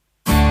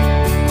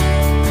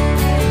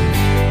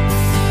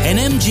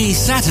NMG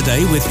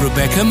Saturday with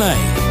Rebecca May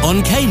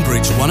on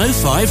Cambridge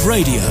 105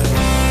 Radio.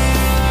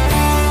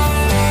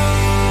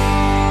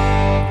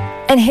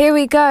 And here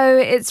we go.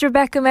 It's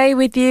Rebecca May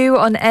with you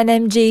on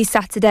NMG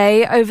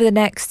Saturday. Over the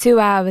next 2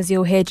 hours,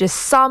 you'll hear just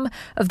some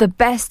of the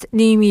best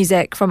new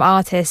music from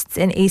artists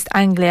in East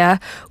Anglia.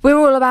 We're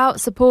all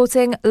about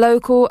supporting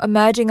local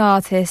emerging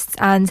artists,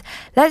 and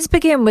let's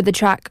begin with the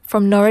track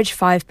from Norwich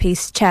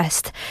 5-piece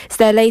Chest. It's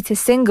their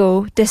latest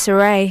single,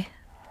 Disarray.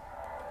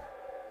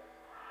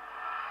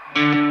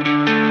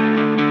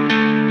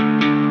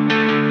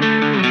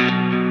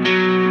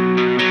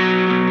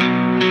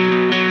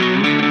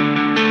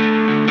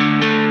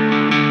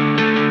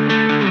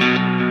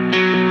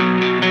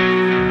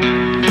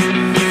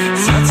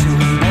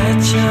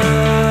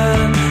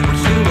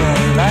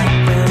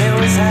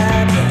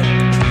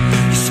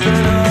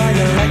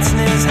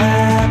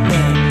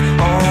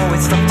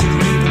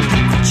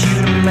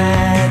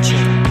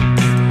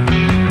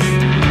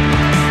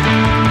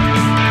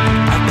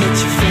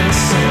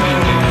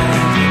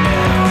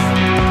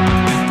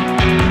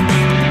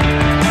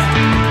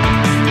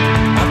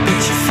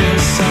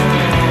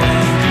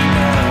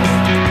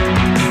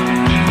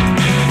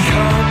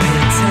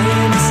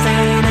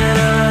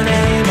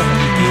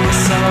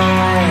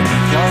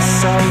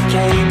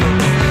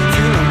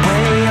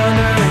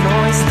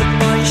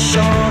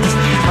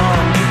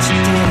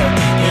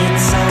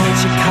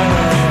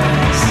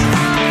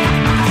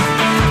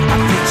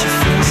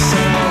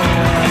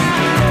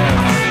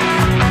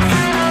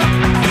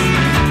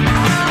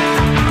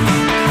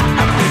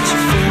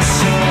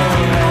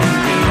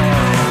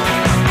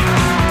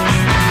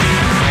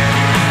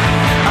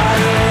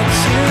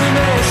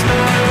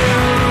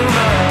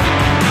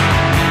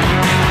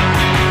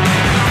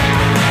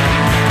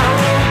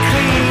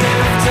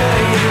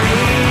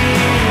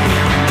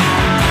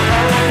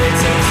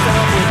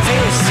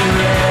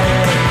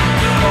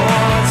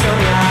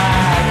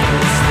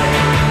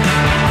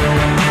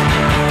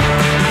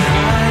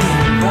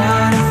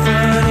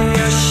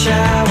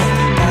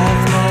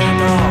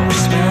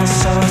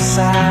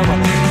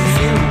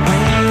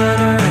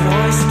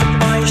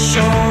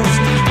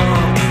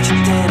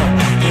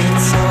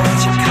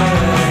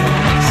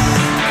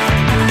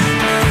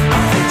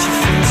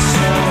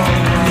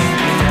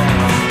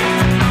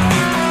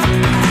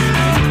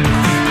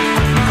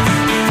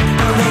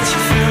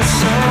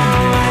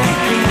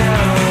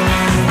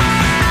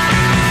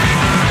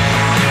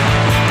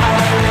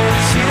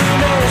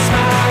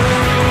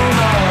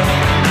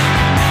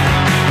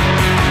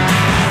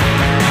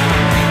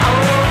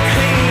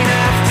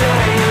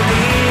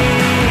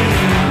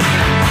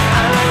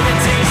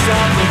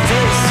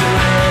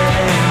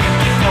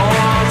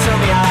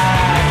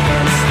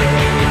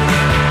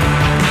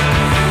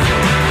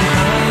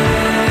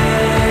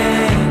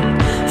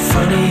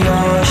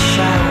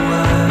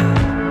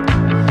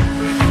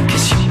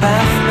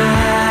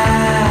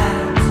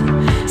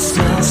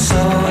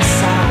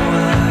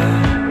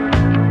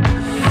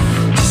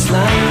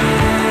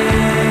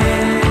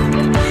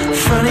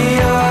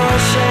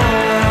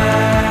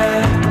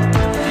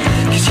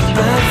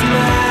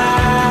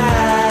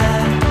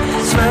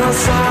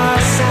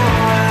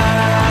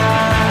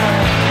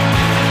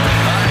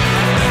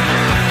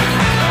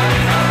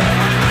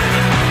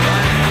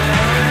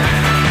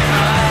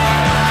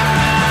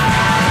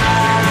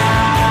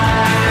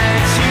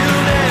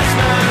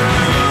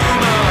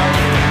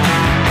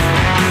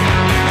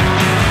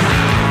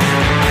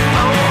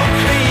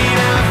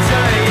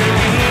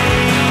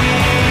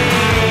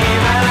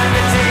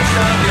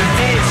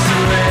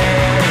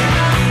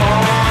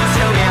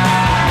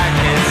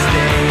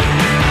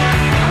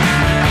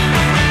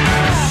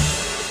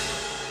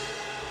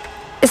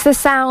 It's the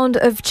sound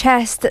of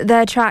Chest,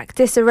 their track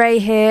Disarray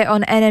here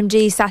on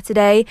NMG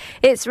Saturday.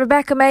 It's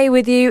Rebecca May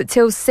with you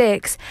till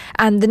 6,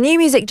 and the new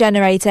music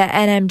generator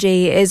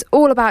NMG is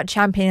all about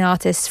championing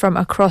artists from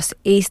across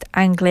East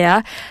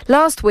Anglia.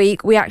 Last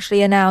week we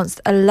actually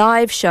announced a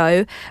live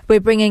show. We're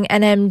bringing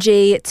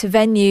NMG to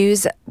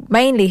venues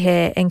mainly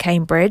here in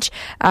Cambridge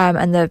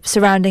and the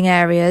surrounding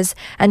areas,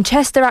 and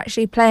Chest are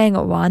actually playing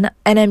at one.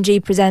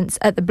 NMG presents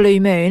at the Blue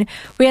Moon.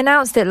 We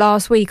announced it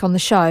last week on the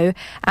show,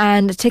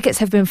 and tickets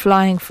have been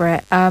flying for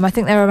it. I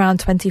think there are around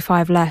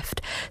 25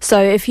 left.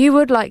 So if you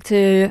would like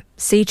to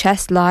see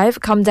Chest live,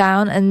 come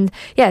down and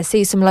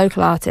see some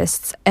local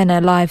artists in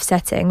a live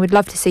setting. We'd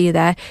love to see you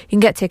there. You can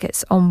get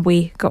tickets on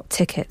We Got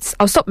Tickets.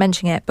 I'll stop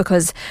mentioning it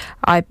because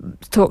I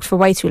talked for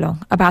way too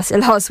long about it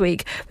last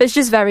week, but it's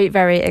just very,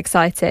 very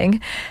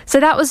exciting. So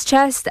that was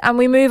Chest, and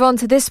we move on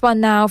to this one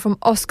now from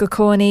Oscar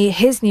Corney.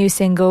 His new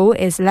single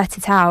is Let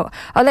It Out.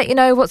 I'll let you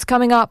know what's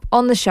coming up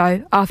on the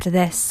show after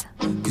this.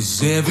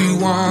 'Cause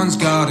everyone's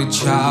got a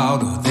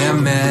child or they're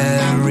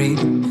married.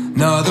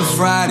 Another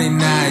Friday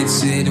night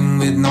sitting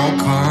with no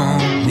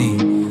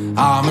company.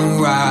 I'm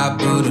alright,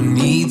 but I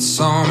need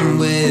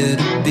somewhere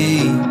to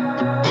be.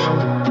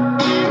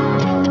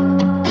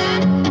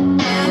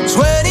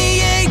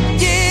 28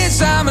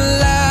 years I'm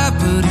alive,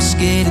 but it's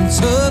getting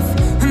tough.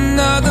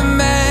 Another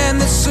man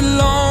that's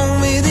alone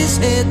with his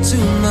head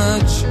too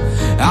much.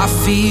 I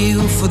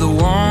feel for the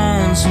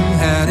ones who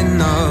had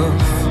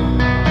enough.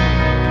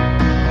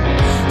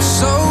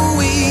 So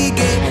we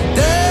get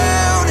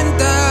down and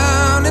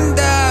down and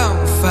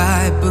down,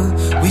 fight, but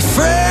we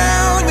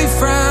frown, we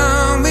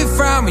frown, we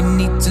frown. We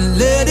need to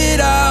let it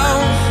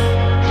out,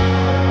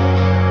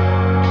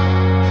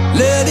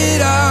 let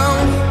it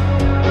out.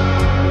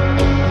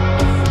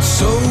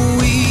 So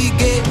we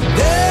get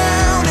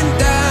down and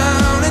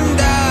down and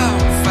down,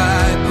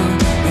 fight, but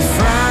we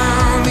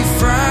frown, we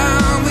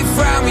frown, we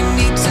frown. We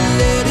need to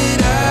let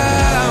it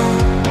out,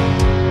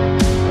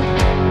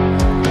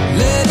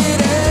 let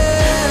it out.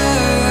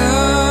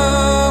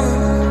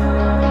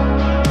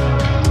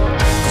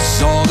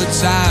 'Cause all the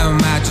time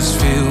I just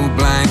feel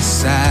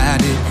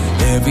blank-sided.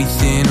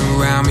 Everything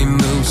around me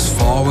moves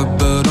forward,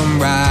 but I'm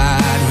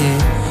right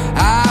here.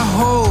 I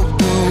hope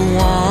that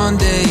one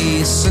day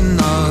it's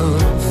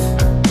enough.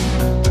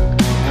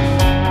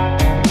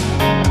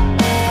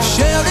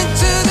 Shout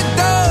into the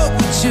dark,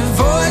 but your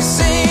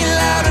voice ain't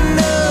loud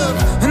enough.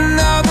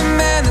 Another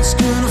man that's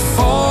gonna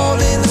fall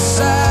in the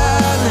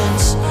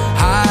silence.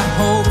 High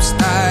hopes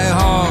die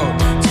hard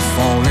to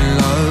fall in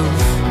love.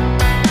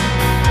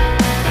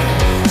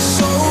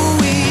 So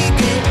we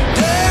get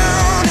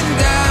down and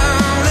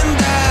down and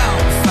down,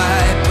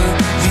 fight, but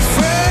we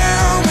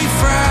frown, we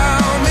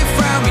frown, we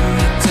frown. We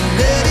need to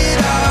let it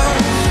out,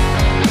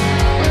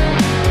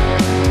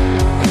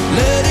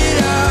 let it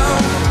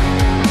out.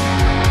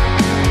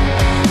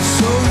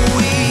 So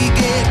we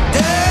get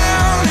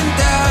down and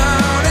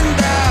down and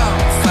down,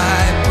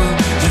 fight, but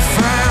we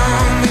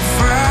frown, we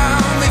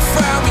frown, we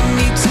frown. We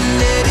need to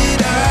let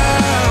it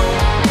out,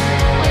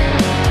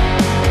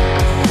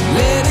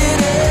 let it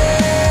out.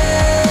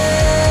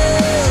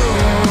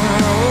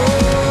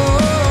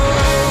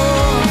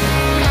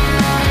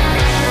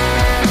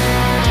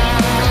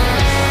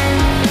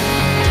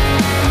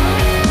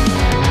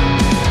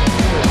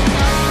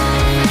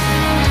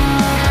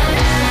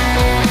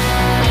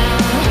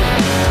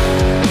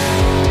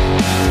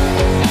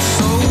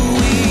 So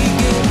we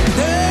get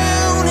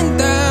down and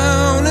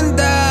down and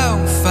down,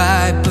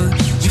 fight, but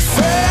you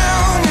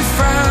frown, we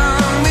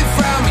frown, we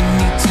frown. We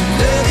need to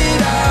let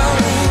it out,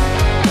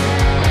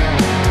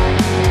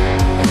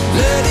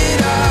 let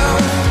it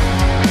out.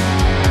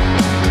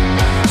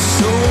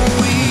 So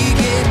we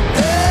get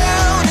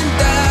down and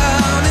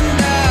down and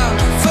down,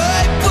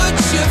 fight, but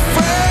you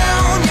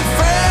frown, you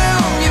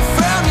frown, you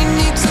frown. You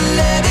need to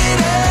let it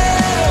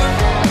out,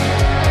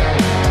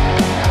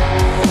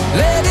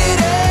 let it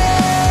out.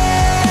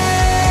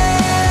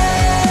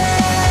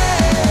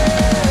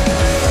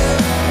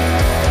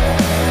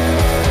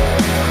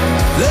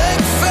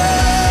 Like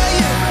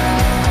fire,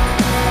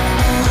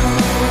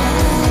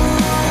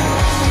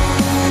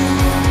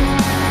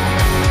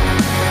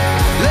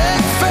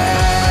 like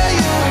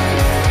fire,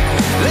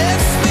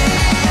 lift me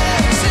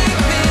up, take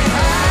me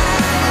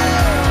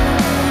higher.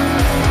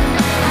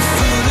 I'm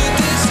full of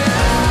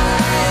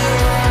desire,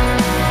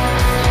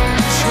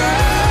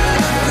 try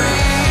to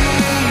breathe.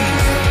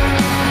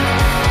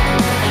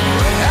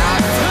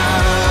 I've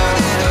heard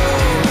it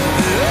all,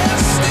 but I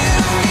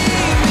still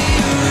need me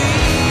a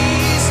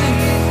reason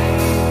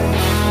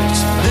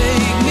to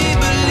make me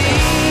believe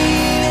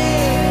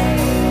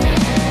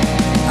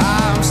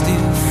I'm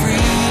still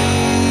free.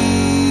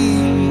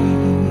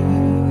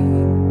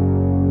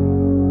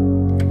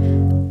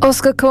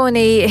 Oscar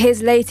Corney,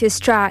 his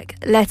latest track,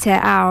 Let It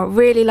Out.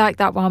 Really like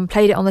that one.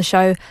 Played it on the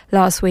show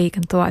last week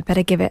and thought I'd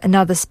better give it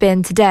another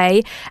spin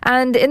today.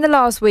 And in the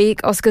last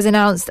week, Oscar's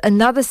announced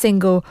another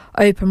single,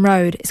 Open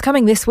Road. It's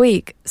coming this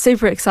week.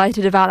 Super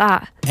excited about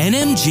that.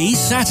 NMG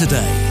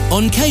Saturday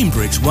on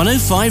Cambridge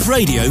 105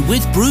 Radio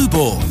with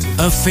Brewboard,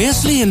 a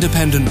fiercely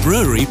independent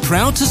brewery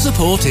proud to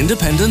support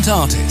independent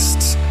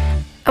artists.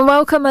 And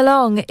welcome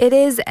along. It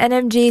is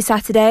NMG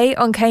Saturday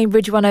on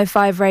Cambridge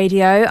 105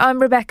 Radio.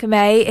 I'm Rebecca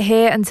May,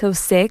 here until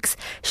 6,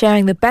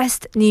 sharing the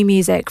best new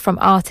music from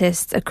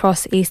artists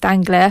across East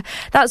Anglia.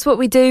 That's what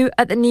we do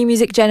at the New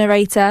Music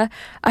Generator.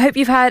 I hope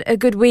you've had a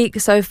good week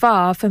so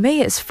far. For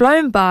me, it's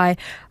flown by.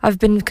 I've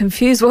been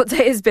confused what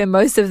day it's been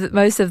most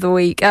of the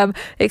week.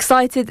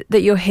 Excited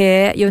that you're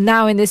here. You're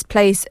now in this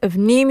place of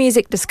new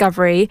music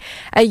discovery.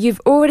 You've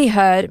already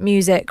heard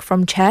music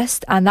from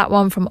Chest and that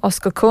one from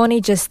Oscar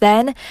Corney just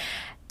then.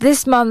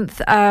 This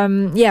month,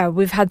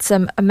 we've had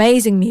some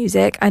amazing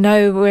music. I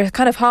know we're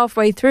kind of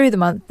halfway through the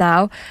month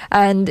now,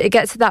 and it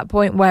gets to that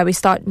point where we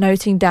start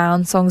noting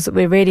down songs that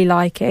we're really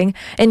liking.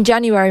 In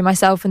January,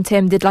 myself and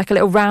Tim did like a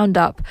little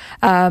roundup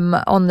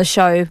on the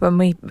show when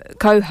we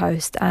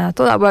co-host, and I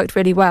thought that worked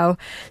really well.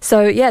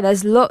 So yeah,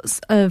 there's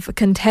lots of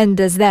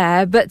contenders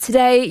there. But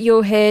today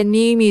you'll hear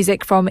new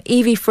music from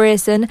Evie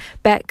Frierson,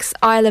 Bex,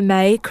 Isla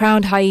May,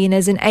 Crowned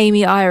Hyenas and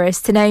Amy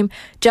Iris, to name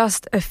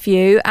just a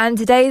few. And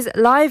today's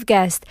live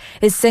guest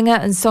artist is singer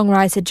and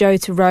songwriter Joe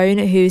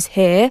Turone, who's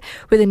here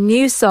with a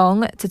new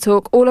song to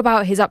talk all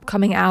about his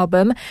upcoming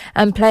album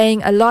and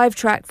playing a live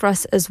track for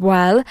us as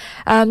well.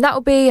 That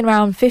will be in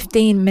around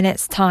 15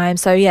 minutes time,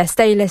 so yeah,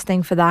 stay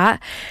listening for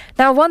that.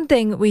 Now, one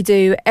thing we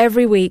do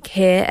every week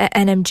here at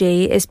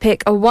NMG is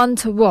pick a one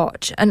to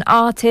watch, an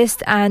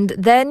artist and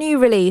their new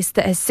release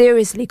that has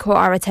seriously caught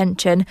our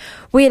attention.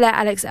 We let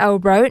Alex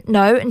Elbro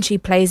know, and she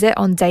plays it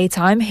on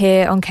daytime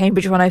here on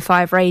Cambridge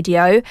 105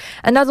 Radio.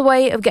 Another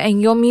way of getting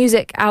your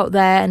music out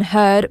there and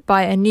heard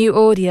by a new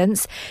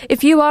audience.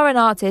 If you are an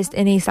artist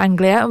in East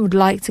Anglia and would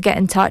like to get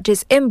in touch,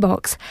 it's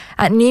inbox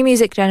at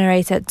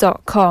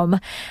newmusicgenerator.com.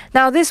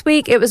 Now, this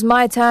week it was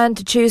my turn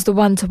to choose the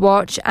one to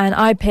watch, and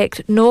I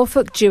picked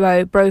Norfolk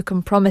duo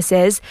Broken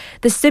Promises.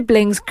 The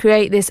siblings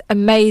create this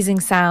amazing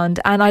sound,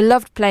 and I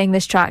loved playing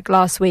this track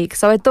last week,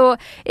 so I thought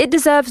it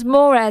deserves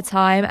more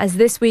airtime as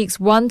this week's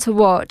one to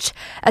watch.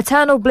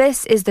 Eternal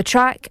Bliss is the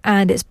track,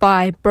 and it's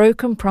by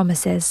Broken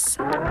Promises.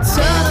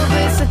 Eternal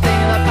bliss, a thing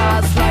that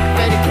passed like a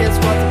faded kiss.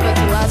 What's the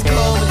better last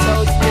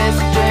comatose? This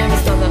dream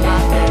is nothing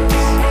like this.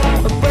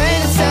 My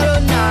brain is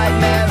settled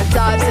nightmare. It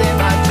dives in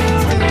my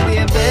dreams through the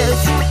abyss.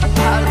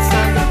 How to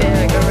stand the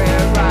bigger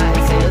it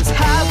rises.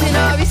 How can I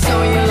be so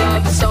you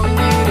love, so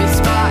you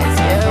despise?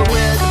 Yeah,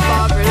 we're the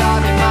favorite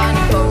of your mind,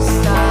 close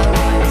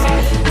stylize.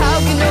 How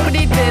can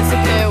nobody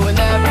disappear when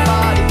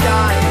everybody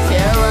dies?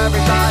 Yeah,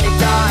 everybody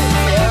dies.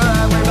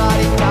 Yeah,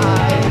 everybody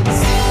dies.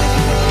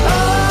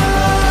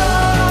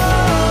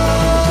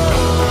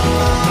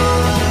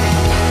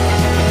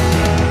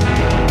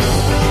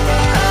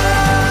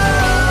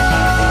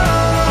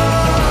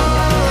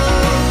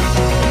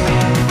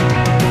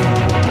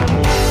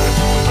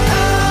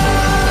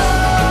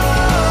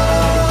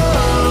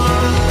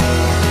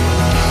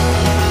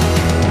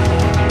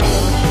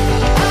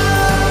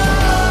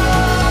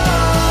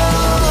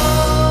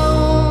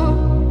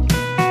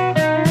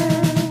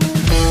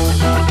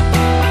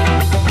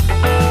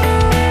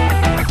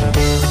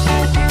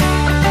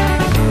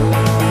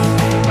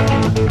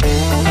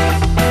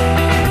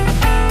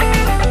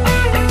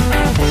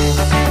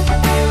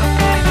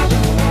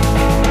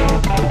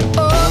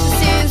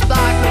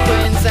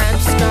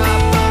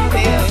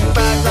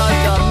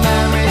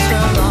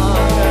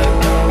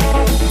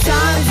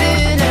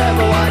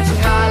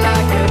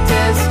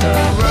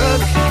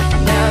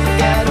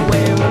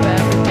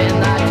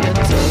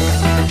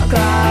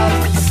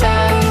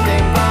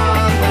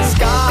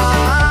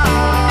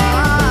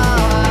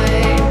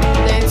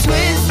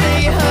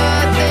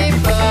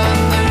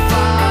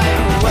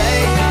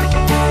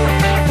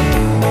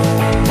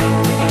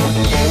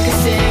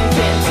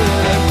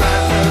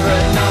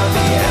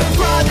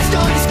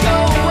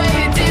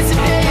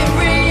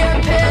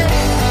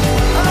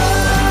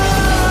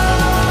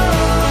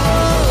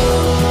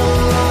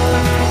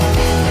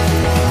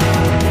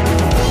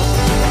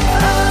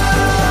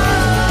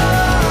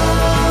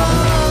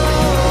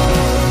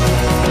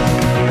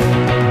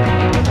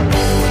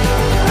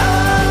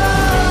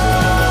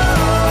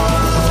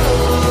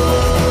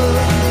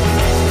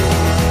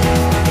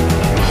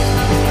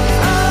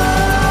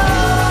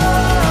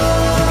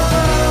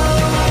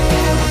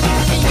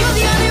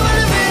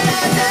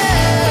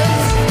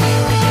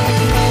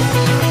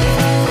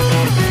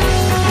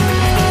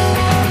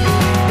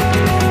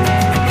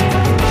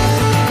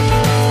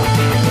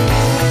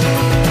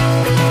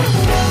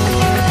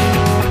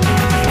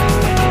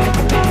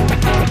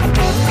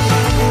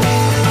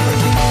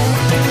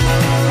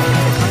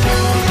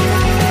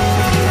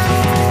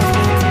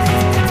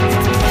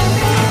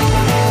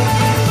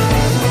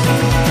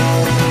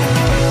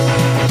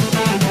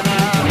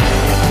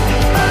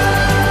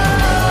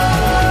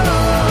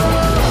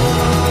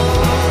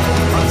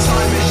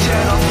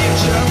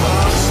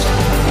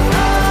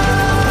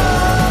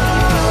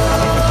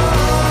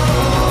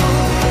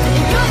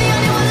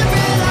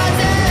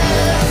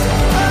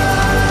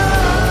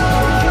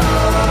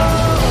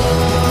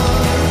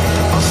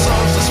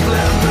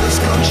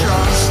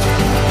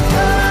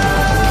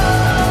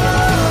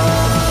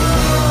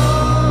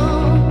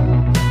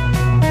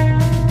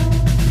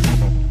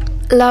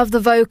 Love the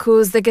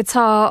vocals, the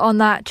guitar on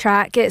that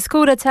track. It's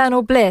called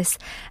Eternal Bliss,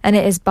 and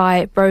it is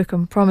by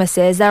Broken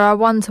Promises. They're our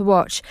one to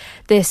watch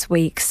this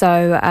week,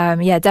 so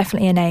yeah,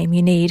 definitely a name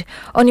you need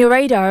on your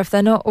radar if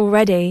they're not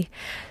already.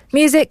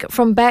 Music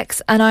from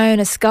Bex and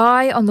Iona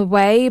Sky on the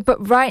way,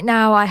 but right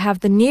now I have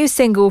the new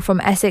single from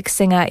Essex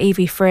singer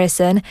Evie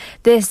Frierson.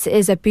 This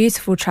is a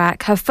beautiful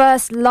track, her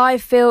first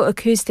live feel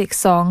acoustic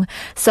song,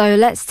 so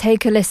let's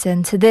take a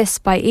listen to this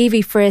by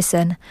Evie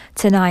Frierson,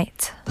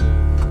 Tonight.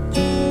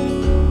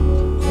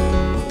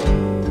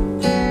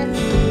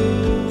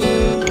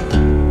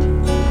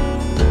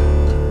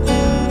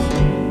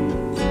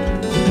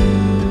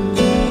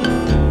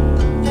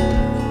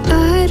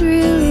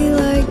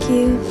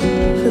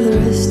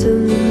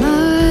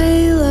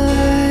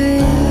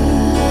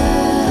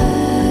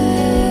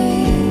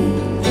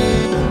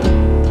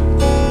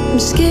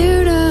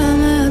 Scared I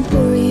might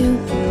bore you,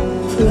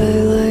 fly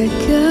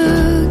like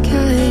a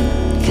kite.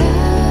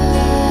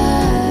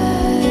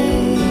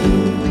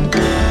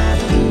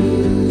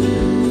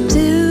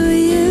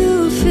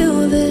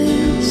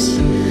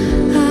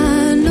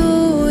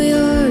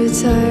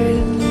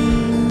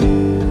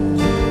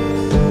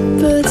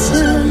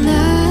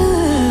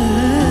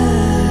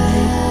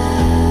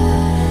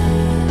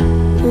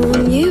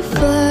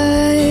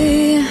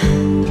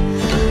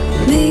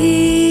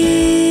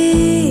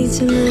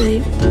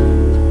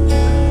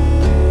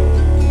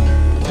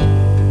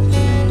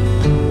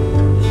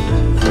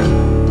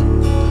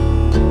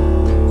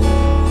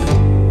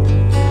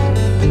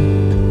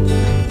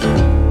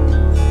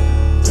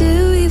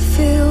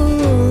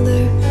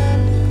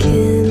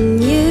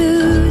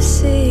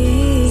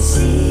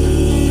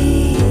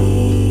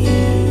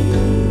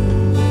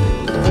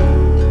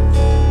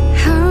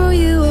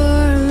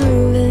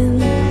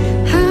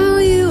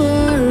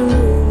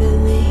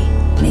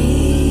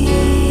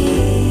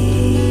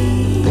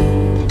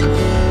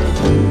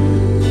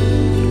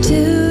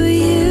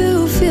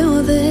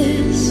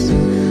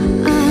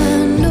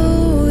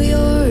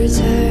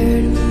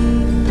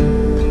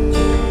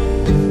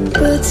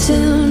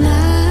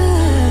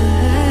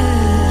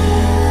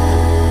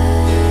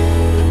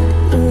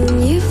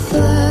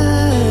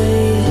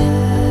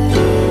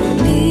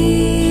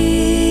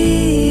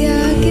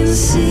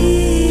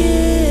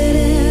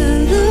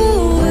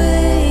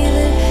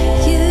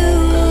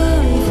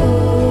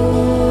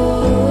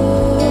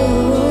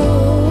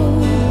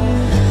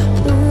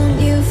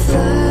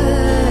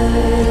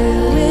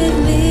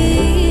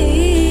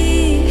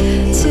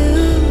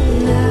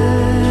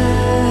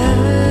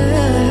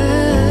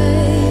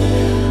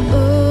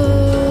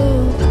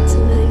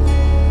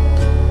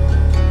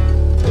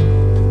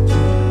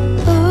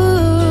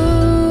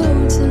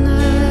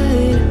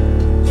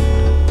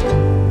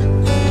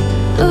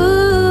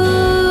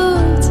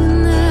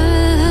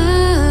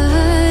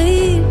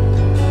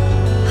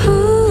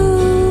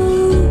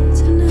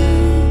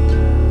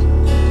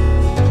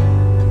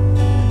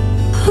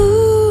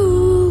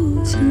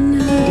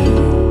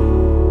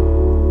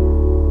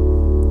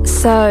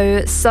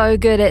 So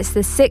good. It's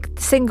the sixth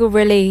single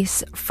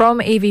release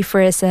from Evie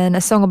Frierson,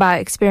 a song about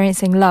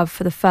experiencing love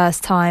for the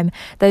first time.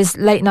 Those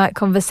late night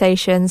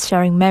conversations,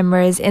 sharing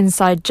memories,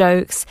 inside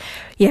jokes.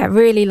 Yeah,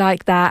 really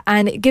like that.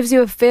 And it gives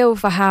you a feel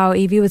for how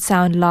Evie would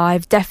sound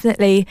live.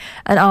 Definitely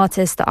an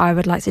artist that I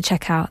would like to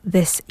check out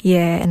this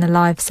year in a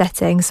live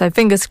setting. So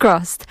fingers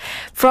crossed.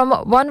 From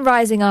one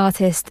rising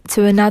artist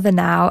to another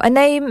now, a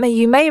name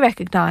you may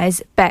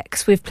recognise,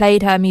 Bex. We've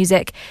played her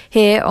music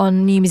here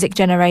on New Music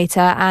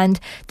Generator, and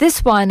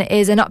this one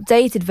is an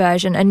updated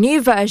version, a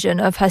new version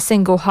of her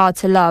single Hard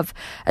to Love,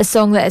 a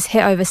song that has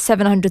hit over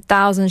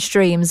 700,000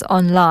 streams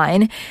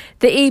online.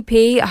 The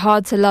EP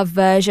Hard to Love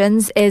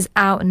Versions is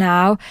out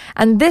now,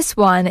 and this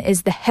one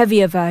is the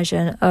heavier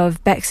version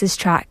of Bex's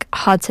track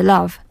Hard to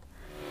Love.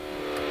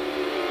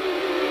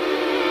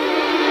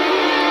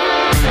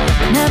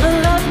 Never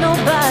loved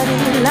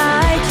nobody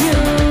like you.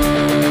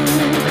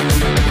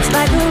 It's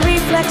like a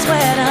reflex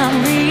when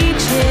I'm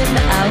reaching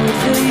out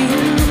for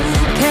you.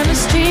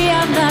 Chemistry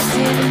I'm not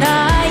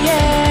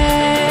denying,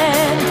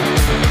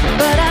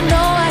 but I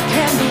know I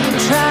can be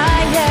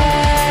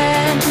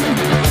trying.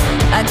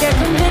 I get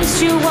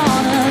convinced you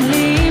wanna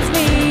leave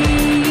me.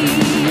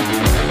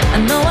 I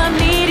know I'm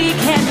needy,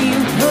 can you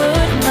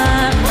put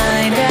my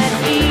mind at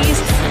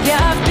ease? Yeah,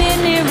 I've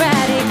been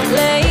erratic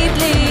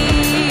lately.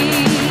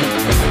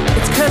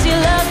 It's 'cause your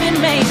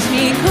loving makes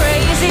me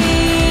crazy.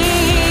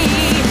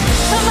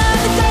 Am I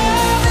the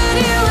girl that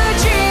you were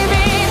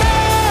dreaming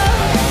of?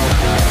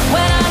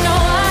 When I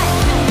know I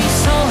can be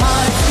so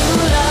hard to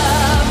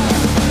love.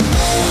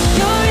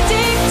 You're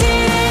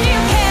addicted and you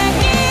can't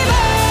give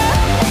up,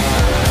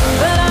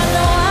 but I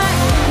know I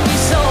can be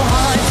so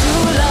hard to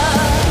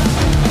love.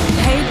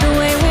 Hate the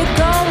way we're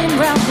going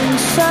round in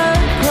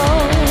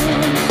circles.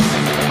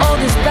 All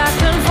this back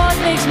and forth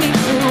makes me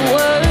feel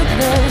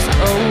worthless.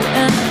 Oh,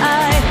 and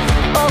I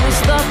always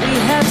thought we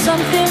had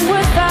something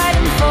worth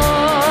fighting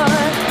for,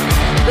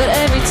 but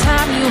every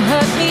time you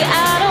hurt me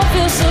I don't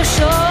feel so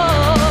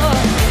sure.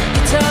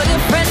 You tell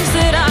your friends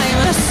that I'm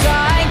a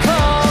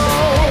psycho,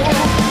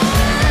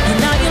 and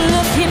now you're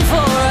looking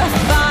for a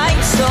fight,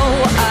 so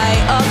I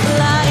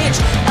oblige.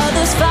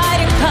 Others fight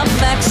and come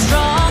back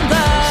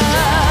stronger.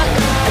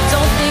 I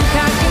don't think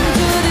I can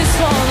do this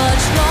for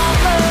much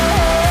longer.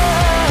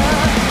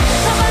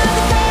 Am I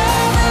the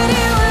girl that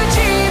you were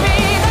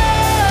dreaming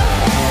of?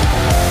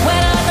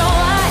 When I know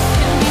I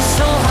can be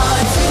so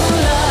hard to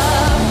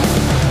love.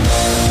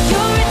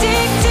 You're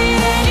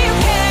addicted and you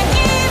can't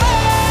give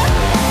up,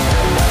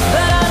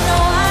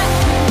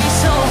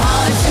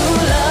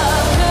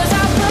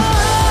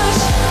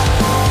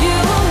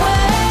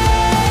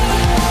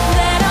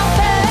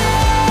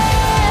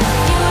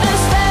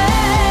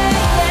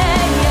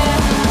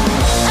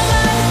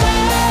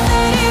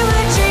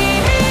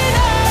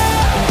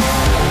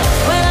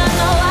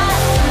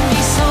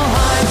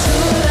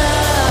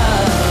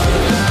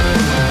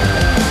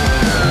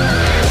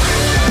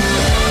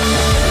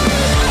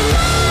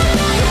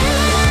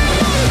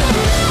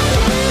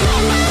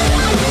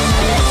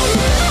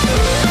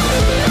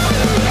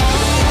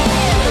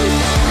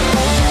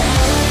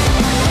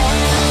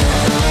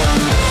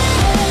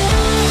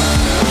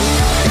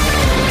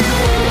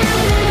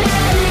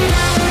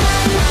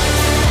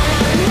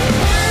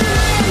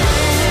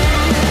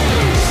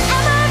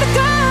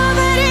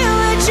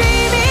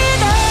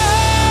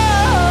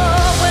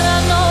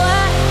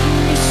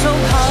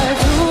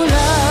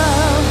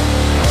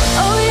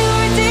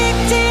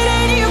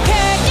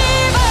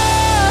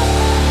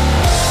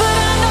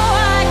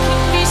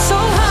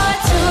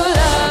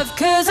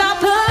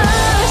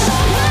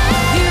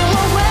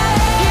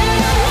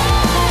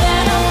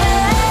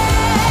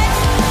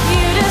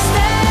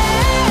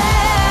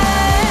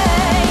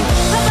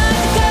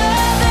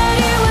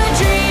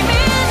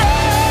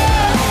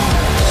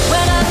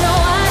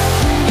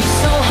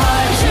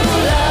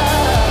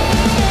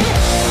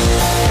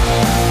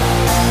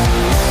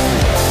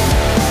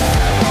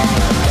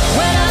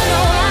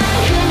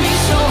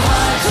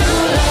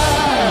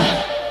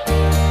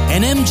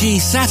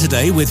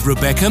 Saturday with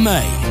Rebecca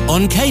May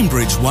on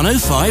Cambridge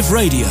 105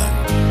 Radio.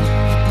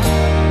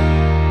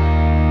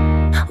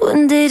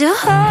 When did your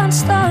heart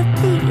start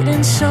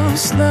beating so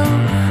slow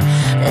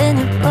and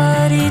your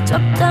body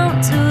dropped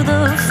down to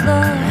the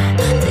floor?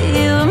 Do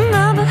you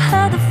remember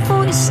how the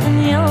voice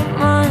in your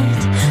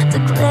mind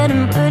declared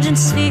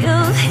emergency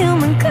of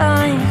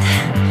humankind?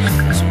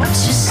 'Cause what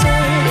you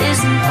said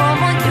isn't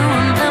normal, you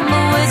remember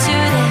what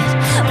you did.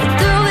 We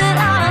threw it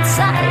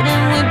outside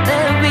and we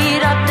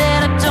buried our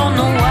dead. I don't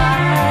know why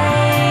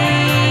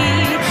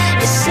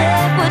you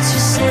said what you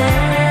said.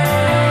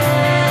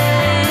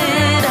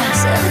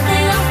 It's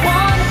everything I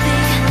wanna be,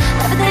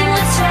 everything I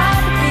try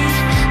to be,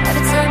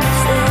 every time I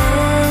fail.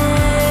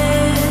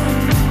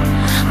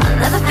 I'll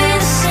never be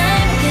the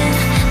same again,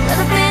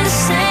 never be the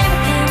same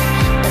again,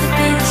 never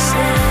be the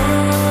same.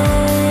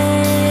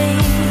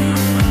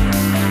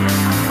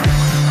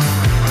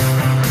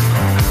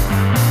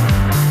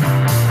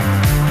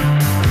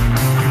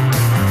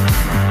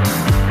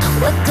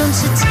 Why don't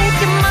you take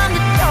your mind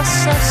to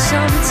yourself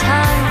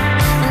sometime,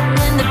 and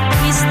in the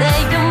peace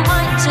there you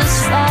might just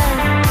find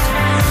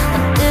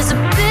that there's a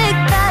big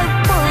bad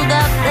world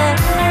out there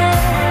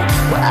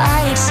where I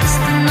exist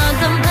in a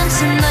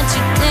dimension that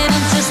you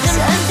didn't just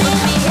imagine.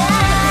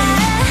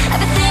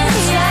 Everything,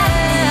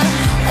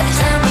 yeah, every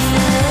time we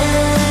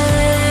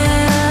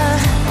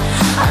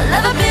I'll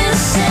never be the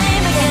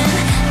same again,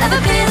 never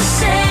be the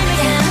same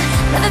again,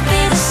 never be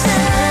the same.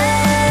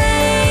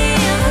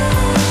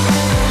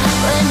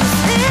 When you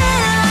feel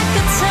like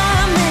a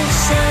time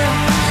is up,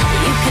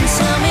 you can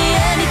tell me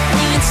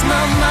anything, it's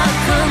not my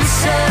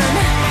concern.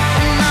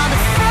 And all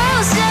the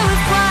froze that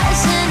we're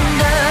rising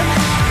up,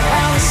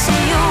 I will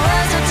see your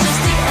words are just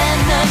the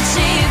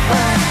energy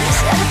burn.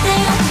 It's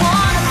everything I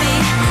wanna be,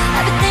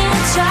 everything I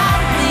try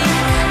to be,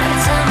 every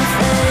time I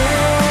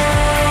fail.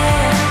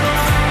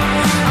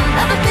 I'll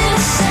never be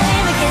the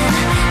same again,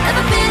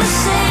 never be the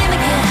same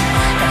again,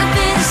 never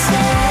be the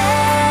same.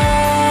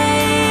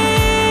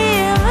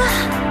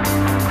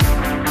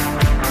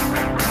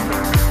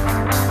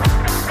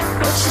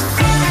 What you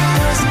think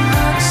wasn't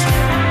honest, you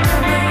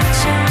remember what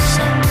you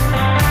said.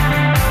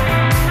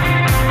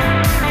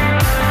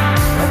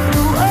 But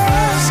the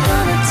world's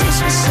gonna teach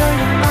me, so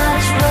you might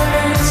as well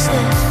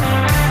listen.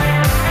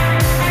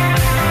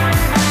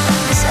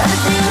 'Cause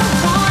everything I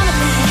wanna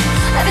be,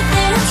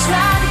 everything I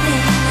try to be,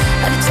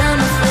 every time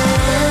I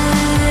fail,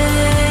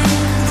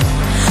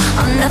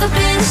 I'll never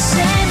be the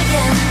same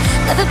again,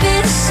 never be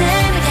the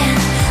same again,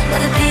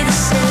 never be the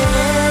same.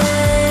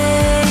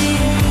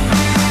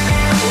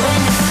 When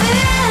you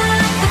feel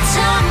like the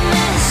time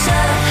is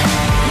up,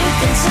 you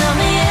can tell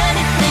me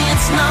anything,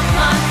 it's not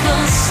my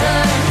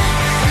concern.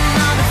 And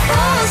all the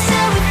falls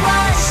that we're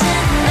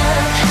rising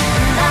up,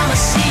 and now I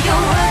see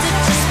your words are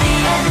just the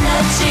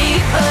energy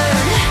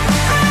burn.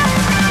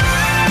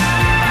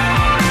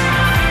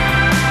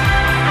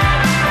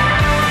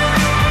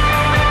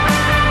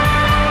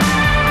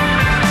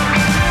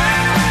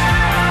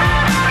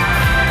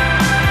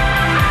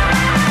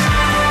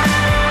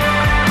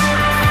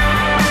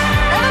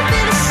 Never be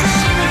the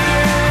same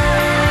again.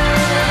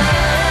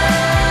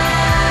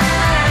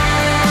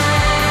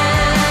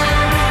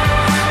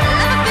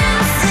 Never be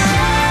the same.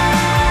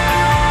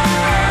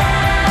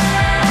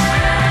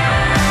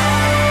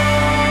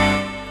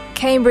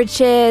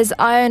 Cambridgeshire's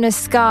Iona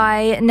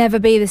Sky, Never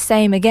Be the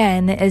Same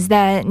Again, is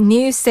their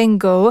new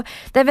single.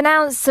 They've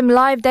announced some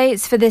live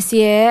dates for this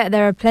year.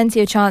 There are plenty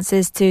of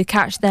chances to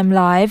catch them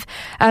live.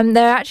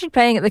 They're actually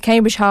playing at the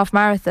Cambridge Half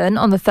Marathon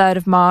on the 3rd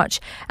of March,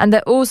 and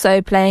they're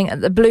also playing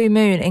at the Blue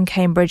Moon in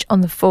Cambridge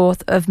on the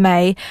 4th of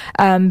May,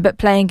 but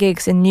playing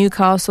gigs in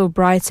Newcastle,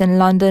 Brighton,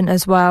 London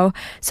as well.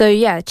 So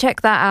yeah,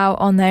 check that out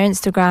on their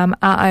Instagram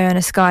at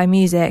Iona Sky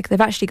Music.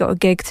 They've actually got a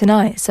gig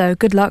tonight, so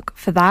good luck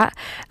for that.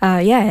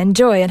 Yeah,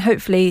 enjoy and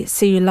hopefully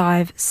see you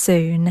live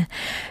soon.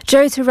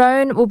 Joe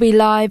Turone will be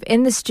live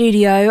in the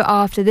studio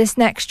after this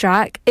next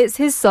track. It's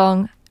his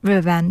song,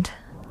 Riverbend.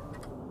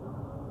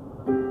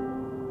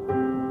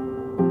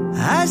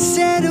 I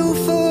settle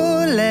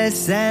for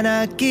less than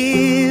I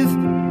give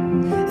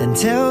and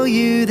tell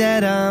you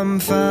that I'm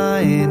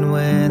fine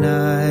when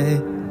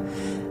I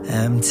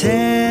am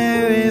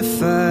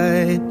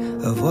terrified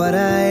of what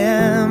I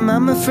am.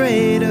 I'm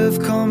afraid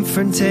of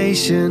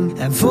confrontation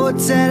and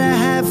thoughts that I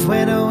have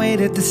when I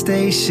wait at the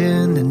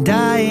station and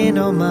dying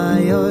on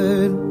my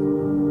own.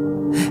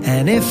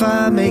 And if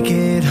I make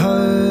it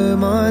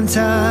home on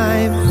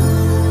time,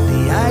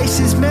 the ice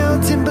is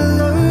melting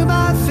below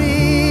my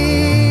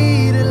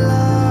feet at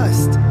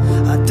last.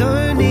 I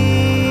don't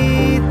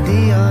need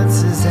the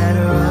answers that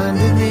are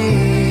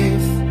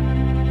underneath.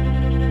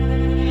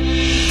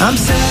 I'm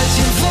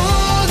searching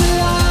for the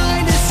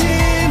line that's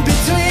in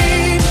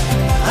between.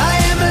 I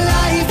am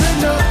alive but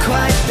not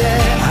quite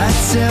there. I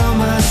sell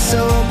my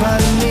soul by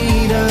the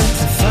meter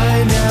to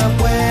find out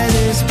where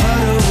this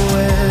puddle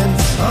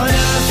ends. On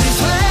earth is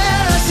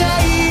where I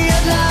say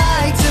I'd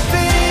like to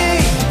be,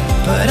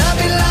 but I've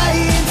been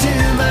lying to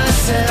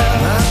myself.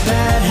 My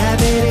bad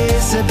habit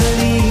is a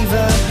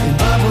believer in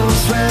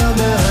bubbles round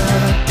the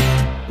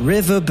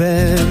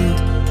riverbend.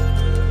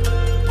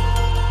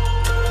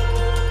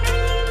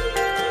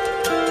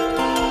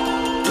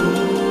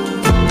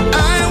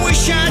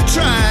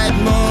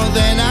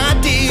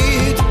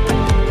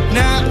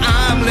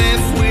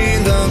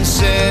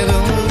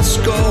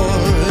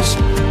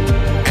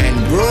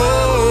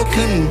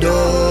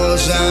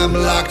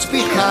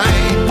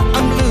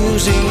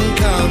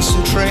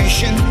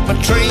 concentration.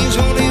 My train's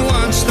only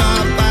one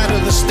stop out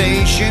of the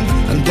station,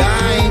 and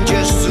dying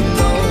just to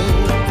know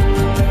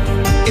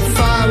if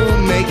I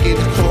will make it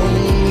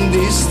home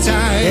this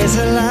time. There's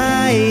a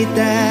light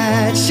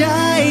that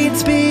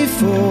shines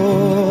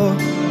before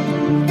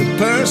the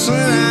person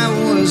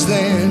I was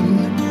then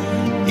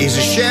is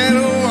a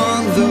shadow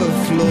on the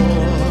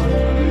floor.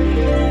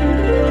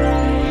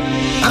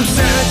 I'm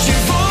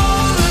searching for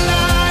the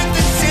light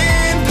that's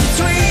in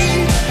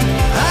between.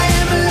 I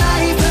am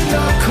alive but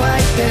not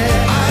quite there.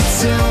 I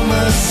tell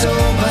my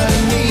soul, but I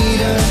need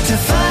her to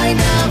find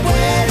out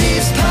where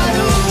this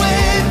puddle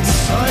went.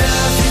 On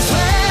earth is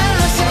where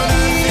I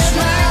see it's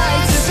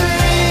light to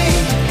see,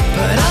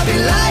 but I'll be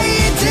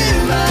lying to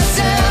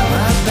myself.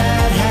 My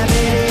bad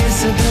habit is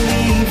a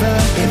believer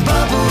in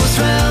bubbles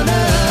round a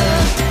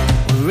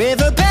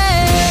riverbed.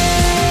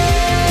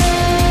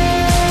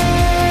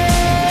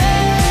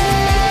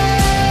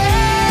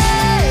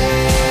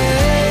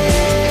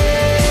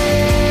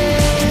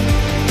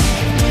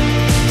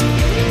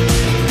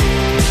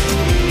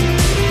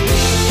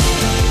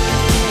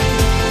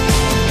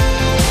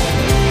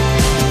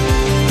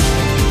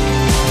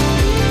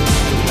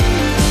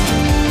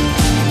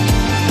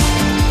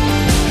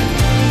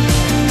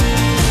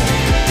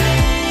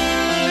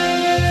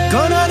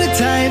 Gone are the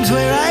times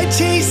where I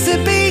chase the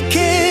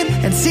beacon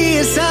and see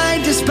a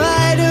sign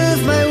despite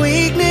of my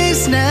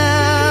weakness.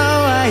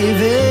 Now I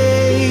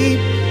evade,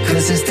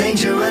 'cause there's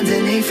danger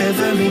underneath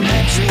every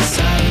mattress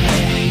I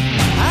lay.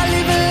 I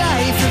live a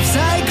life of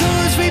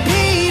cycles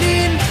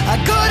repeating. I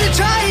gotta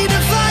try to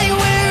find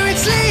where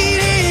it's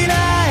leading.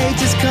 I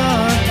just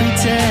can't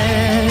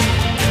pretend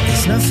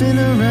there's nothing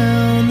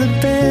around the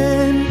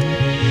bend.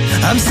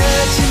 I'm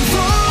searching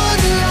for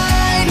the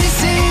line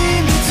that's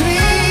in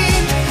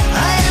between.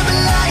 I am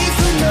alive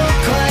but not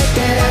quite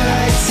there.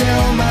 I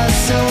tell my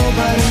soul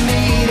but I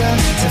need her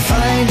to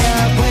find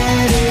out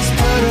where this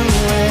puddle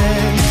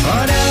went.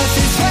 On earth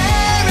is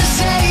where I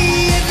say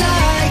I'd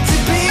like to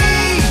be,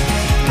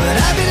 but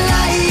I've been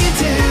lying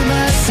to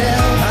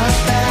myself. My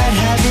bad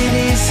habit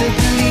is a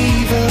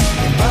believer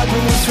in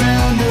bubbles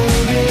round the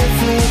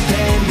river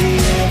bend.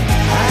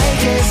 Yeah, I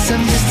guess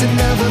I'm just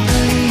another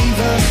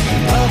believer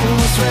in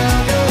bubbles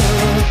round the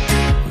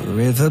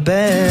river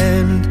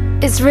bend.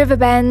 It's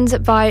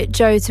Riverbend by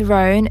Joe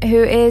Turone,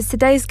 who is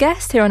today's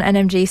guest here on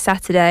NMG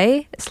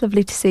Saturday. It's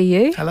lovely to see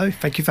you. Hello,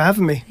 thank you for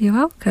having me. You're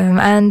welcome.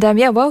 And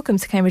welcome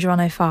to Cambridge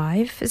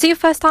 105. Is it your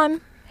first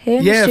time here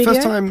in the studio? Yeah,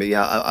 first time.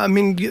 Yeah, I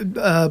mean,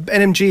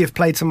 NMG have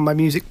played some of my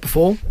music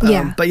before.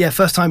 But yeah,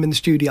 first time in the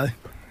studio.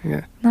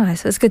 Yeah.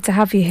 Nice. It's good to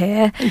have you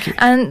here. Thank you.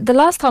 And the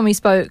last time we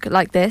spoke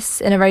like this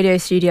in a radio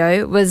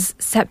studio was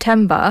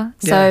September,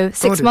 so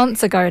 6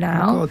 months ago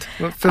now. Oh God,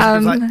 well, it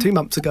feels like 2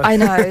 months ago. I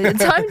know.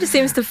 Time just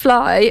seems to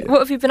fly. What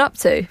have you been up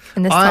to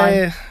in this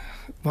time?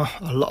 Well,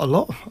 a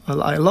lot,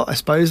 I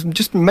suppose. I'm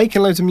just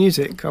making loads of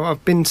music.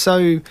 I've been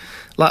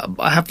I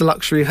have the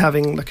luxury of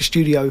having like a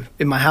studio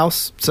in my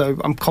house, so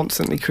I'm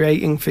constantly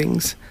creating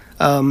things.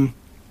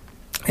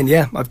 And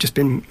yeah, I've just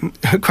been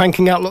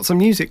cranking out lots of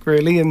music,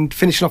 really, and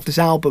finishing off this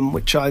album,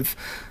 which I've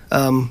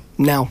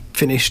now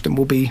finished and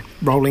will be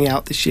rolling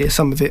out this year.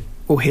 Some of it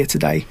will hear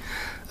today.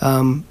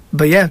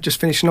 But yeah, just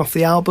finishing off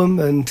the album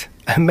and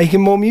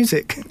making more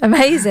music.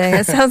 Amazing.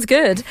 That sounds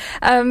good.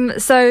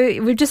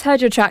 So we've just heard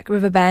your track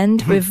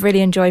Riverbend. We've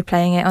really enjoyed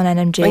playing it on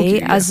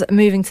NMG, as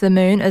Moving to the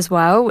Moon as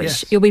well,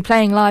 which you'll be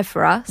playing live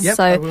for us. Yep,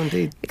 so I will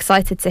indeed.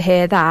 Excited to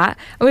hear that.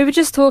 And we were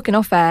just talking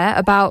off air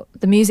about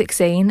the music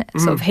scene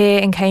sort of here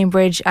in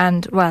Cambridge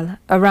and, well,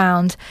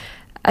 around.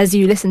 As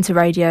you listen to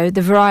radio,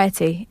 the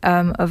variety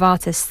of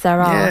artists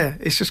there are. Yeah,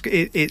 it's just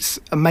it's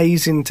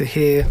amazing to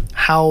hear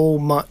how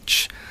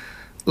much,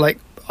 like,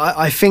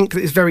 I think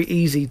that it's very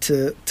easy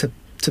to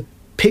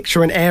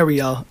picture an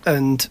area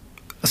and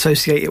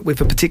associate it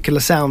with a particular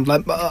sound.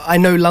 Like, I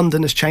know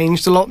London has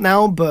changed a lot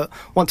now, but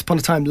once upon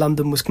a time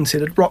London was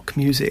considered rock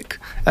music,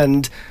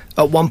 and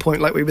at one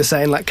point, like we were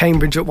saying, like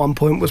Cambridge at one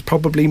point was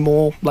probably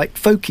more like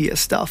folkier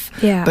stuff.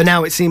 Yeah. But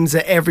now it seems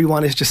that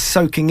everyone is just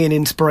soaking in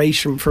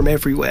inspiration from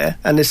everywhere,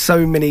 and there's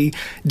so many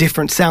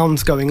different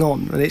sounds going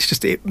on, and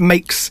it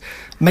makes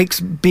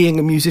being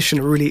a musician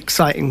a really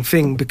exciting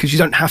thing, because you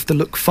don't have to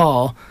look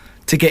far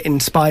to get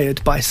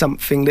inspired by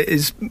something that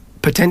is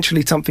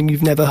potentially something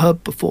you've never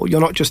heard before.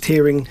 You're not just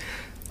hearing,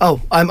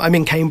 oh, I'm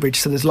in Cambridge,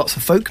 so there's lots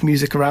of folk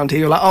music around here.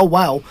 You're like, oh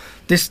wow,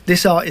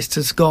 this artist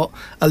has got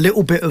a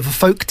little bit of a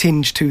folk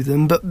tinge to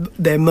them, but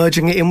they're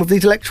merging it in with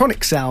these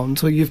electronic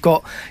sounds. Or you've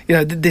got,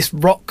 this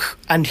rock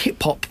and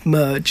hip hop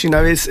merge.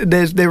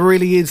 There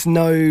really is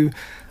no,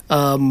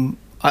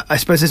 I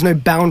suppose there's no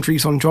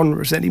boundaries on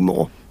genres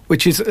anymore.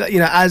 Which is,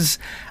 as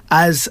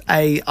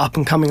a up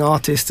and coming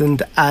artist,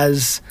 and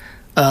as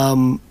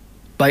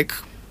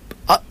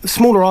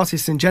smaller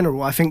artists in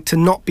general, I think to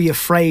not be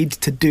afraid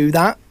to do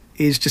that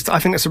is just, I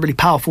think that's a really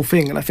powerful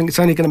thing, and I think it's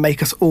only going to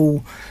make us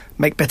all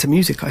make better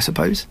music, I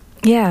suppose.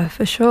 Yeah,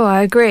 for sure,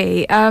 I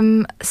agree.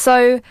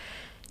 So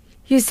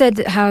you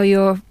said how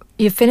you've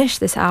finished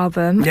this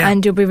album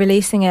and you'll be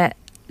releasing it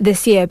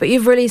this year, but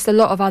you've released a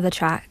lot of other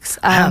tracks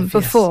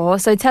before.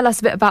 Yes. So tell us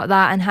a bit about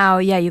that and how,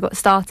 you got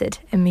started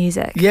in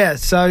music. Yeah,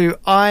 so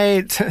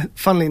I,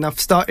 funnily enough,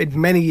 started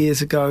many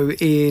years ago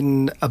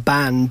in a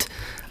band,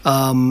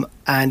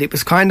 and it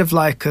was kind of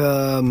like,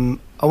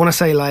 I want to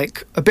say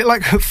like a bit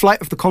like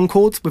Flight of the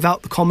Conchords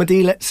without the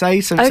comedy, let's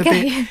say. So it's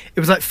it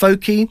was like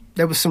folky.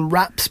 There was some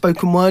rap,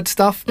 spoken word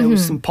stuff. There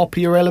was some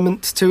poppier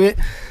elements to it.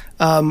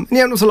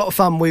 It was a lot of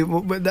fun.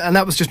 And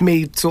that was just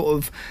me sort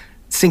of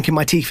sinking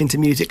my teeth into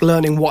music,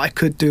 learning what I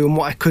could do and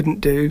what I couldn't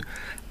do,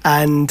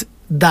 and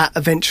that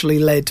eventually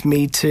led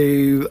me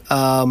to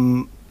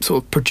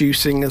sort of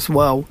producing as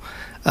well.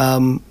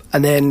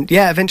 And then,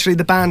 eventually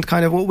the band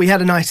we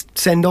had a nice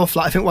send-off.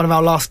 Like, I think one of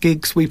our last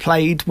gigs we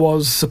played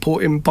was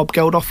supporting Bob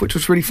Geldof, which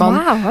was really fun.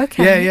 Wow,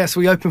 okay. Yeah, so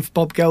we opened for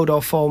Bob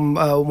Geldof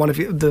on one of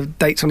the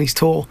dates on his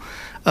tour.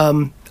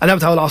 And that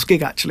was our last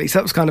gig, actually. So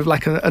that was kind of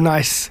like a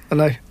nice,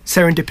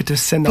 serendipitous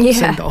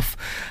send-off.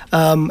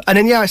 And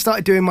then, I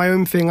started doing my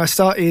own thing. I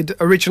started,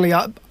 originally,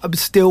 I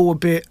was still a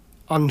bit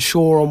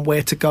unsure on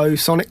where to go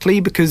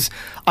sonically, because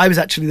I was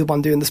actually the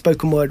one doing the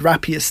spoken word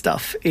rappier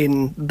stuff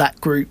in that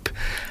group.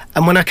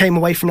 And when I came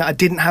away from that, I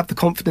didn't have the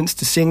confidence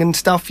to sing and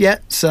stuff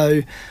yet.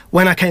 So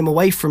when I came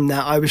away from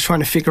that, I was trying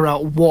to figure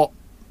out what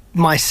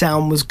my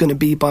sound was going to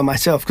be by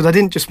myself, because I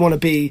didn't just want to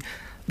be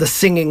the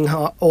singing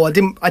or I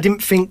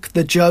didn't think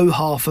the Joe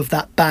half of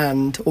that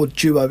band, or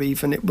duo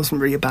even, it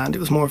wasn't really a band, it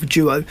was more of a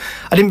duo.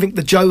 I didn't think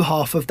the Joe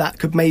half of that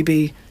could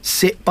maybe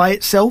sit by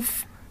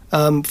itself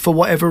for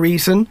whatever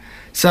reason.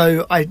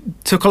 So I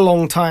took a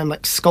long time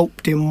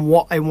sculpting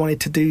what I wanted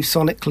to do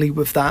sonically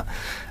with that.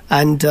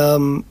 And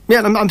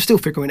I'm still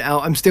figuring it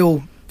out. I'm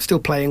still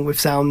playing with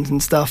sounds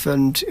and stuff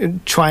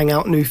and trying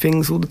out new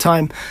things all the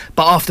time.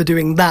 But after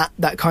doing that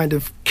kind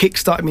of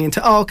kickstarted me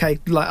into,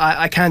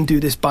 I can do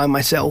this by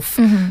myself.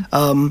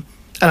 And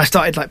I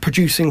started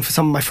producing for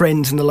some of my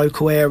friends in the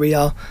local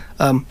area.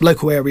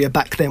 Local area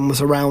back then was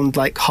around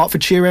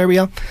Hertfordshire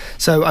area.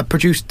 So I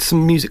produced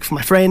some music for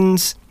my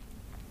friends.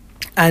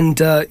 And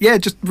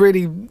just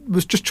really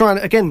was just trying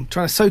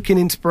to soak in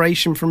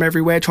inspiration from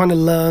everywhere, trying to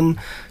learn,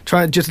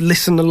 trying to just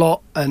listen a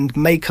lot and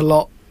make a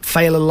lot,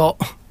 fail a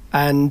lot.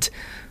 And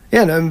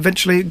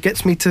eventually it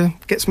gets me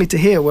to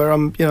here where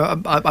I'm,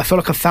 I feel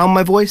like I've found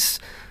my voice,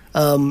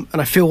 and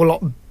I feel a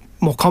lot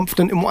more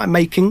confident in what I'm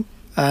making.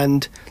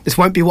 And this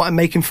won't be what I'm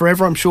making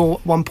forever. I'm sure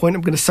at one point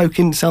I'm going to soak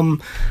in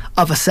some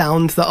other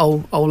sound that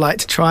I'll like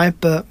to try.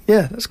 But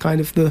that's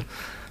kind of the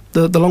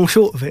long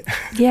short of it.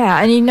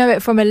 Yeah, and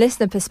it from a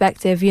listener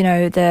perspective,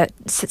 the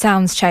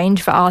sounds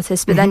change for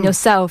artists, but then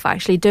yourself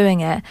actually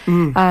doing it,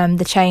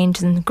 the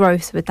change and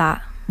growth with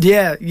that.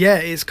 Yeah,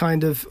 it's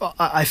kind of,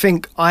 I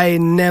think I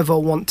never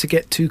want to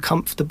get too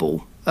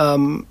comfortable.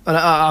 And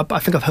I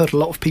think I've heard a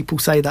lot of people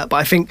say that, but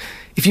I think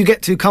if you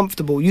get too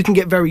comfortable, you can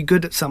get very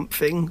good at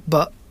something.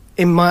 But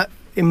in my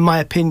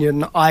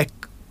opinion,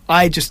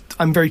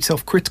 I'm very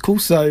self-critical,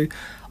 so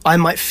I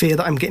might fear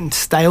that I'm getting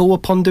stale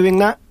upon doing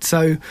that.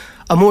 So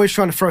I'm always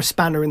trying to throw a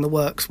spanner in the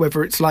works,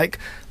 whether it's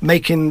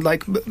making,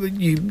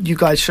 you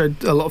guys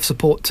showed a lot of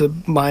support to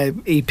my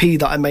EP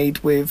that I made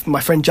with my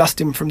friend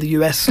Justin from the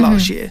US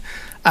last year.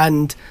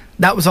 And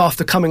that was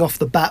after coming off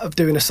the bat of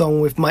doing a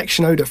song with Mike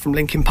Shinoda from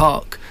Linkin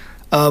Park.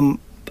 And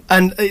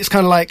it's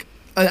kind of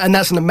and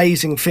that's an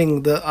amazing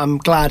thing that I'm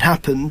glad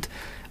happened.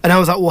 And I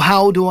was like, well,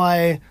 how do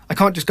I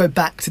can't just go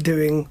back to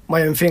doing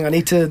my own thing. I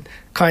need to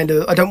I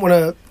don't want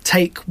to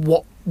take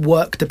what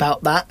worked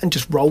about that and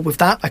just roll with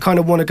that. I kind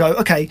of want to go,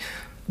 okay,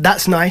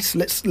 that's nice.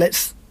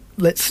 Let's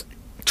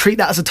treat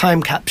that as a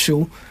time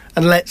capsule,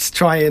 and let's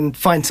try and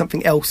find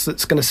something else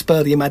that's going to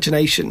spur the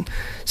imagination.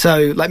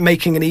 So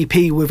making an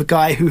EP with a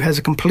guy who has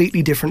a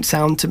completely different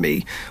sound to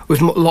me,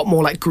 with a lot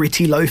more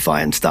gritty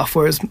lo-fi and stuff,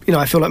 whereas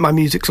I feel like my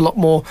music's a lot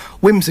more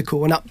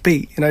whimsical and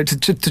upbeat,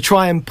 to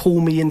try and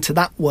pull me into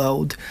that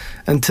world,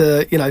 and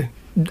to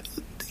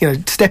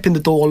step in the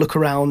door, look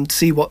around,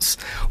 see what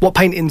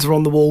paintings are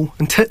on the wall,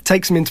 and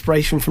take some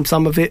inspiration from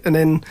some of it, and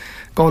then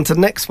go on to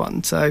the next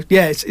one. So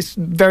it's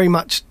very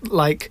much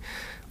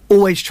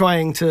always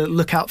trying to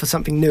look out for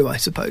something new, I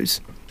suppose.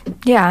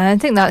 Yeah, and I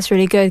think that's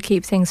really good.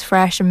 Keep things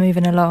fresh and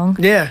moving along.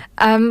 Yeah.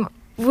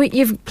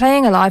 You're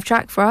playing a live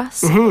track for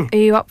us. Are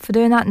you up for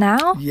doing that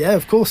now? Yeah,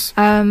 of course.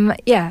 Could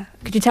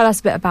you tell us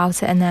a bit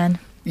about it, and then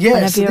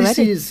so this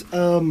is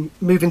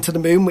Moving to the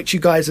Moon, which you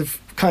guys have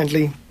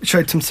kindly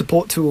showed some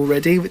support to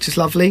already, which is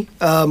lovely.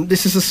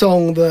 This is a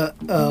song that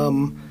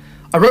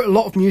I wrote a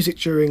lot of music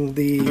during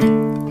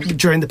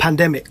the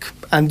pandemic,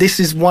 and this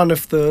is one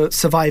of the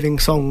surviving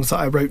songs that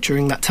I wrote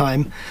during that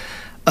time.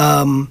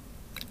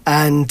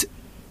 And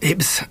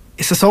it's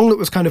a song that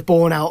was kind of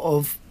born out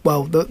of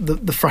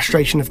the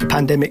frustration of the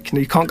pandemic.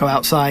 You can't go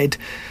outside.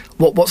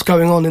 What's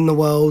going on in the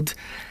world?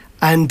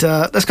 And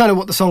that's kind of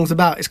what the song's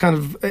about. It's kind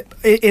of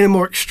in a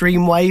more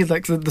extreme way.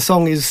 The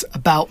song is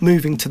about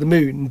moving to the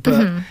moon,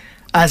 but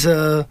as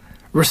a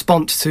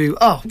response to,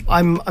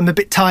 I'm a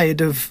bit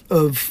tired of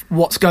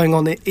what's going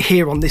on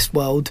here on this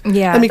world.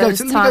 Yeah, let me those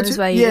times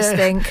where you just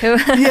think,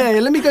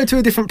 let me go to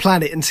a different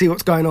planet and see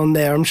what's going on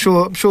there. I'm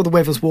sure the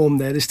weather's warm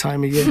there this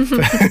time of year.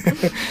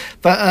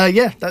 But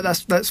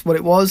that's what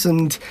it was,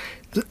 and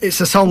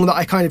it's a song that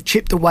I kind of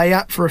chipped away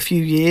at for a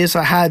few years.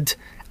 I had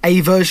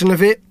a version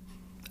of it,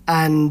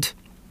 and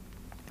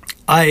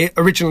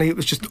originally it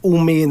was just all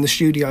me in the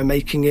studio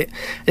making it.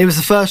 It was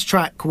the first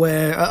track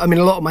where, a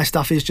lot of my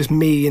stuff is just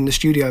me in the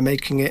studio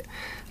making it.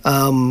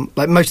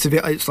 Like most of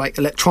it, it's like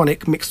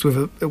electronic mixed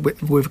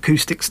with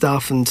acoustic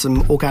stuff and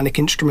some organic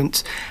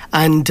instruments.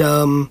 And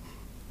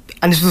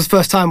this was the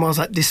first time I was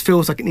like, this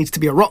feels like it needs to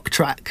be a rock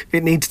track.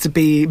 It needs to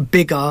be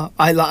bigger.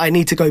 I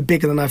need to go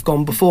bigger than I've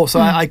gone before.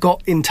 So I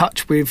got in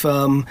touch with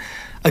a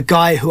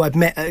guy who I'd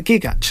met at a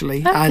gig,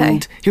 actually. Okay.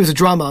 And he was a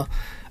drummer.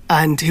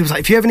 And he was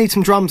like, if you ever need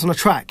some drums on a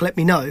track, let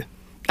me know.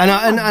 And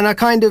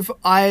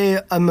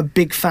I am a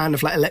big fan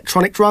of like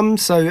electronic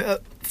drums.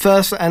 So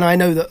first, and I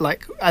know that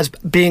like as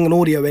being an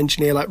audio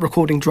engineer, like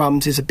recording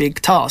drums is a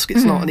big task.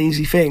 It's not an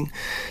easy thing.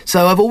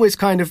 So I've always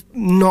kind of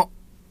not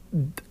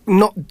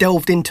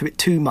delved into it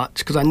too much,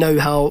 because I know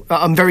how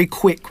I'm very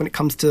quick when it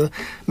comes to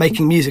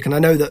making music, and I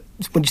know that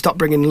when you start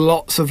bringing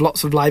lots of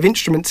live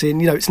instruments in,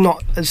 it's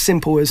not as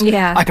simple as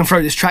I can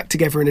throw this track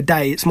together in a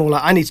day. It's more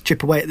like I need to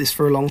chip away at this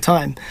for a long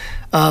time.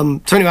 So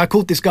anyway, I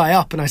called this guy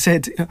up and I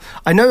said,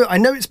 I know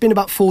it's been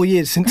about 4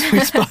 years since we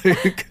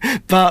spoke,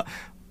 but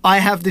I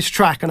have this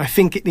track and I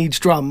think it needs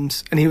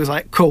drums. And he was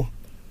like, cool,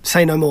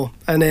 say no more.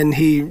 And then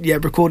he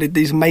recorded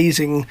these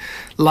amazing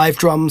live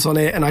drums on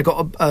it, and I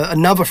got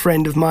another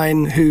friend of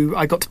mine who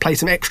I got to play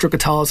some extra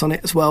guitars on it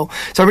as well.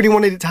 So I really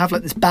wanted it to have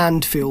like this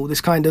band feel,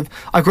 this kind of,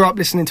 I grew up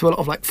listening to a lot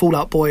of like Fall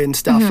Out Boy and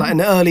stuff, like in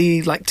the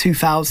early like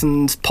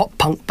 2000s pop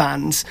punk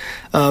bands.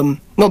 Not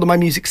that my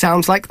music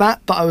sounds like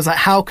that, but I was like,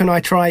 how can I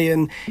try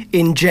and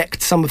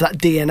inject some of that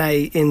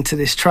DNA into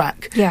this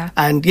track?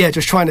 And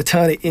just trying to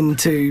turn it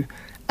into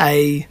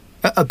a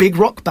big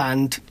rock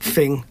band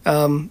thing.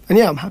 And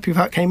I'm happy with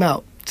how it came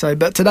out. So,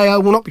 but today I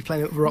will not be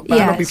playing it with a rock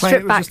band. I'll be playing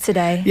it with back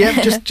today.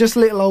 just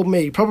little old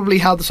me. Probably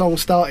how the song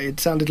started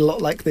sounded a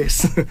lot like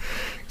this.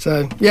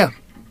 So,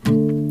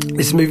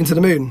 this is Moving to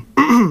the Moon.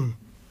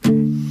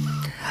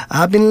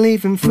 I've been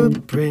leaving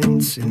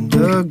footprints in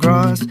the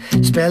grass,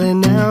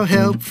 spelling out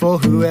help for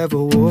whoever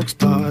walks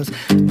past.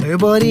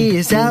 Nobody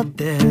is out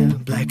there,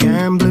 black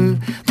and blue.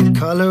 The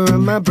colour of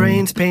my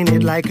brain's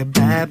painted like a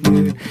bad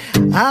mood.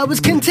 I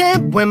was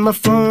content when my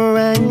phone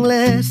rang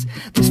less.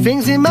 There's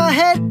things in my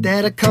head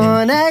that I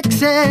can't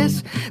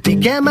access.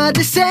 Began my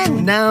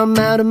descent, now I'm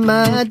out of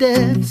my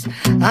depths.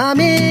 I'm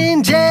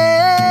in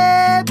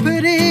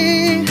jeopardy.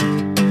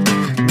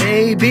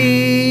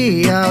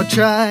 Maybe I'll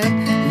try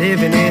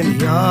living in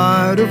the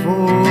art of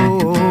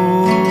war.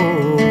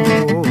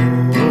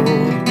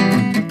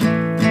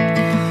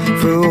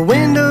 Through a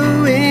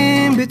window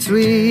in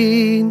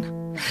between,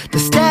 the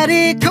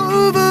static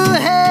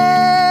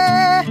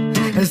overhead,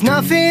 there's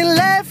nothing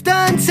left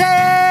unsaid.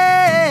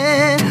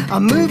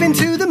 I'm moving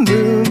to the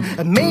moon,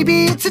 and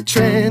maybe it's a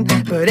trend,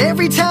 but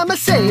every time I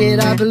say it,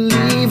 I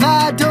believe,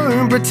 I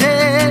don't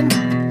pretend.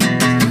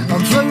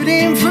 I'm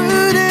floating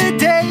through the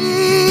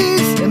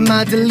days. Am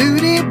I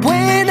deluded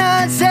when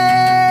I say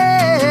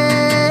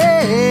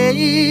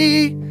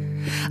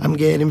I'm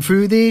getting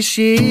through this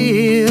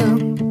year?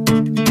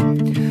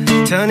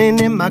 Turning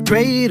in my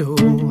cradle,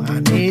 I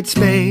need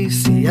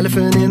space. The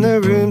elephant in the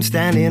room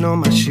standing on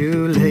my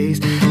shoelace.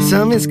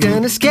 Something's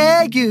gonna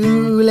scare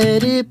you,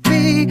 let it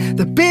be.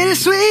 The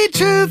bittersweet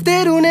truth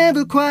that'll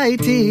never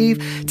quite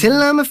leave,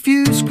 till I'm a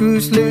few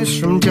screws loose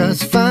from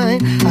just fine.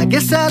 I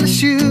guess I'll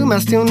assume I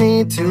still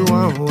need to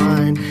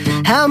unwind.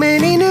 How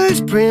many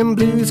newsprint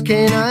blues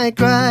can I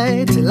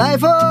cry till I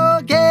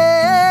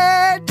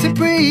forget to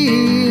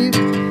breathe?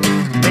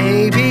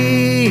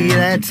 Maybe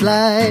that's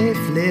life,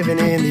 living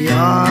in the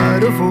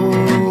art of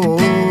war.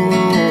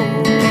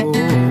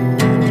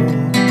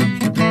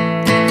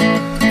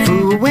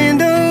 Through a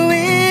window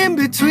in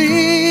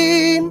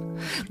between,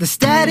 the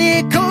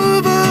static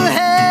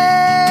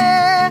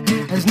overhead,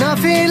 there's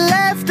nothing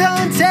left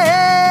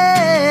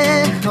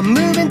unsaid. I'm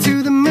moving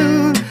to the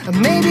moon, and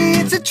maybe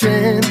it's a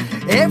trend.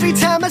 Every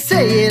time I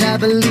say it, I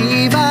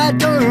believe, I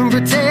don't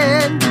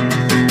pretend.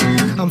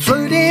 I'm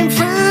floating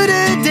through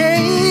the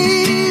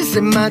days.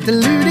 Am I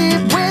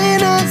deluded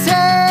when I say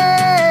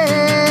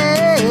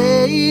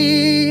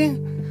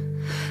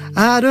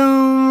I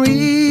don't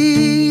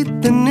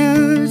read the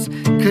news,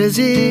 'cause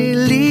it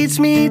leads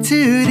me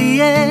to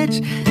the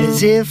edge,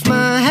 as if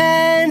my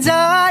hands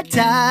are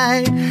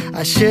tied.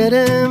 I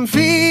shouldn't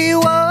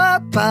feel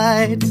what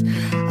bites.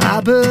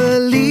 I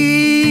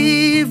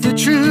believe the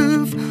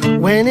truth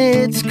when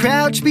it's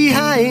crouched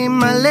behind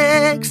my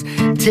legs,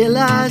 till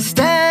I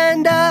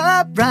stand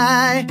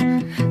upright,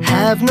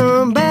 have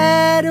no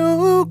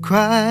battle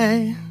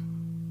cry.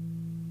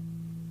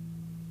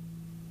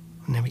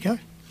 And there we go.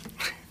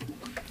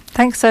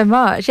 Thanks so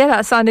much. Yeah,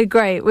 that sounded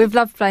great. We've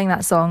loved playing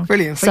that song.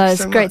 Brilliant. So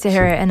it's great to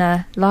hear it in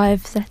a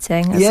live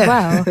setting as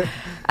well.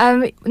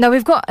 Now,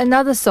 we've got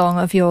another song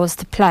of yours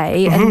to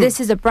play, and this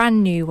is a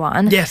brand new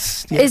one.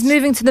 Yes. Is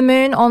Moving to the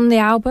Moon on the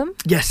album?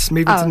 Yes,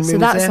 Moving to the Moon. So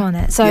that's there. on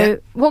it. So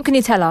what can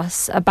you tell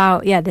us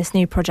about, this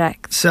new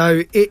project?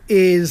 So it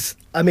is,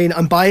 I mean,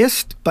 I'm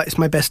biased, but it's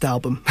my best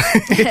album.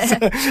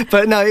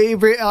 But no,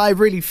 I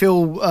really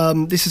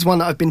feel this is one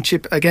that I've been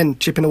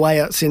chipping away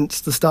at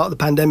since the start of the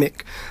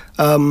pandemic,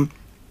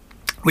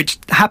 which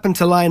happened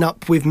to line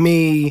up with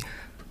me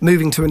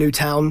moving to a new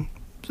town,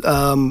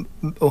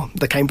 or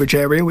the Cambridge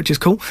area, which is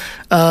cool.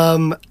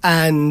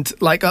 And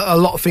like a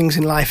lot of things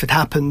in life had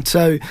happened.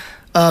 So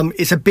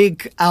it's a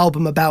big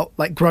album about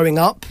like growing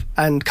up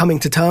and coming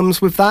to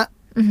terms with that.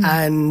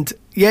 And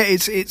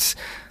it's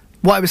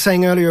what I was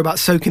saying earlier about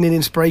soaking in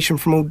inspiration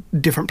from all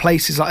different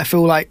places. Like, I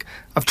feel like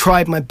I've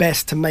tried my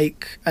best to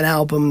make an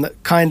album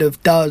that kind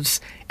of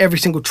does, every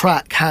single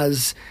track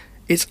has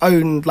its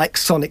own like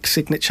sonic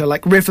signature.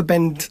 Like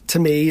Riverbend to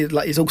me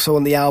like is also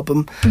on the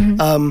album.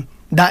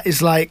 That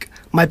is like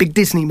my big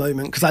Disney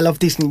moment because I love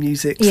Disney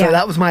music. So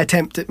that was my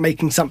attempt at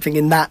making something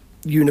in that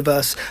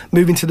universe.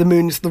 Moving to the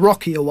Moon is the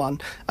rockier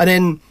one. And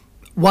then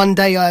one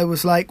day I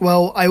was like,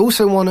 well, I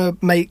also want to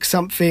make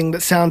something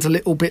that sounds a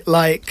little bit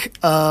like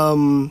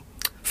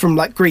from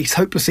like Grease,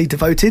 Hopelessly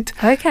Devoted.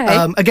 Okay.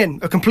 Again,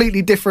 a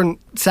completely different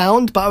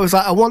sound, but I was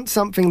like, I want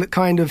something that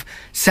kind of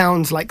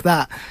sounds like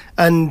that.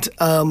 And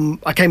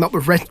I came up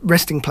with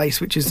Resting Place,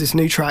 which is this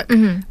new track.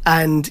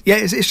 And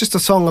it's just a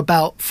song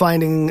about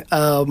finding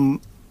a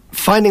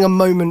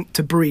moment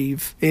to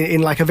breathe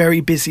in like a very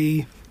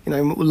busy,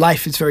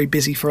 life is very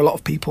busy for a lot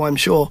of people, I'm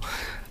sure.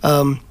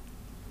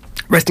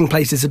 Resting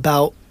Place is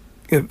about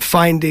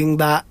finding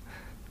that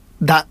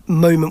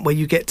moment where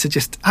you get to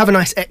just have a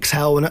nice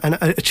exhale and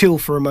a chill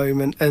for a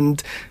moment,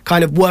 and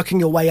kind of working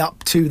your way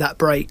up to that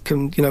break.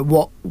 And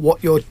what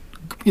you're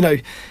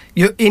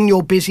in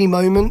your busy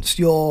moments,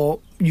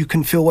 you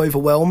can feel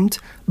overwhelmed,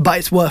 but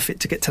it's worth it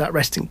to get to that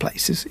resting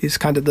place. Is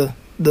kind of the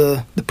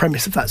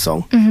premise of that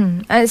song.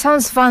 And it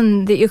sounds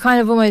fun that you're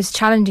kind of almost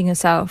challenging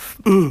yourself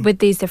with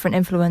these different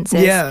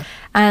influences.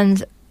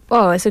 And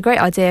it's a great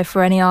idea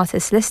for any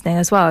artist listening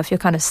as well. If you're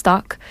kind of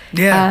stuck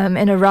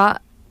in a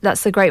rut,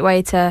 that's a great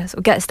way to sort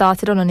of get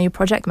started on a new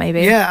project,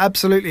 maybe. Yeah,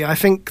 absolutely. I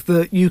think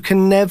that you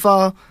can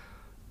never,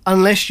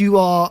 unless you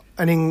are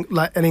an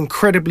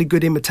incredibly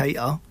good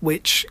imitator,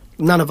 which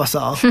none of us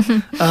are,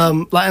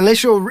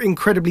 unless you're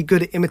incredibly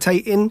good at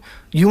imitating,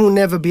 you will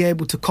never be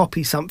able to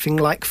copy something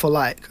like for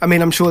like. I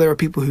mean, I'm sure there are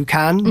people who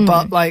can,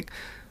 but like,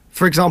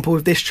 for example,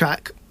 with this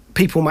track,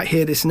 people might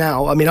hear this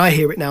now. I mean, I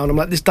hear it now and I'm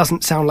like, this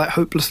doesn't sound like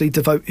Hopelessly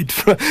Devoted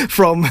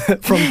from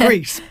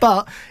Grease,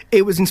 but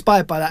it was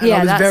inspired by that.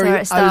 And that's where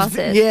it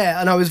started.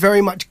 And I was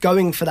very much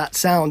going for that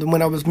sound. And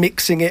when I was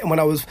mixing it and when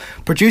I was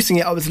producing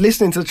it, I was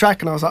listening to the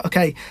track and I was like,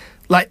 okay,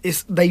 like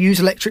they use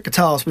electric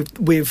guitars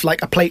with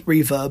like a plate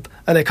reverb,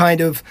 and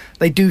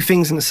they do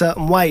things in a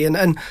certain way.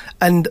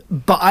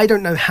 But I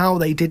don't know how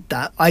they did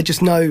that. I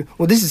just know,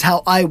 well, this is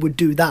how I would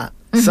do that.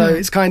 So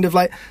it's kind of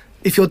like,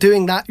 if you're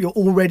doing that, you're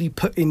already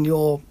putting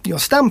your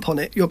stamp on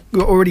it. You're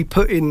already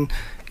putting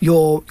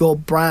your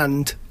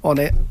brand on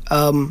it.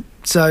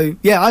 So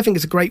I think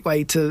it's a great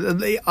way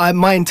to.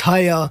 My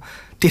entire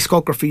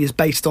discography is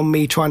based on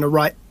me trying to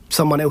write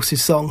someone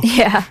else's song.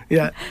 Yeah.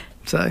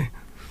 So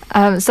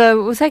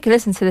we'll take a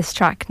listen to this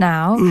track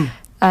now.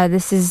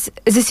 Is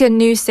this your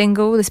new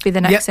single? Will this be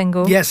the next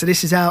single? Yeah. So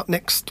this is out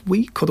next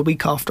week or the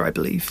week after, I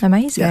believe.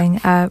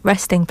 Amazing.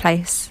 Resting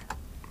Place.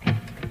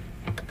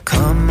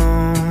 Come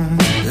on,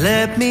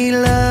 let me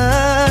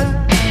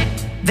love.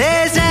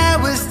 There's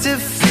hours to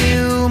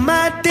fill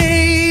my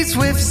days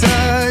with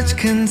such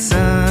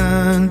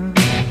concern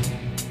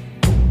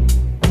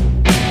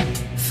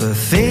for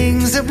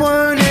things that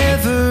won't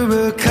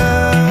ever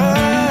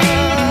occur.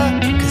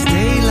 'Cause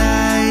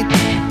daylight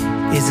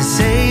is a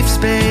safe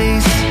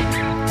space.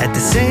 At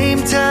the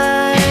same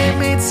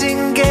time, it's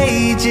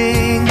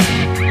engaging.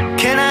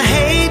 Can I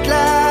hate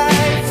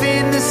life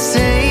in the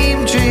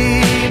same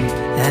dream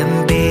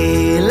and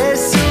be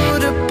less suitable?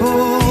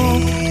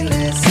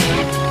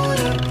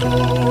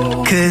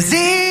 'Cause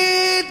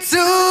it's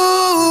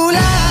too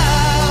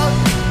loud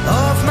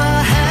off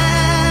my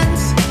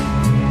hands,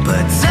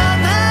 but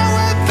somehow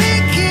I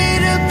pick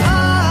it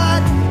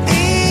apart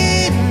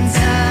in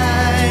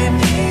time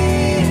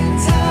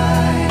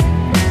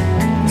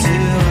to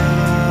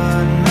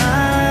earn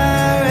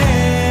my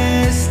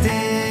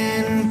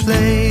resting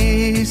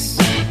place.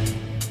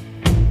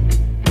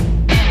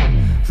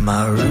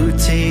 My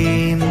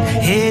routine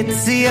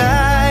hits the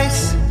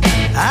ice.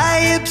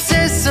 I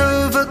obsess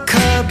over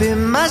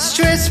curbing my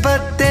stress,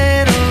 but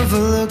then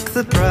overlook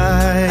the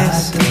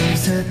price. I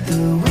doze at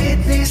the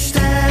witness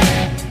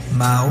stand.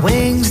 My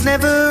wings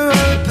never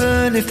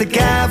open if the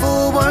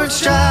gavel won't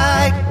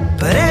strike.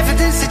 But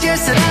evidence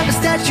suggests that I'm a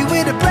statue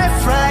with a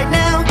breath right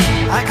now.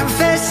 I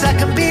confess I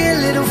can be a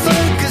little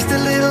focused, a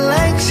little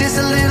anxious,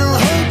 a little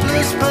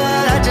hopeless,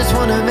 but I just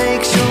want to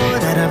make sure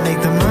that I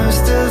make the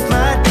most of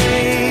my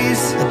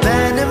days.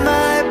 Abandon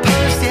my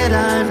post, yet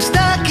I'm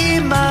stuck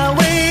in my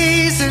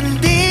ways, and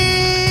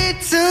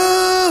it's too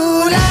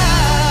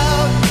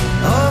loud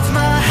off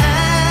my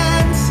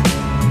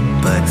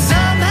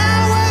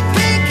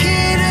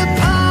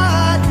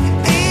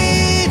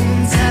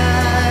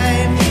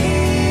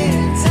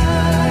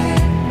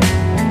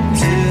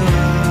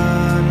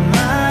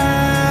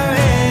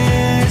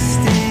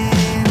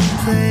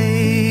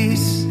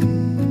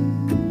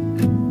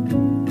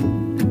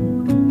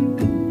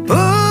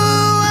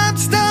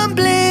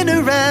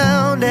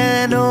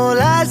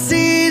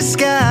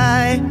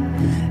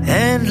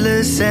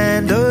curious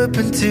and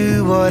open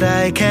to what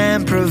I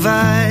can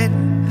provide.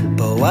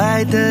 But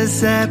why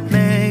does that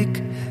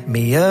make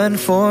me yearn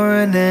for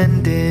an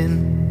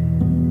ending?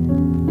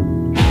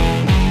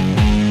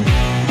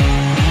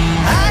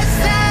 I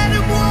sat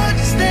and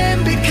watched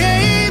them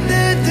became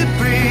the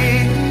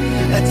debris.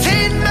 A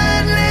tin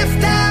man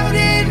left out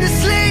in the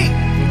sleep,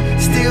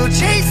 still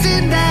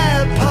chasing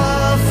that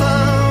path,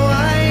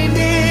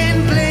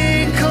 unwinding,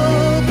 blink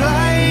or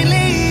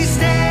blindly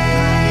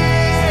stare.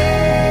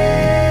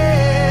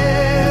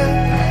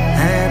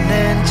 And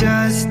then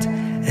just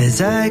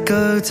as I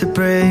go to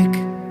break,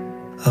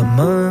 a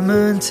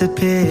moment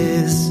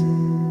appears.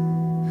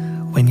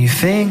 When you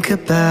think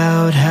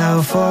about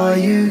how far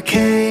you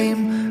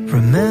came,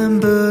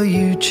 remember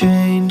you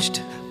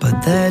changed, but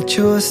that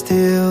you're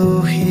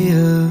still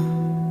here.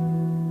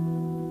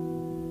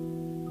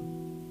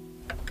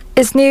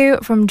 It's new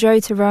from Joe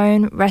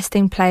Turone,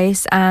 Resting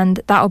Place,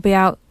 and that'll be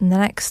out in the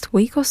next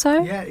week or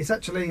so. Yeah, it's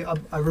actually,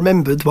 I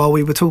remembered while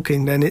we were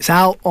talking then, it's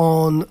out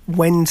on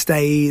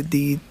Wednesday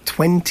the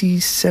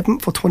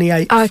 27th or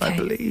 28th, I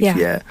believe.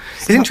 Yeah.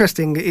 It's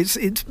interesting. It's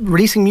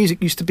releasing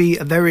music used to be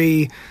a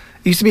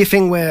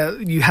thing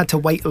where you had to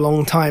wait a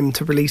long time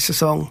to release a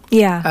song.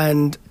 Yeah.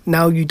 And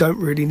now you don't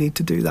really need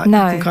to do that.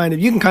 No.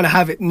 You can kind of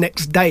have it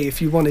next day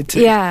if you wanted to.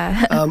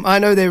 Yeah. I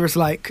know there's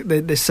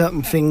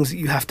certain things that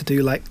you have to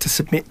do, like to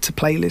submit to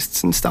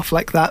playlists and stuff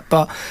like that.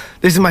 But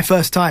this is my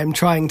first time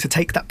trying to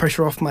take that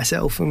pressure off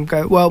myself and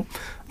go, well,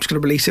 I'm just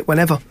going to release it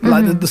whenever. Mm-hmm.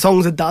 Like the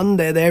songs are done,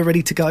 they're there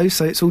ready to go.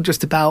 So it's all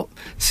just about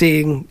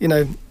seeing,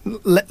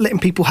 letting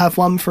people have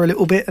one for a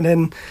little bit and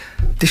then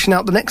dishing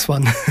out the next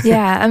one.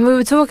 Yeah, and we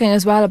were talking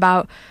as well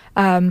about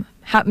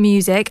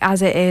music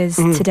as it is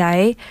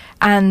today,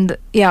 and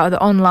the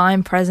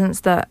online presence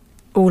that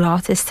all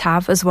artists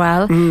have as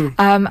well.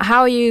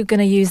 How are you going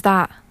to use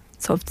that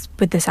sort of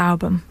with this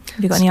album?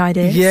 Have you got any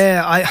ideas?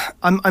 Yeah,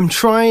 I'm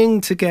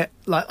trying to get,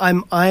 like,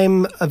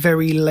 I'm a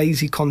very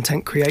lazy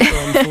content creator,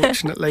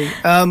 unfortunately,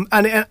 and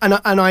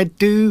I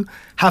do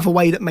have a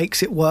way that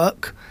makes it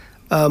work,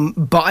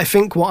 but I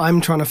think what I'm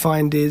trying to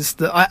find is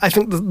that I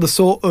think the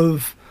sort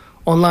of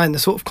online, the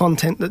sort of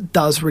content that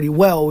does really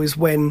well is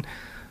when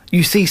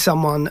you see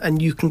someone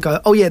and you can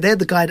go, oh yeah, they're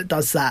the guy that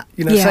does that.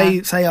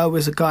 Say I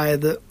was a guy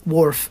that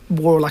wore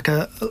like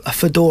a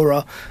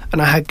fedora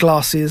and I had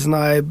glasses and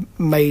I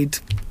made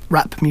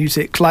rap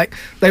music. Like,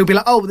 they would be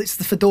like, oh, it's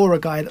the fedora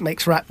guy that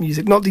makes rap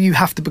music. Not that you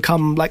have to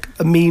become like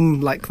a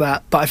meme like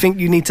that, but I think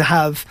you need to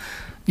have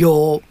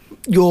your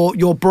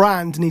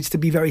brand needs to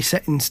be very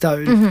set in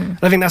stone. And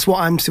I think that's what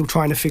I'm still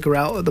trying to figure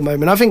out at the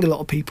moment. I think a lot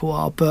of people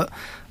are, but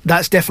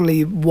that's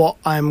definitely what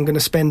I'm going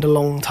to spend a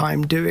long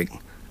time doing.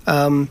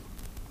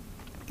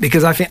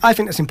 Because I think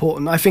that's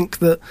important. I think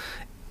that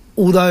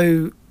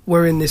although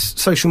we're in this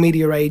social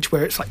media age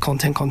where it's like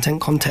content,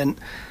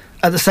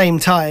 at the same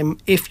time,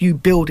 if you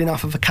build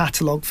enough of a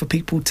catalogue for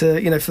people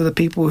to, for the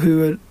people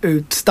who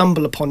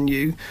stumble upon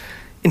you,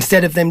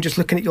 instead of them just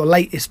looking at your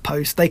latest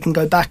post, they can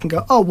go back and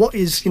go, oh, what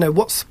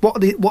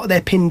are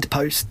their pinned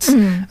posts?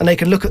 And they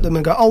can look at them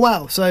and go, oh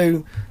wow,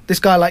 so this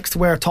guy likes to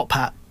wear a top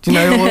hat.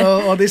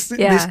 Or this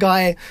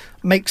guy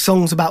makes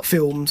songs about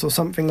films or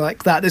something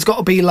like that. There's got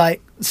to be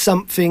like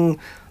something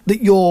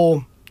that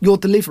you're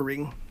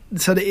delivering,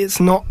 so that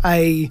it's not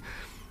a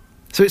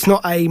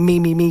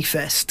me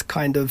fest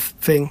kind of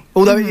thing.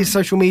 Although it is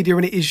social media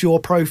and it is your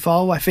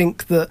profile, I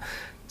think that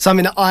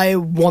something that I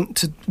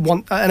want,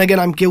 and again,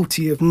 I'm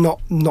guilty of not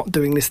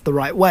doing this the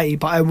right way,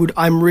 but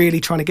I'm really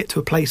trying to get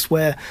to a place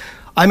where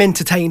I'm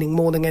entertaining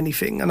more than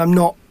anything, and I'm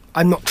not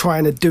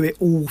trying to do it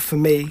all for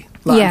me.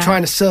 I'm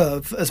trying to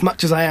serve as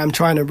much as I am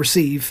trying to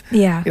receive.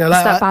 Yeah, it's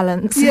that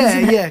balance.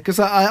 Yeah, because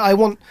I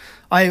want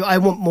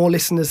more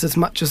listeners as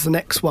much as the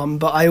next one,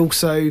 but I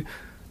also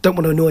don't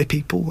want to annoy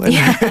people.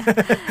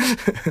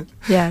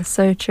 Yeah,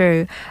 so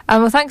true.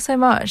 Well, thanks so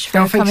much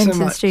for coming to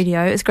the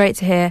studio. It's great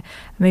to hear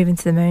Moving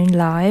to the Moon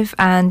live.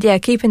 And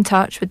keep in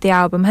touch with the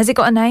album. Has it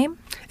got a name?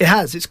 It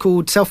has. It's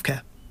called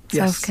Self-Care.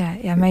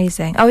 Self-Care, yeah,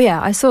 amazing. Oh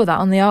yeah, I saw that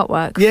on the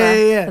artwork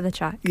for the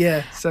track.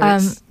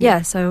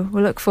 Yeah, so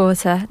we'll look forward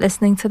to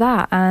listening to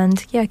that,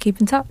 and keep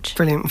in touch.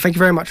 Brilliant. Thank you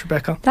very much,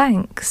 Rebecca.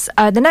 Thanks.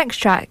 The next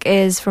track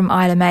is from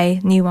Isla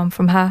May, new one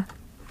from her.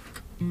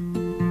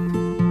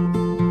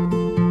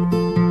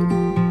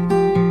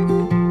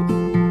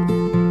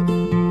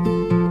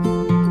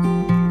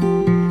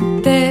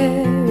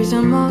 There is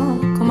a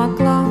mark on my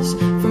glass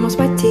from my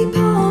sweaty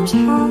palms.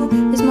 How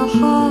is my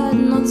heart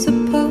not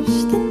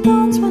supposed to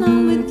dance when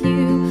I'm with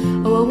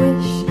you? Oh, I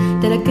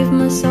wish that I'd give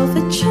myself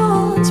a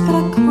chance, but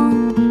I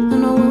can't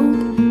and I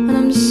won't, and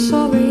I'm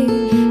sorry,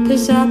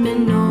 'cause I've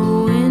been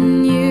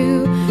knowing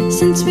you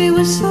since we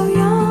were so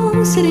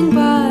young, sitting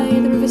by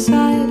the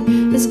riverside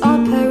as our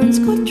parents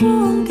got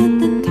drunk at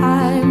the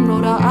time,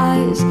 rolled our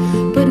eyes,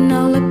 but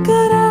now look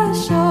at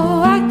us,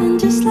 oh, acting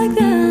just like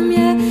them.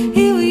 Yeah,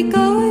 here we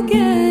go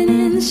again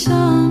in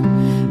some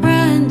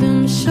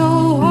random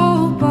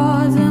Soho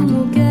bar, then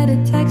we'll get a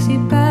taxi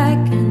back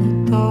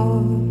in the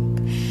dark.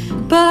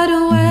 But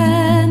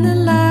when the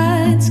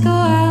lights go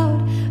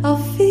out, I'll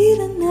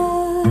feel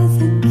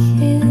another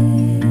kiss.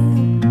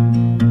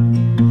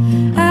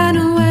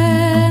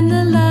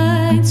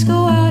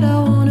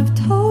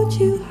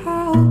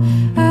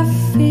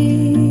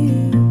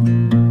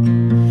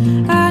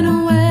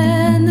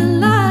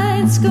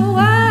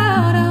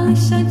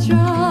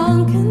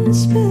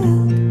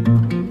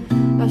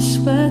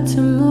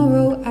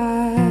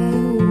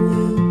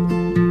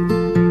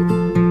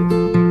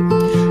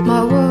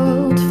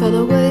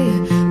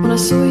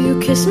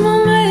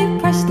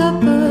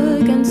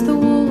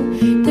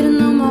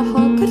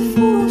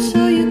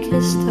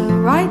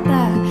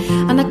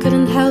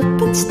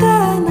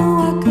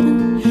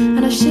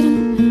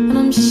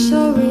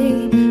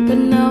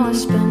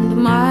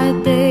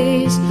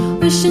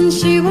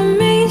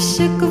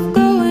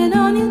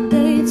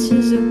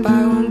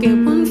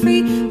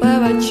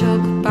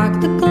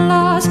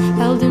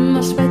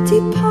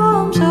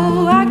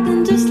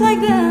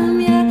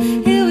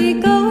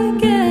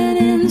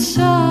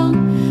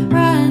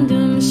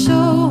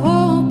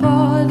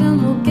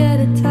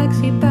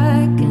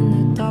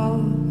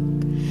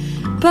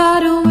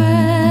 But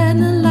when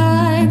the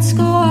lights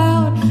go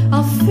out,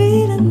 I'll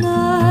feed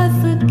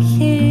another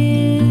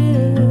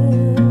kill.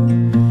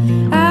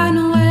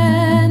 And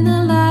when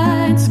the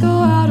lights go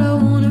out, I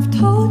won't have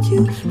told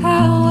you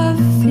how I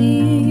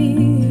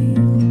feel.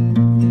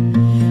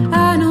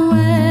 And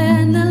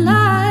when the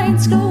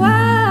lights go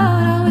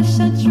out, I wish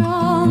I'd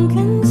drunk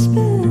and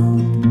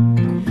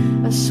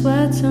spilled. I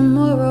swear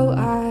tomorrow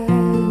I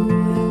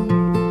will.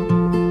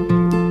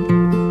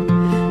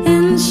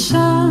 In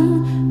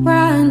some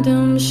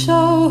random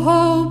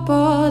Soho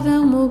bar,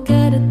 then we'll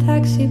get a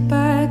taxi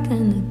back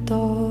in the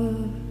dark.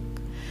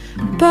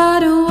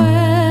 But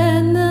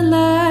when the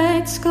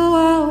lights go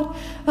out,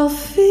 I'll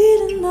feed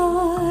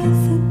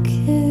another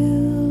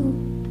kill.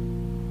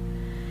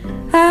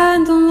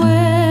 And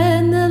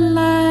when the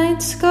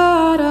lights go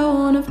out, I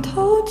won't have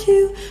told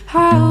you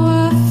how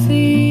I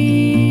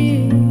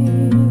feel.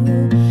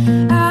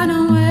 And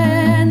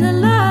when the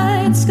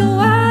lights go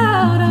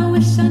out, I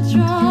wish I'd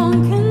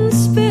drunk and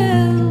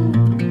spilled.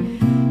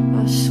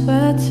 I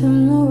swear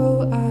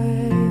tomorrow I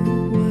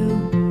will.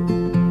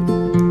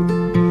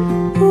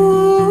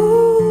 Ooh,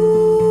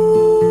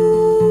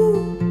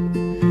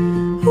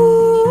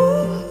 ooh.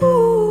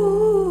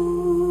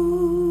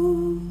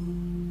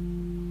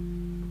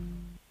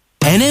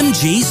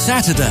 NMG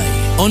Saturday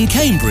on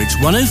Cambridge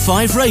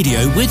 105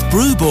 Radio with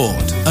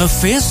Brewboard, a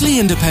fiercely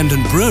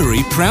independent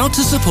brewery proud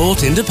to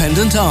support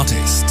independent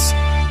artists.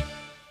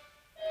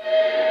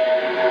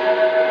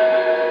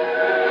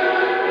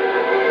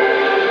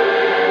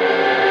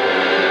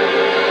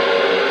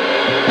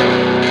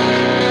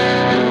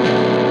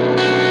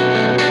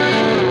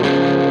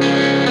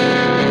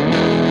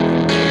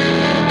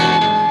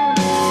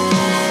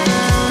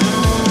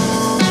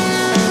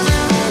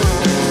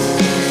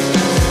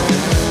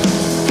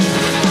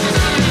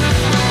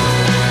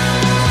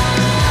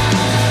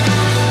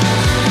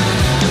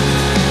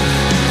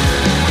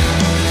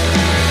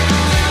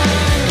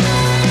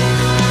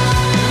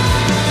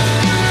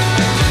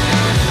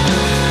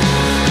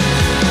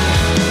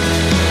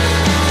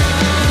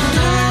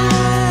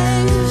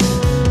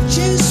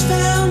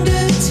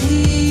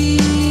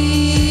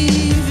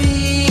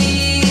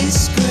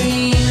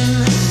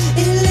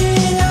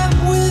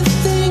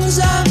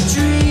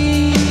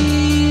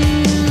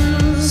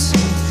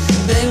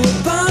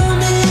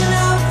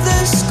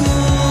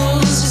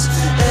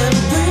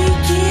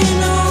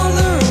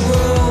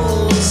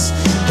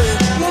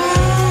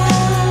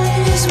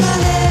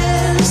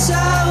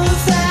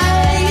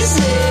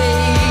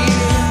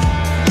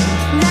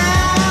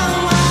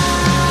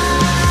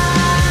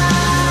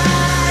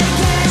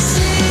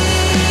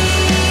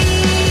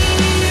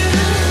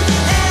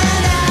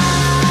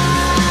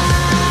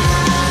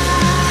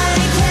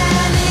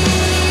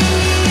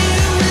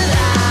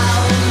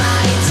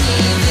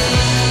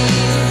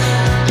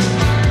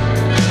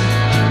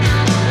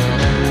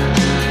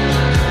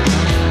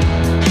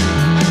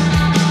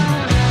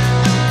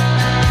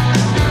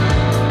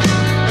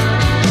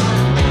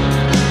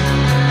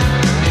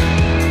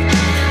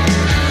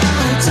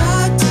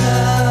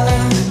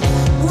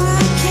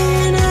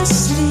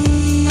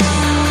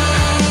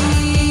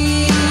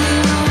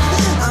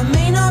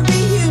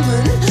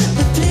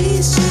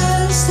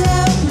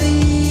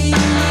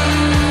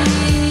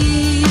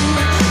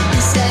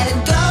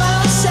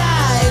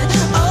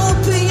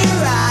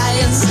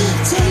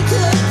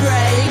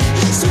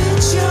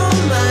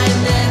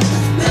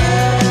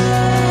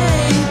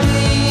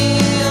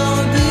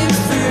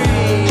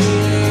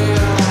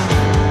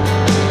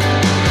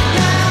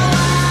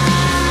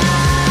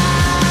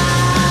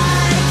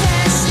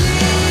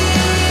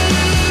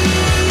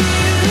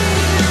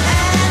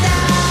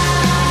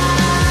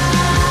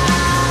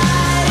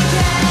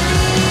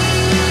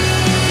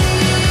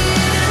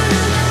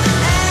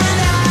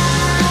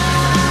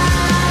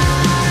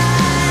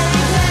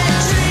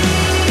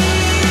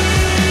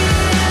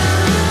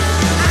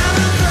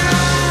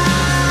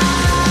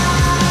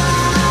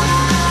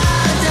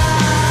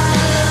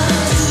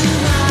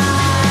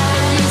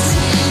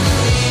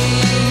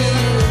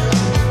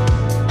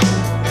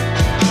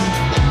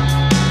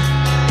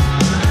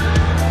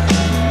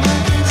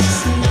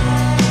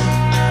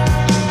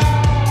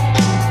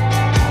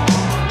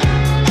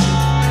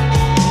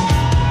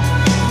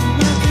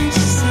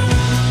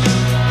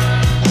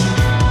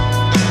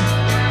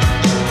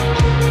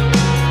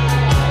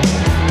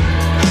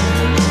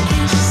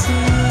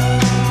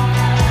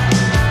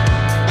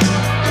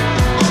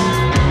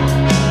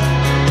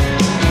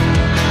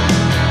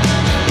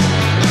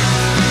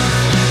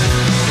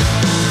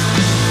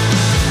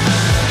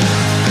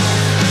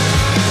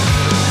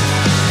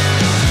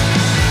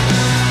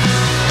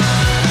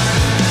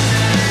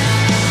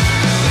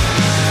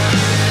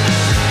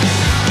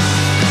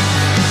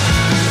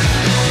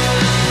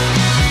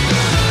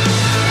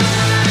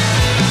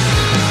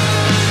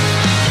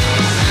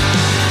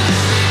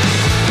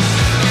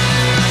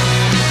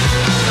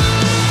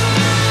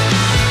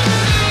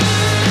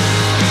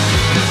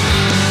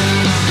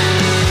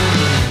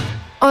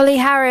 Ollie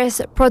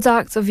Harris,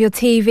 Product of Your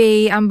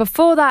TV, and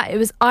before that it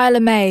was Isla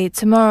May,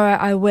 Tomorrow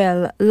I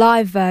Will,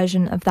 live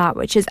version of that,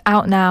 which is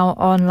out now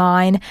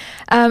online.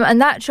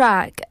 And that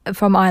track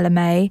from Isla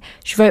May,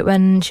 she wrote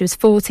when she was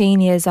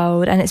 14 years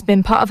old, and it's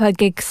been part of her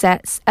gig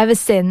sets ever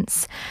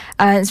since.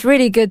 It's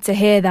really good to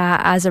hear that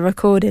as a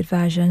recorded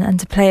version and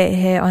to play it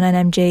here on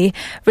NMG.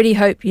 Really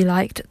hope you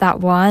liked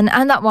that one,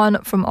 and that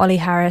one from Ollie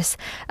Harris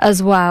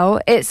as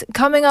well. It's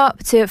coming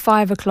up to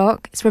 5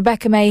 o'clock. It's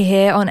Rebecca May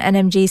here on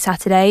NMG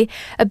Saturday.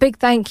 A big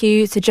thank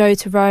you to Joe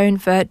Turone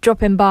for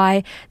dropping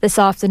by this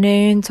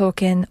afternoon,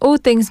 talking all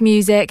things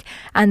music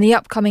and the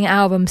upcoming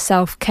album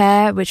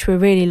Self-Care, which we're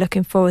really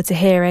looking forward to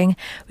hearing.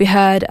 We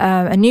heard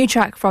a new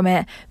track from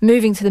it,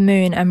 Moving to the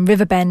Moon, and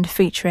Riverbend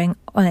featuring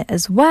on it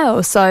as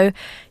well. So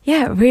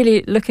yeah,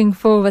 really looking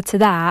forward to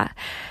that.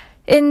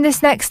 In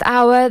this next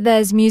hour,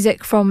 there's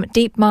music from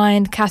Deep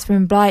Mind,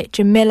 Catherine Blight,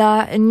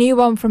 Jamila, a new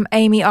one from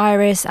Amy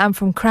Iris and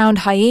from Crowned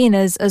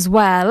Hyenas as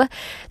well.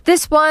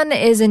 This one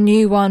is a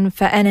new one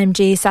for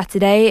NMG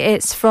Saturday.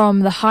 It's from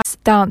the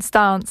Dance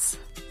Dance.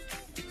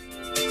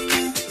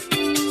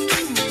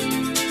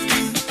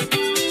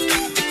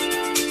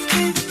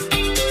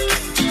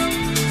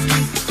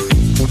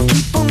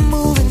 Keep on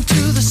moving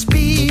to the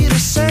speed of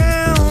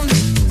sound,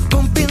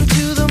 bump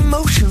into the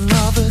motion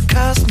of a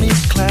cosmic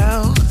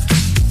cloud.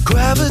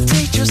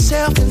 Gravitate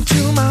yourself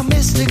into my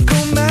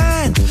mystical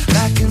mind,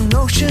 like an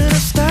ocean of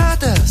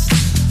stardust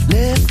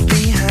left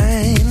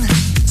behind.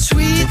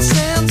 Sweet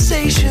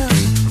sensation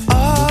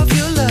of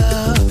your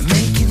love,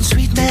 making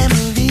sweet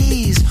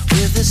memories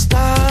with the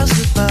stars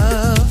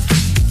above.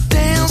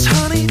 Dance,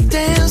 honey,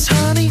 dance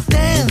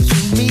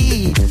with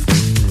me.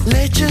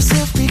 Let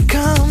yourself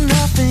become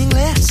nothing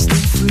less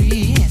than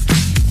free.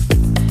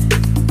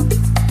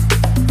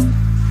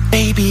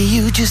 Baby,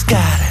 you just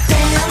gotta dance.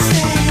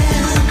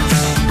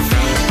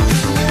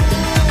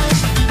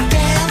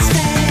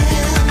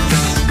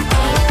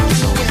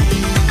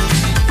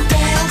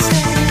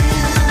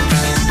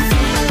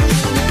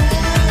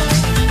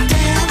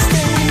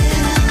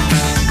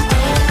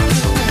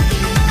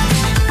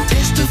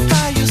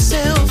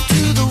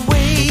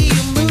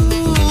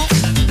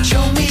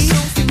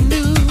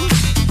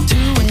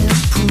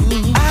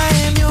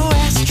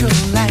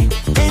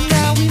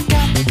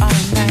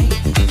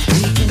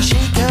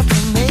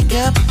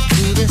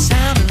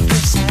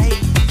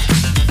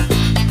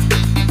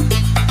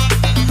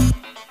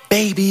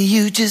 Baby,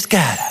 you just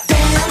gotta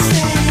dance.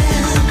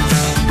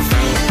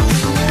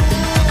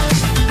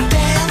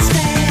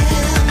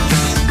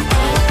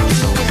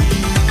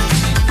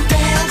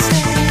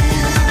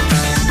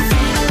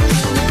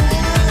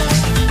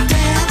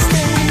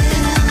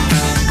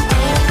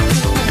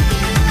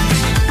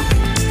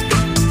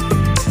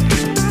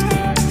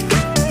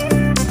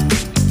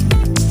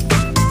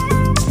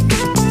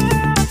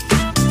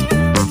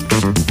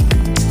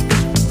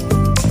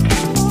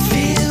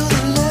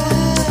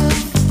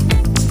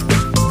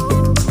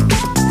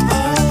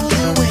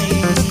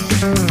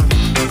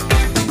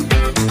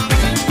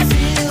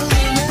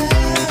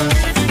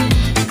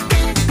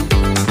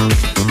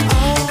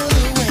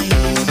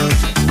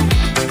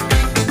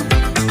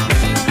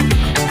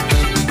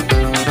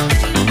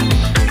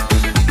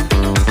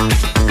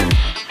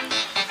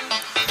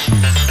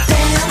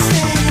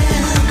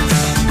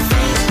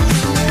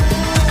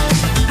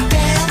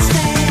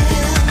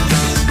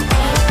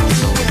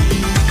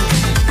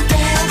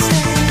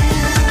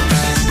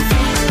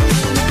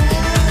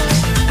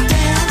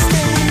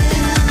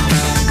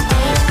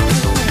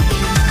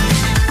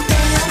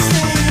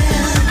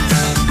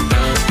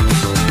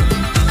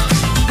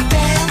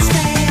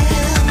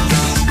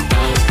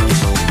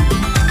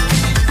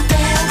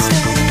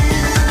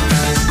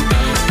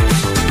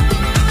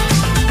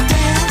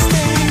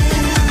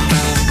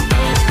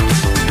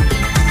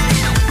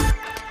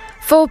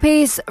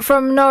 Four-piece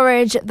from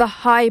Norwich, the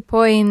High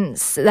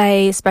Points.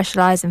 They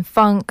specialise in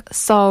funk,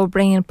 soul,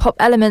 bringing a pop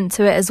element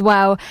to it as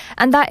well.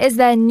 And that is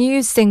their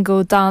new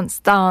single, Dance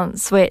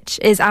Dance, which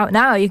is out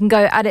now. You can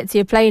go add it to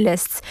your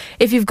playlists.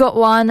 If you've got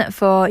one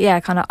for,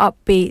 kind of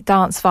upbeat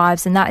dance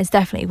vibes, then that is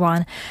definitely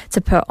one to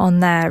put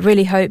on there.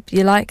 Really hope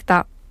you like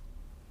that.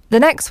 The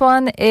next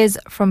one is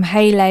from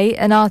Hayley,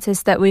 an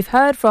artist that we've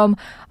heard from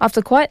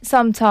after quite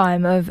some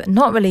time of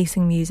not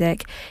releasing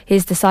music.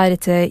 He's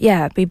decided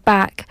to, be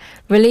back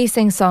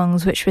releasing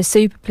songs, which we're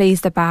super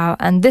pleased about.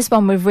 And this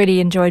one we've really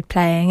enjoyed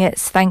playing.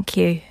 It's Thank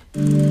You.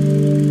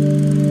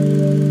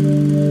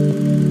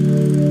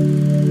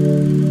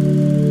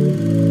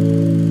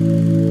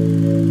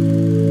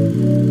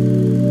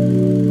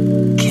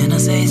 Can I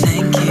say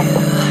thank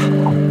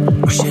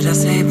you? Or should I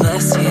say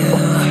bless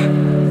you?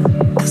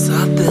 'Cause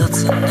I built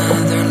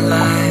another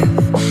life.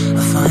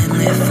 I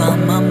finally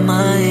found my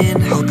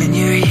mind, hoping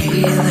you're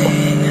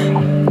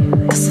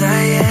healing. 'Cause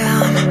I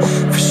am,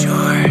 for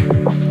sure.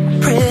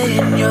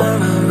 Praying you're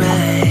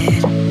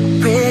alright.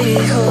 Pray he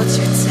holds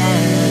you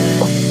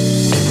tight.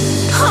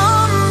 Oh,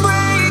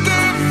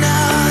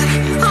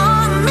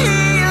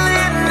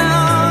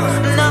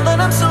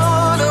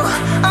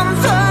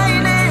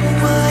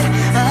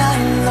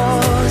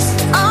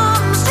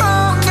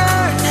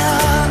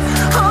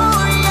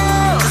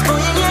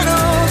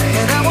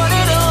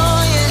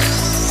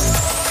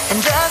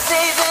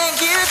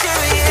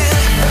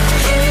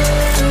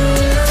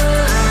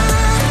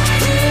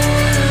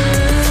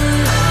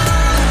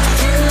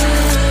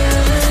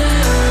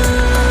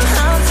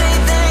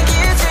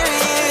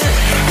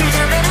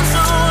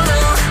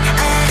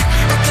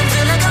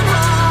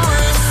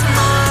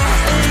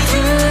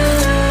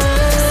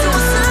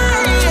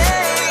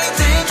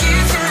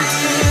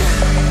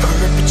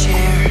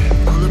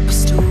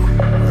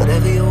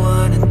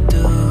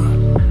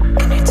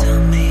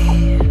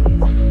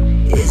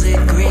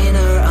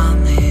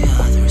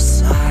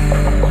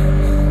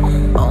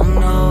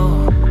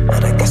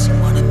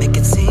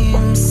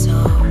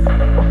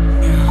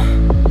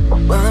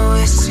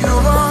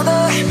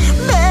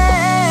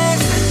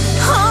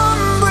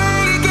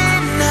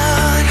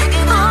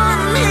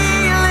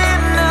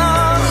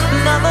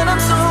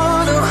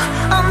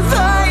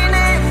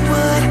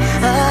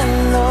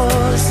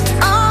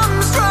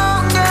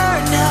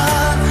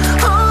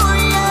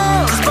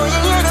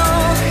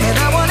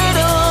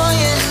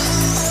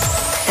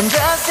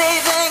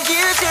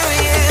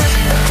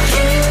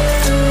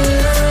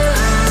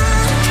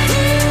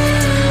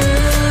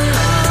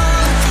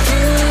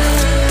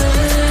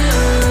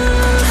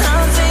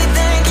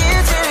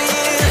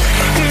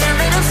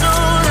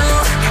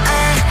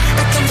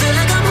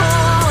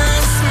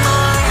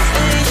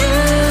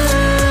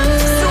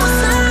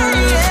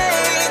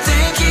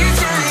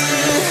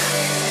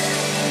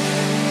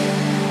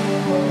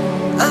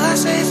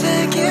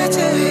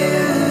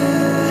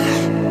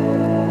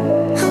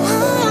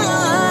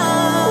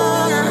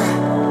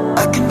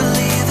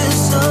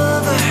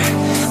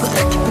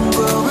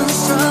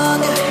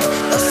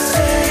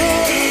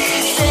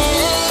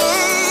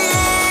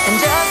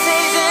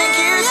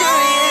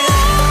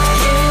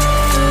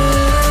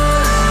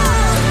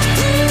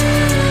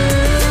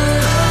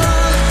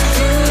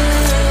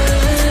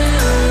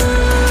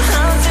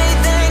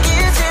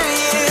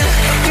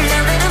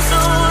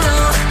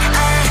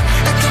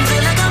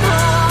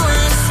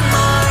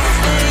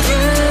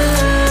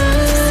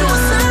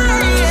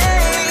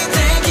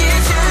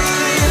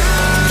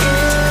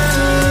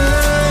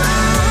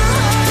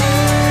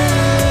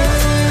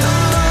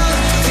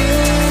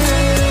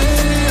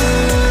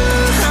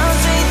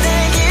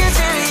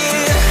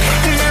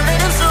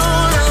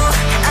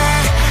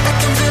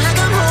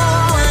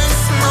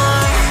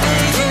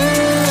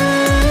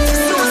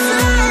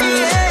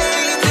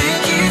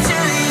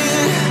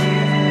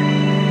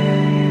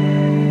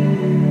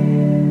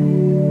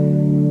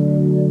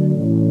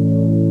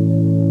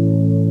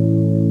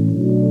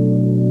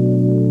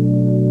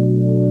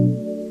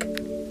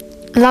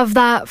 Love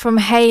that from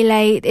Hey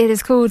Late. It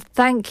is called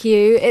Thank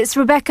You. It's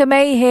Rebecca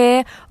May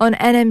here on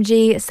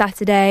NMG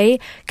Saturday,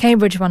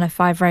 Cambridge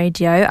 105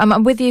 Radio.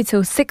 I'm with you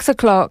till 6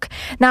 o'clock.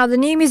 Now, the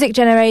New Music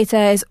Generator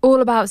is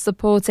all about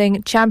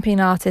supporting champion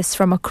artists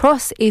from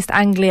across East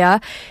Anglia.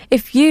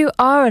 If you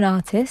are an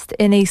artist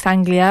in East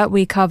Anglia,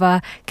 we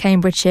cover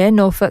Cambridgeshire,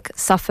 Norfolk,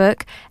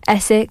 Suffolk,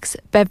 Essex,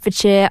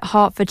 Bedfordshire,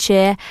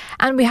 Hertfordshire,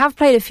 and we have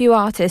played a few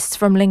artists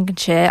from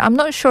Lincolnshire. I'm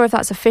not sure if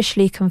that's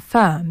officially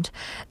confirmed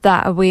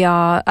that we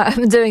are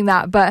doing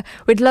that, but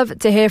we'd love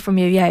to hear from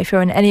you. Yeah, if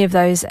you're in any of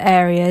those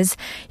areas,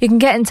 you can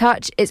get in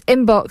touch. It's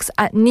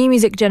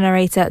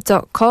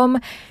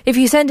inbox@newmusicgenerator.com. If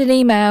you send an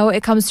email,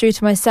 it comes through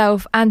to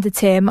myself and to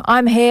Tim.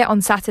 I'm here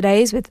on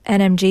Saturdays with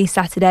NMG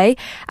Saturday,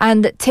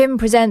 and Tim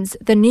presents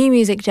the New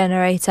Music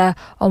Generator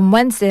on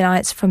Wednesday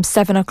nights from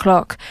 7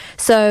 o'clock.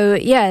 So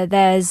yeah,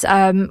 there's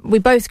we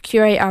both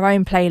curate our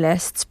own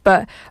playlists,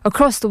 but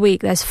across the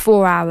week there's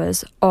 4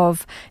 hours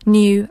of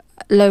new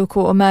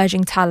local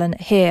emerging talent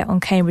here on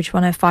Cambridge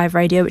 105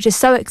 Radio, which is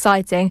so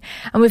exciting.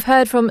 And we've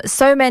heard from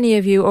so many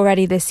of you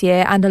already this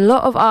year, and a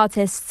lot of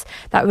artists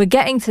that we're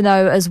getting to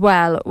know as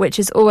well, which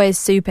is always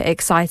super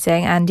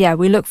exciting. And yeah,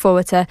 we look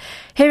forward to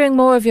hearing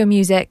more of your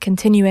music,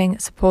 continuing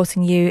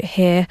supporting you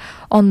here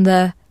on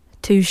the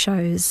two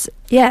shows.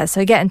 Yeah,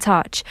 so get in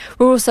touch.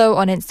 We're also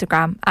on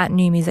Instagram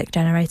 @New Music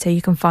Generator.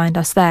 You can find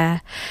us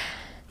there.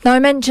 Now, I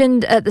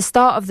mentioned at the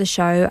start of the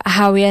show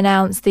how we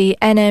announced the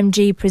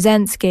NMG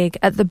Presents gig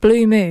at the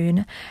Blue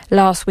Moon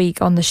last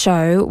week on the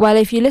show. Well,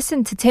 if you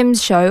listened to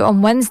Tim's show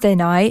on Wednesday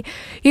night,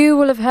 you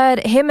will have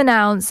heard him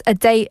announce a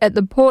date at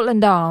the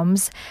Portland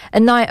Arms, a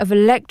night of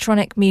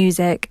electronic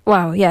music.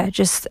 Well, yeah,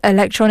 just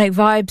electronic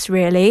vibes,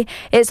 really.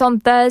 It's on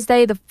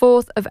Thursday, the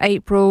 4th of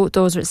April.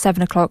 Doors are at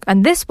 7 o'clock.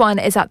 And this one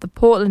is at the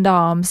Portland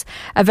Arms,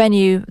 a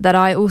venue that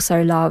I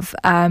also love.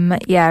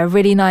 Yeah, a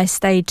really nice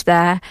stage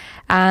there.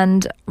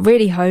 And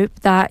really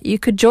hope that you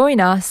could join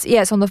us.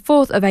 Yeah, it's on the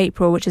 4th of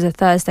April, which is a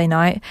Thursday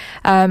night.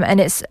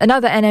 And it's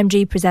another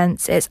NMG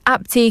Presents. It's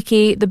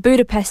Aptiki, the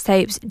Budapest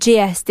Tapes,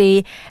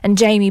 GSD, and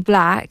Jamie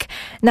Black.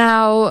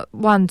 Now,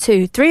 1,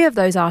 2, 3 of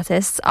those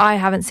artists I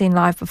haven't seen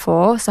live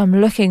before, so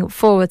I'm looking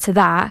forward to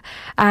that.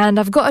 And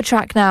I've got a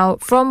track now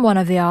from one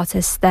of the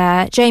artists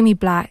there, Jamie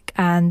Black,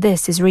 and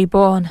this is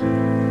Reborn.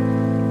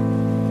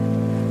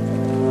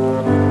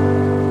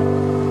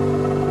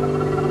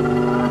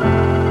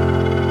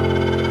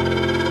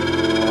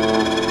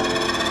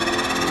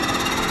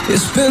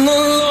 It's been a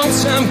long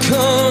time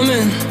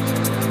coming,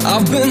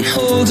 I've been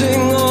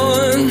holding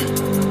on.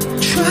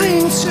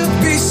 trying to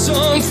be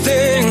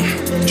something,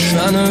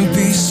 trying to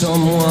be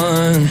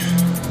someone.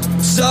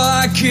 So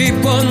I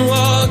keep on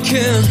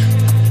walking,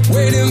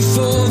 waiting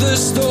for the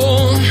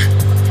storm.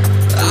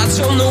 I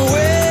don't know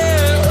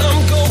where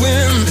I'm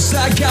going. It's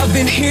like I've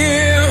been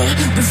here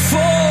before.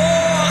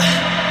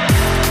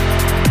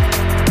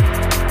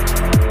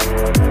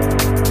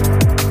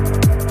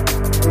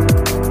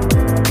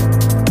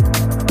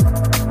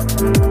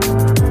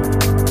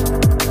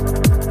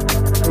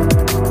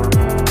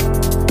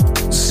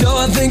 So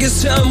I think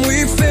it's time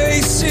we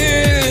face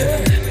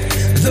it.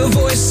 The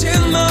voice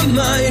in my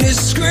mind is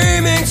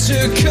screaming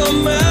to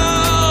come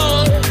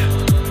out.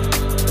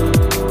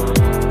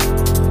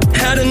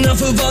 Had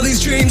enough of all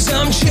these dreams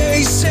I'm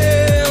chasing.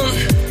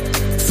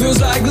 Feels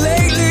like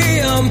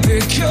lately I'm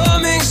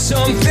becoming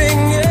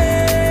something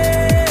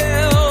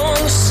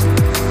else.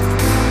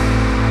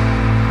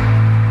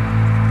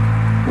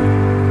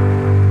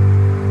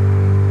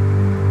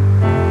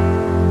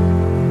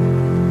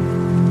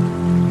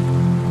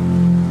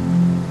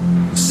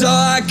 So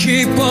I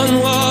keep on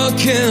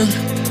walking,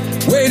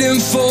 waiting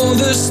for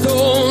the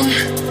storm.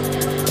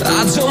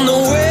 I don't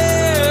know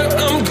where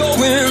I'm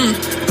going,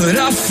 but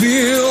I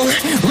feel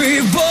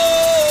reborn.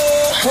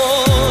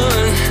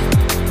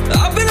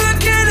 I've been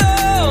looking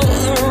all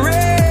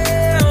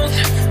around,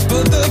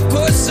 but the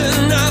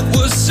person I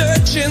was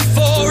searching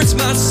for is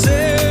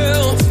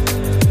myself.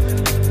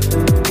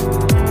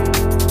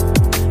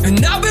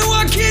 And I've been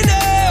walking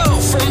out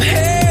from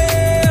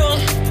hell,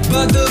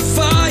 but the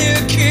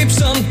fire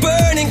keeps on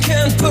burning,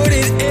 can't put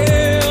it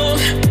out.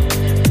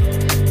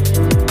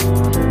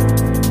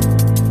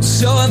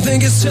 So I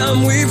think it's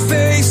time we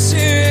face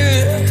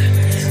it.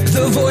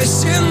 The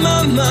voice in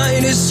my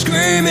mind is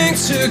screaming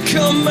to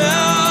come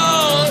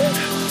out.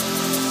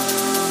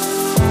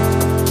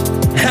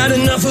 Had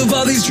enough of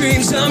all these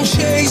dreams I'm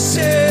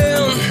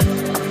chasing.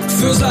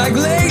 Feels like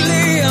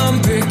lately I'm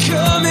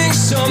becoming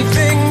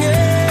something else.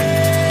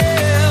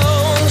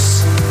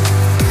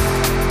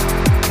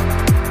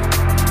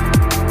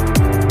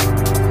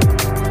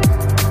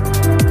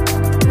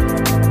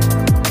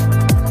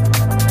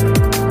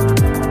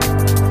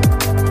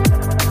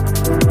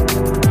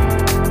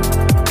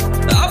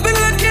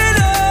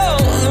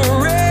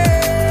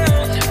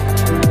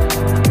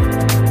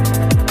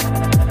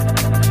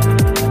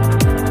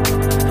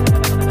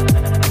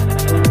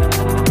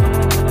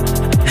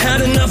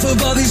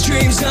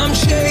 I'm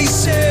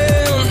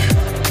chasing.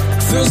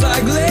 Feels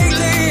like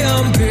lately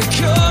I'm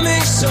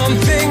becoming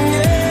something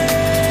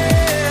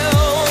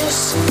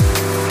else.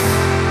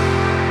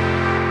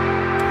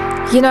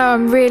 You know,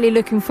 I'm really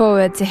looking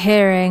forward to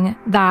hearing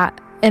that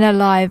in a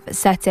live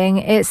setting.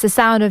 It's the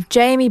sound of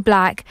Jamie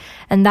Black,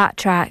 and that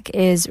track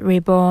is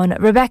Reborn.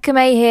 Rebecca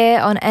May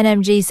here on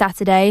NMG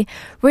Saturday.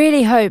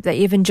 Really hope that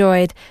you've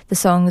enjoyed the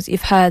songs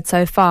you've heard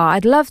so far.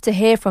 I'd love to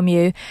hear from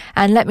you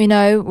and let me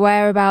know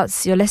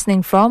whereabouts you're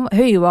listening from,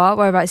 who you are,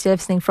 whereabouts you're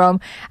listening from,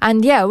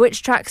 and yeah,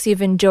 which tracks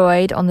you've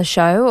enjoyed on the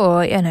show,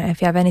 or you know,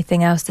 if you have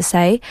anything else to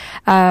say,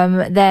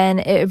 then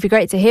it would be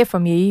great to hear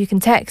from you. You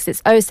can text,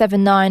 it's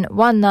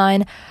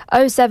 07919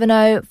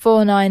 070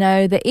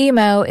 490. The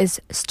email is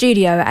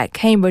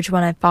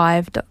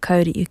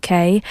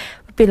studio@cambridge105.co.uk.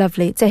 Would be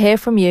lovely to hear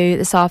from you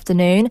this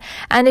afternoon.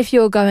 And if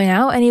you're going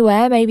out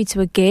anywhere, maybe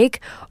to a gig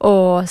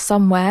or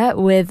somewhere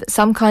with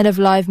some kind of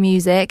live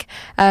music,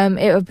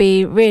 it would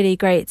be really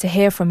great to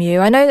hear from you.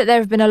 I know that there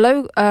have been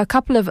a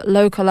couple of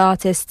local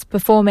artists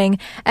performing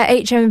at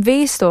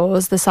HMV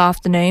stores this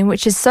afternoon,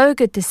 which is so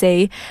good to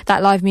see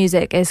that live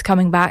music is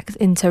coming back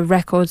into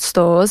record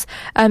stores.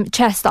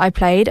 Chess, that I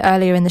played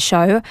earlier in the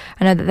show,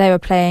 I know that they were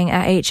playing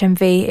at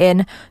HMV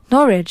in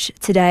Norwich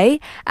today,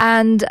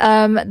 and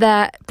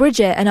that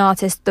Bridget, an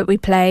artist that we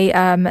play,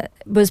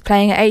 was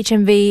playing at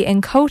HMV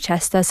in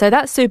Colchester, so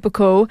that's super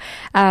cool,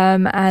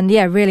 and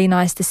yeah, really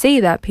nice to see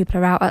that people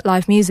are out at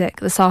live music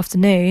this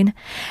afternoon.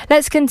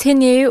 Let's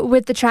continue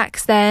with the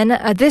tracks then.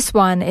 This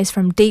one is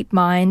from Deep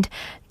Mind,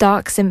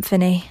 Dark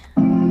Symphony.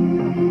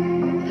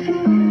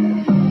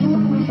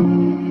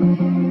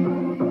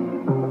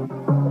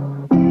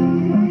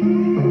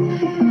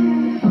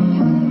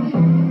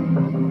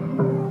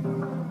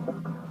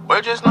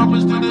 We're just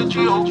numbers to the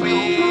GOP.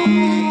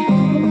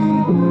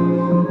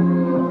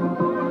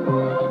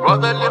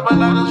 Rather live a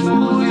life that's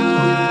full,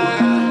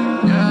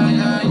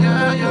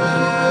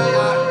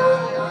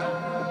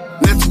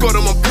 Let's go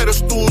them on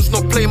pedestals,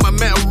 not play my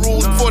metal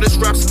rules. Before this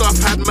rap stuff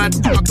had mad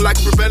like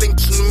rebelling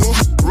to the move.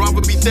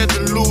 Rather be dead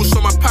than lose, so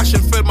my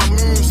passion fed my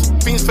moves.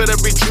 Beans fed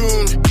every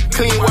June,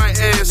 clean white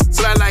airs,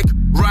 fly like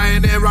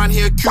Ryanair around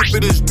here,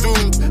 Cupid is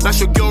doomed. That's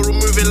your girl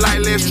removing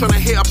light layers, trying to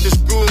hit up this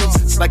goon.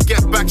 Like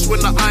get backs when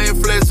the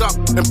iron flares up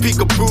and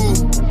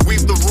peekaboo.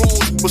 Weave the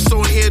rules, we're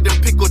so here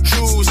then pick or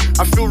choose.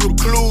 I feel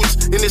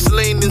recluse in this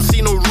lane and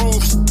see no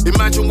roofs.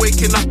 Imagine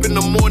waking up in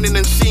the morning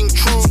and seeing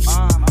truths.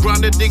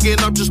 Grounded digging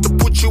up just to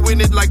put you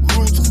in it like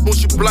roots.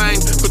 Once you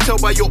blind, could tell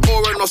by your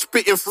aura not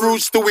spitting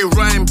fruits. Still we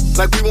rhyme,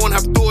 like we won't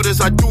have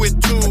daughters, I do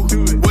it too.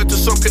 Word to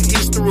soccer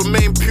east to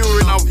remain pure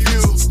in our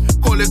view.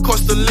 Call it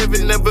cost of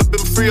living, never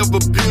been free of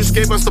abuse.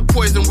 Gave us the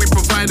poison we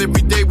provide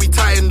every day, we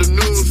tie in the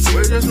news.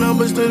 We're just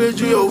numbers to the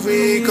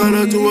GOV,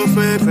 kinda to a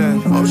Fed.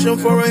 Option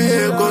for a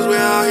hit, cause we're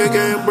out here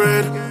getting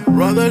bread.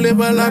 Rather live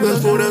a life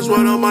that's full, that's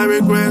one of my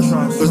regrets.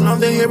 Cause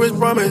nothing here is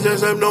promised,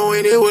 just I'm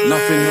knowing it will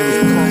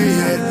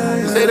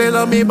end. Say they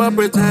love me but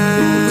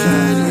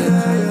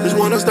pretend. Just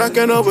wanna stack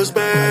and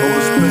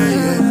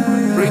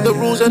overspend. Break the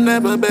rules and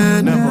never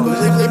bend.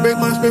 Cause if they break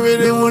my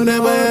spirit, it will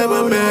never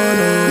ever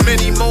mend.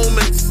 Many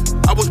moments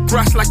I was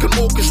brass like an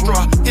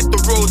orchestra. Hit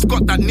the roads,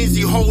 got that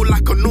nizzy hole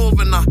like a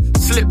northerner.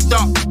 Slipped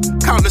up,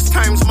 countless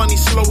times money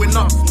slowing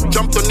up.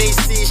 Jumped on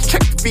ACs,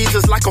 checked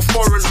visas like a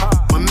foreigner.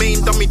 My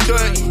main done me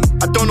dirty,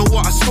 I don't know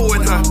what I saw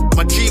in her.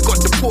 My G got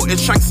deported,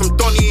 shanked some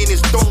Donny in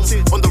his dome.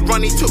 On the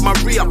run he took my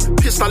re-up,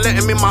 pissed I let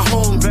him in my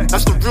home.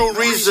 That's the real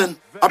reason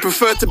I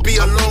prefer to be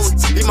alone.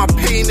 Leave my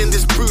pain in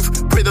this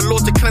booth, pray the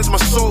Lord to cleanse my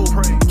soul.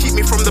 Keep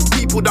me from the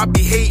people that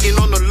be hating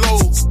on the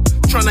low.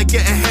 Tryna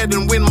get ahead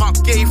and win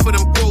Mark Gay for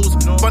them goals.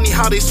 Funny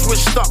how they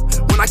switched up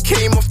when I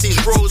came off these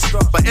roads.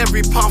 But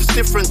every path's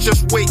different,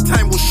 just wait,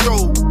 time will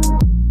show.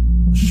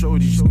 Show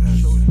these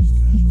guys.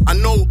 I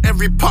know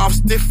every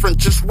path's different,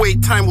 just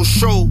wait, time will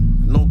show.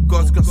 No,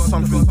 God's got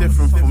something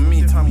different for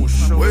me, time will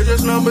show. We're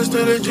just numbers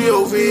to the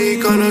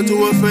GOV, kinda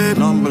to a Fed.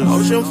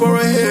 Option for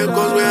a hit,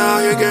 cause we're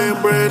out here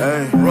getting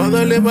bread.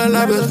 Rather live a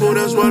life that's full,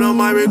 that's one of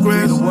my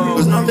regrets.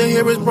 Cause nothing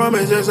here is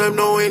promised, just I'm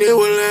knowing it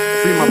will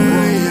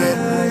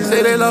end.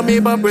 Say they love me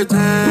but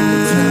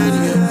pretend.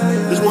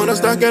 Just wanna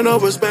stack and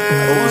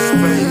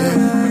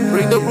overspend.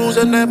 Break the rules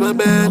and never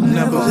bend.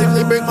 Cause if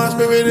they break my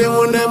spirit, it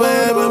will never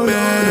ever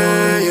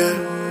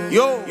mend.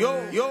 Yo.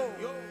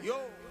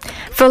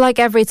 Feel like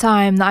every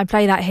time that I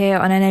play that here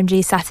on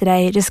NMG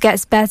Saturday, it just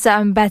gets better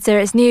and better.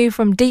 It's new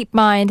from Deep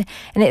Mind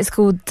and it's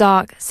called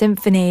Dark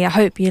Symphony. I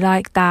hope you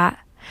like that.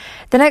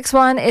 The next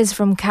one is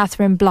from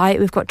Catherine Blight.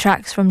 We've got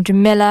tracks from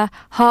Jamila,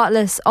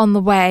 Heartless on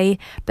the way,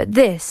 but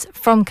this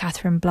from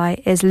Catherine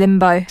Blight is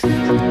Limbo.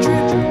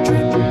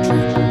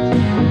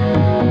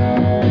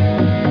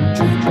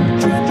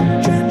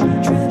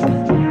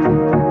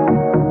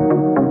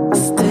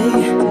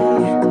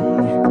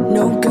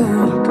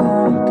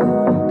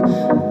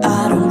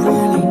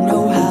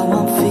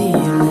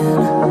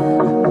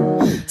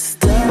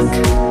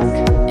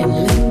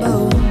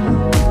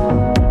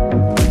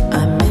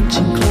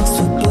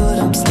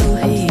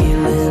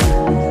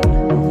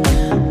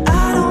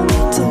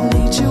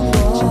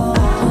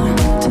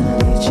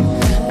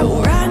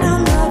 But right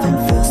now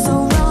nothing feels so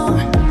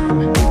wrong.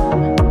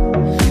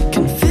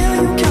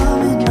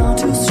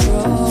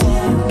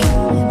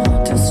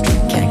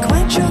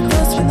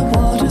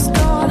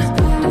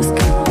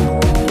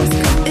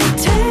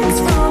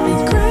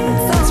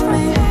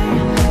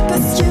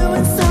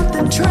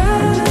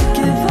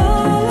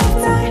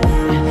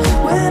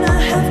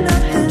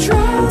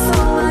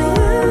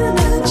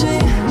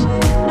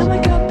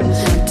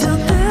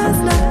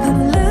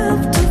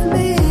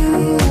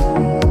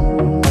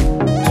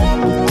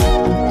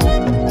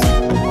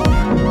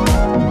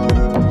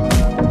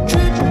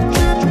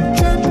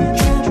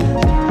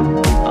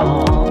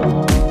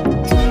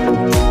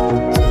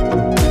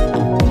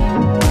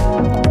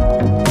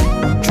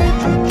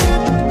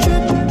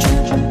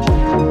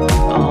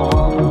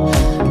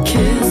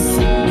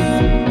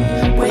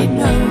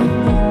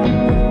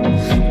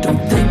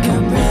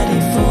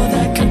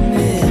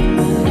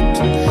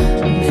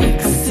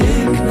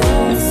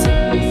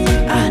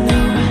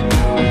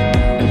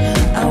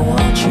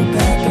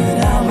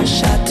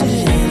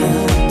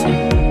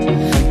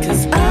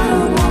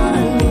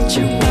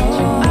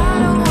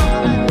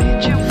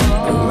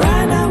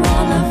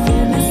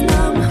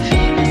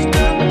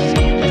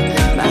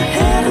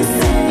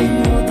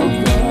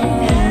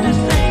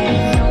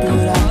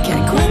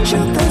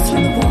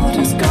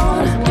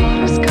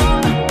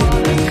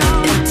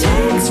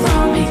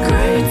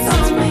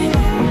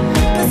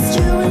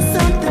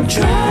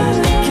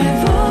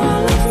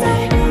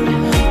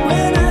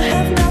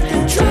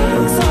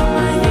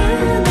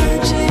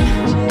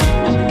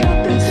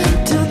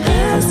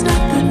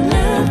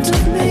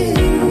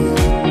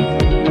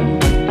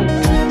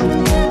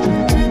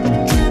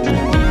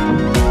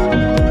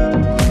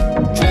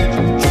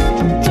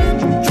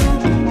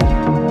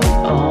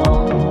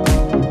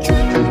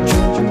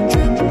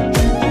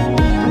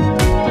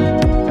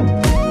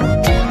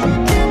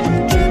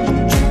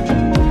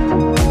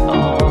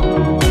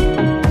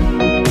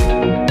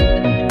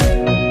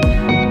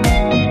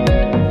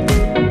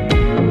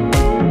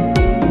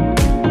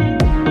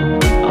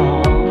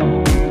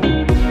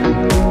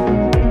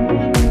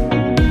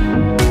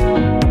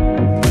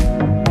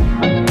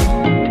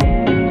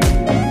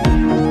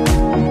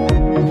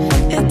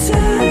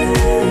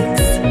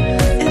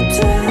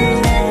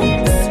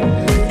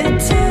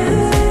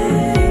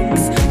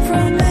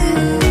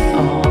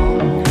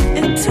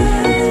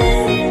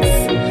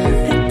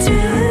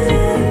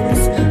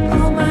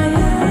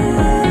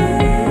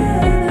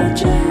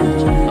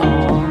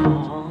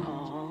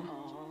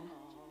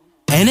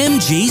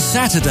 NMG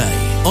Saturday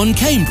on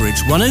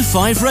Cambridge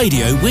 105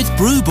 Radio with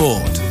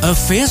Brewboard, a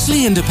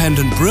fiercely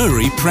independent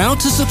brewery proud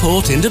to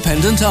support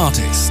independent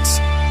artists.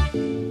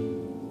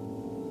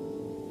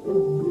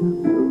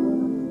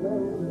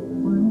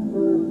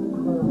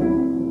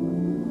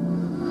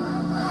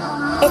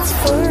 It's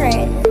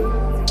foreign.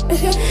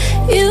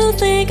 You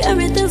think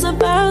everything's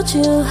about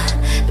you,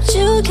 but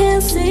you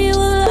can't see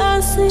what I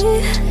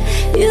see.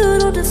 You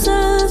don't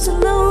deserve to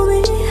know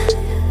me.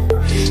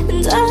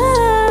 And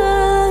I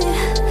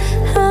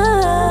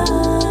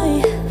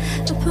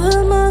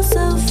put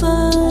myself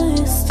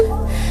first,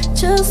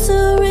 just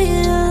to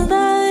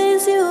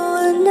realize you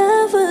were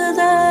never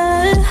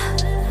there.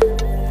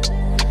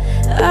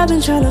 I've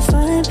been trying to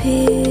find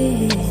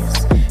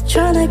peace,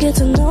 trying to get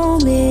to know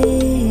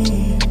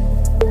me,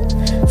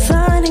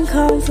 finding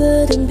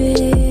comfort in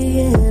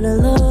being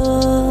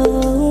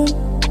alone.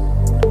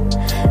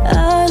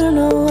 I don't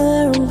know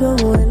where I'm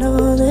going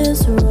on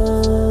this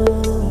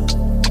road.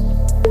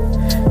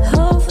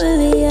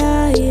 Hopefully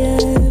I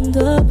end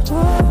up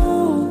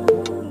home.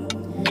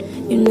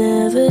 You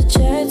never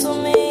checked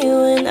on me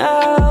when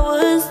I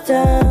was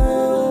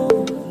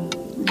down,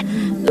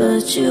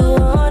 but you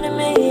wanted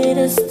me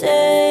to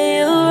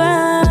stay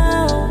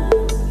around.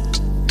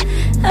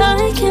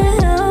 I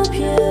can't help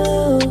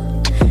you,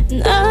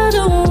 and I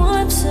don't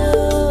want to.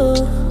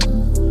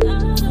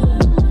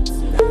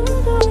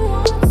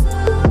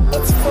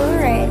 It's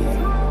foreign.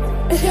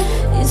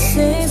 These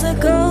things I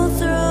go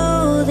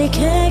through, they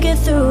can't get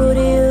through to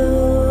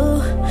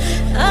you.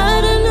 I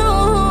don't know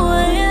who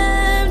I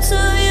am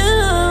to you.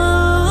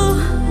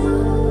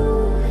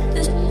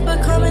 This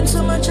becoming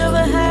too much of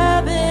a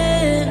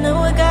habit.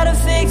 Now I gotta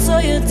fix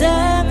all your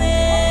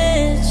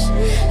damage.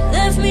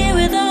 Left me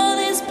with all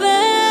this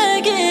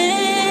baggage.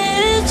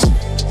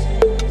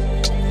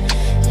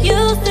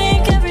 You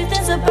think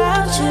everything's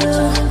about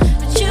you,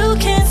 but you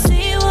can't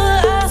see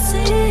what I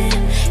see.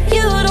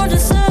 You don't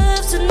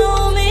deserve to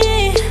know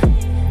me.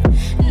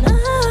 And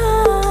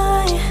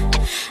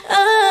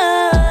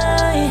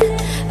I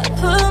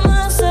put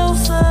myself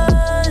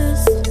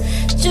first,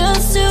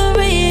 just to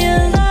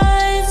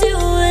realize you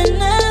were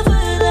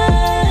never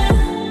there.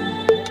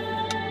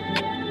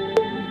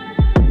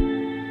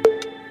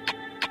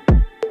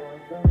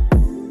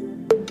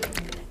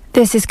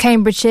 This is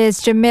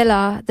Cambridge's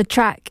Jamila. The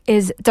track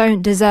is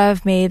Don't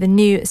Deserve Me, the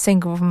new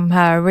single from her.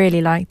 I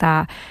really like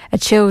that. A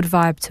chilled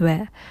vibe to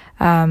it.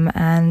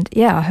 And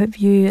yeah, I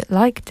hope you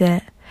liked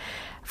it.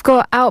 I've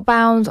got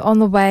Outbound on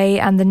the way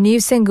and the new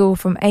single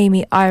from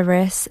Amy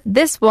Iris.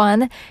 This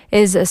one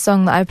is a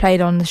song that I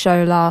played on the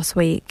show last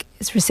week.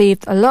 It's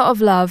received a lot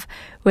of love,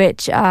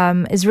 which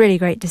is really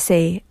great to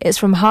see. It's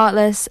from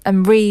Heartless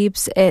and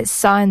Reeves. It's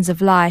Signs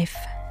of Life.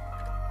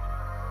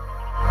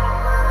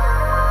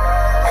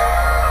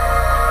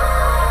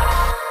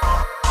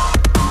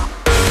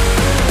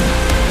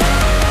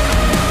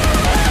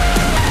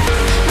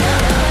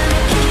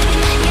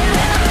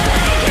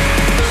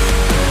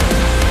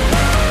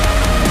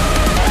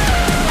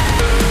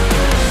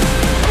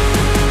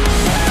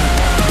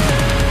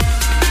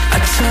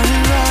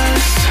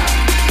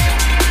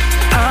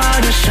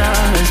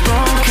 Is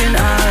broken,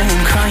 I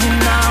am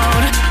crying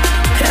out,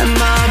 and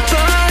my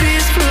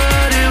body's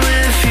flooded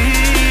with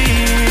fear.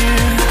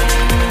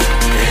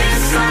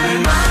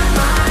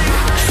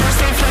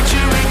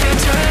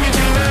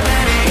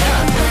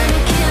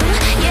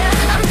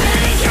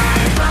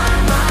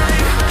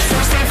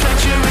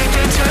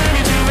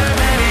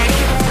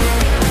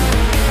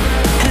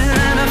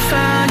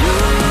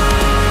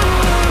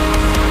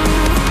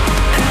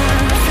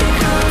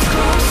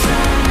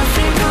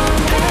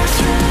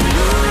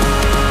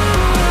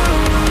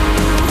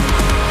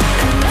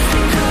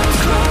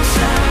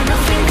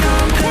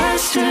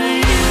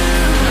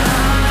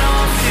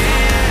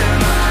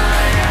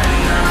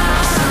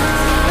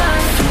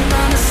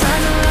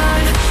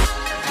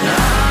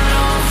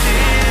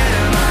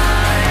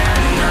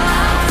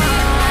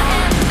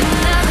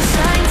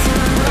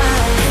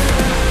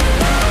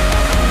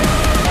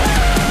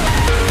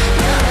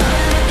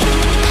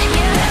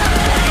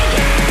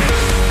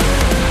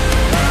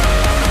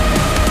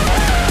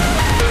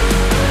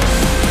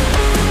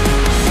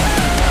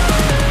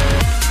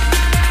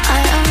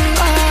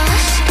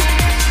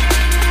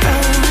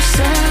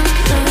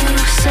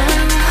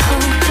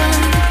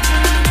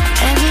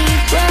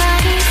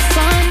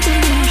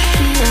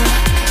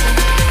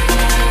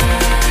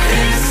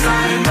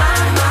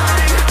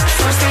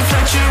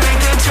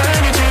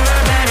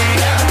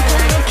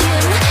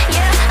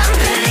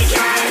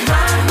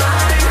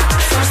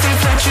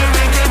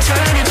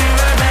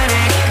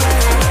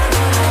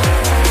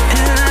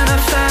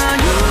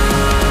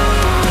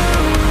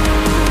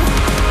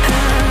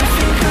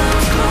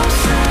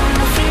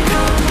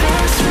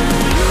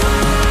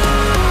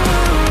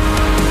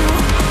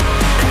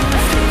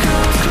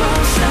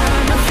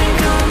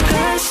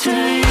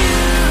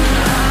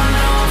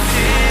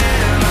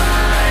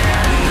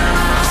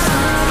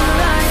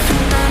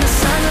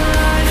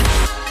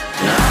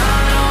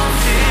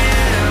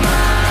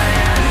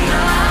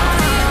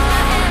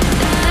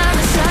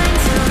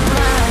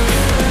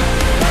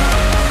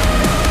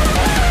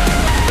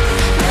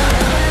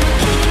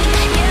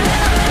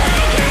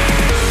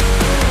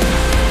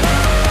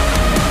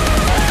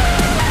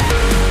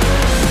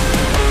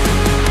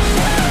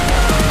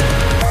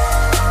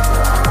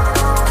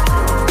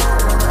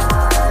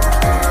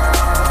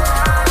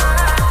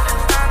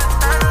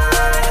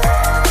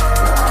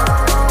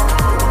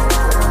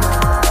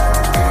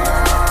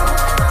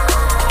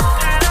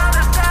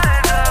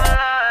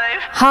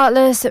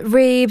 Heartless,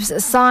 Reeves,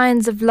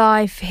 Signs of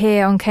Life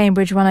here on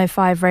Cambridge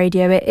 105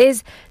 Radio. It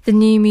is the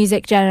new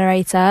music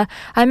generator.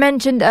 I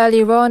mentioned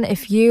earlier on,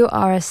 if you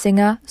are a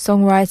singer,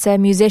 songwriter,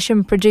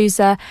 musician,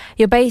 producer,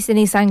 you're based in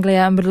East Anglia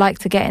and would like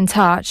to get in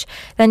touch,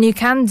 then you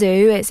can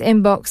do. It's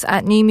inbox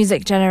at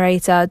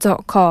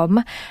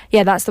newmusicgenerator.com.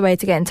 Yeah, that's the way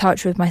to get in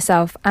touch with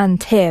myself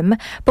and Tim.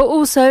 But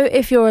also,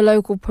 if you're a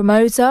local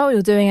promoter or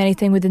you're doing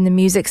anything within the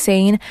music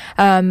scene,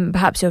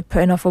 perhaps you're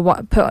putting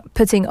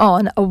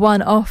on a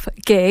one-off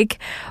gig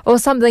or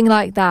something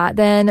like that,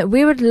 then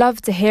we would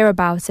love to hear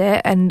about it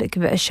and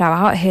give it a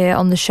shout out here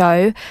on the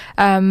show.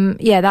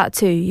 That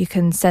too, you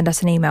can send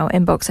us an email,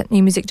 inbox at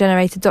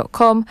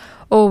newmusicgenerator.com,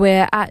 or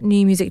we're at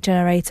New Music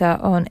Generator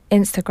on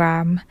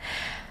Instagram.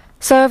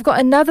 So I've got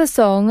another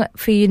song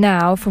for you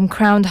now from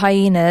Crowned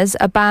Hyenas,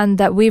 a band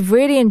that we've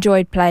really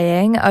enjoyed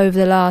playing over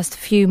the last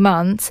few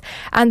months,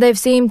 and they've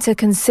seemed to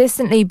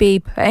consistently be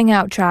putting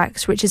out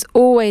tracks, which is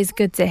always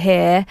good to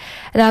hear.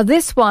 Now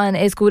this one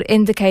is called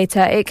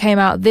Indicator. It came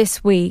out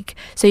this week,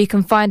 so you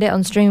can find it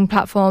on streaming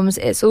platforms.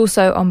 It's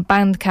also on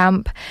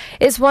Bandcamp.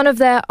 It's one of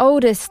their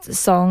oldest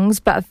songs,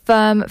 but a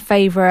firm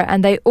favourite,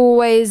 and they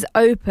always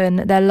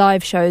open their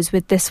live shows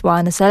with this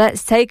one. So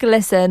let's take a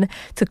listen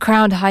to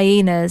Crowned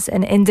Hyenas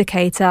and Indicator. You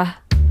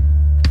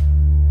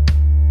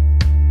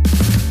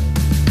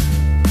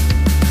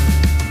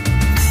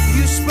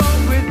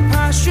spoke with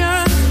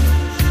passion,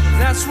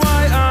 that's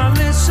why I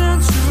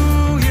listened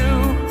to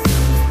you.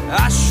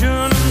 I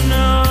should have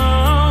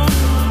known.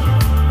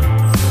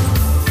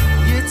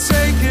 You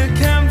take a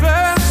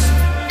canvas,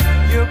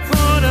 you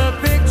put a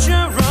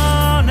picture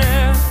on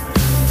it,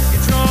 you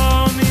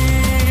draw me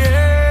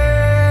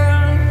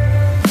in.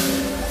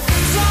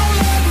 Don't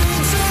let me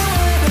do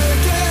it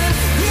again,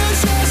 you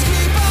just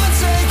keep on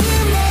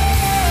taking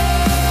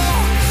more.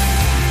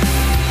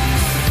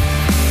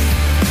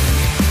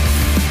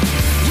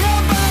 Your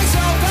bags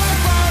are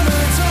packed by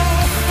the door,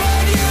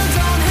 but you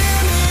don't hear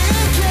me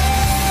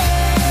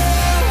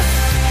again.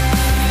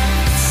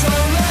 So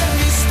let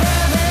me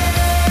spell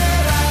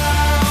it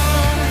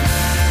out.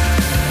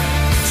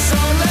 So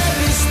let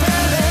me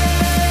spell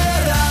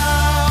it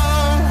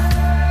out.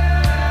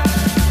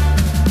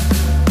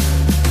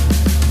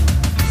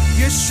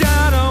 Your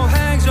shadow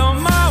hangs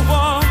on my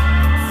wall,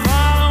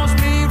 follows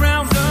me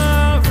round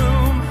the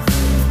room.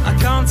 I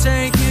can't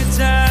take it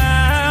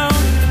down.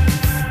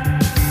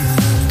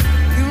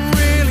 You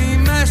really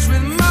mess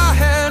with my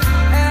head,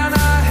 and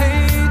I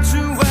hate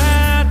to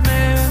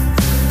admit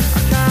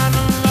I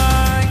kinda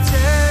liked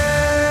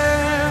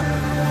it.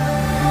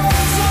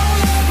 Don't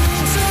let me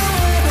do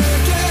it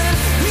again,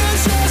 you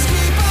just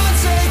keep on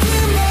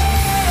taking more.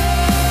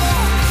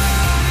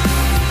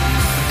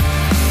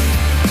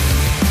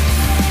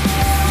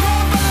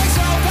 Your bags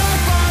are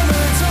packed by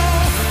the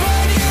door,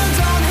 but you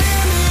don't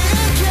hear me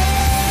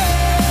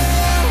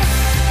again.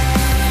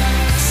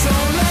 So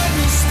let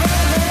me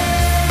spell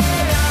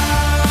it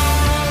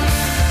out.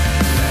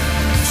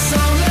 So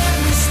let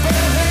me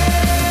spell it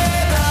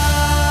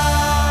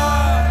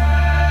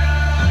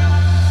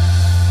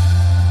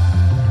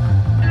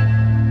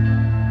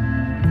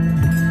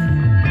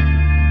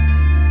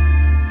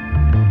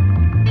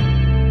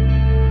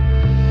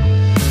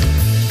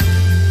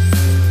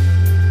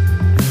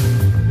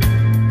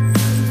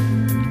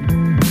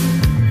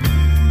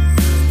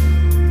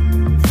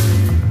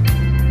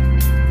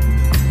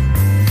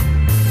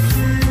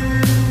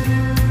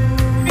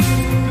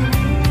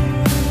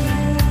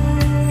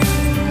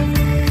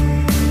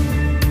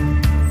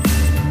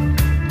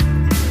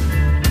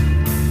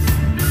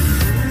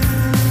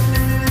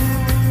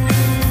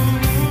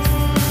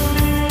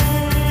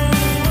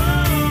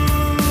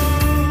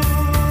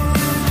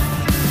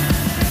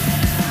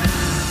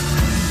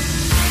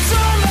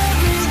Don't let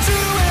me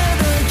do it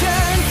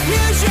again,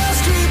 you just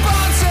keep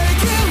on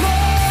taking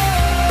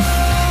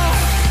more.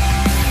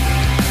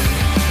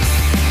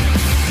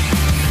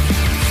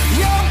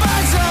 Your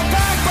bags are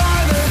packed by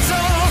the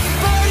door,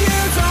 but you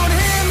don't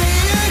hear me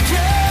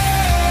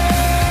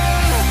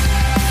again.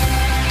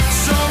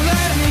 So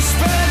let me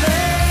spell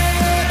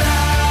it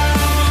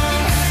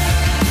out.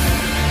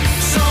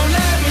 So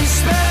let me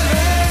spell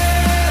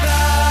it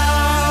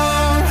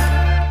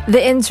out.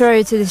 The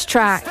intro to this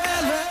track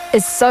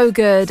is so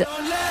good.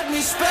 Let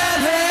me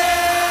spell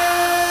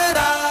it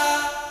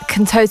out.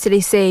 Can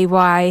totally see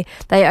why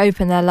they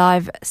open their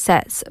live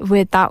sets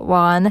with that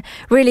one.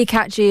 Really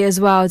catchy as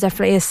well,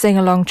 definitely a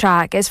sing-along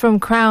track. It's from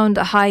Crowned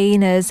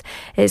Hyenas.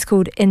 It's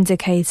called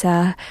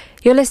Indicator.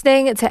 You're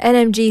listening to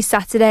NMG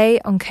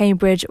Saturday on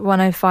Cambridge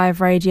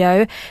 105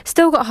 Radio.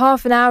 Still got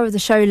half an hour of the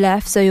show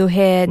left, so you'll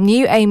hear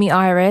new Amy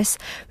Iris.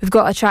 We've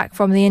got a track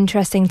from the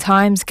Interesting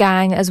Times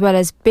gang, as well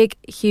as Big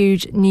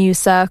Huge New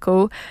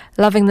Circle.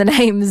 Loving the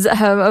names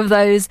of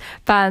those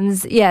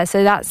bands. Yeah,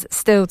 so that's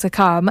still to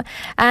come.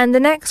 And the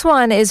next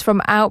one is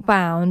from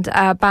Outbound,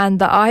 a band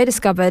that I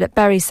discovered at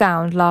Bury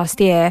Sound last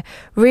year.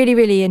 Really,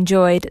 really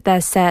enjoyed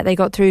their set. They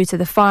got through to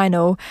the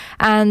final,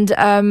 and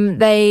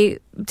they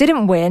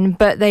didn't win,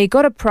 but they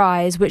got a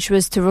prize, which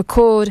was to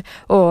record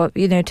or,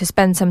 to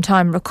spend some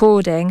time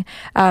recording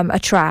a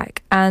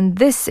track. And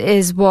this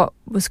is what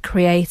was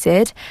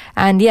created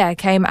and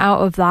came out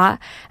of that.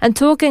 And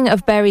talking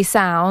of Bury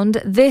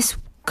Sound, this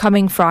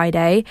coming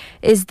Friday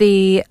is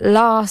the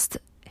last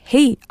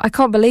heat. I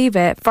can't believe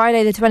it.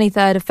 Friday the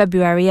 23rd of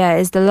February,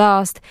 is the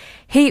last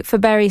heat for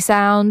Bury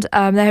Sound.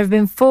 There have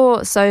been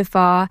 4 so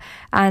far,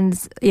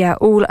 and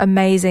all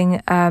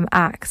amazing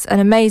acts and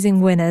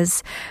amazing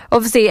winners.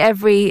 Obviously,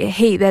 every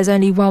heat there's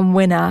only one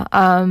winner,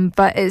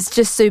 but it's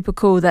just super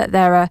cool that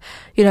there are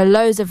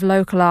loads of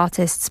local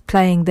artists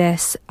playing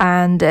this,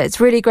 and it's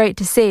really great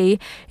to see.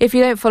 If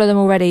you don't follow them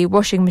already,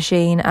 Washing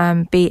Machine,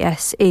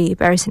 BSE,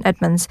 Bury St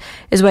Edmunds,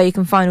 is where you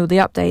can find all the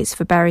updates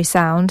for Bury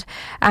Sound.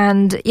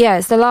 And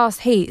it's the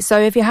last heat, so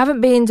if you haven't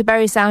been to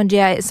Bury Sound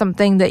yet, it's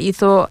something that you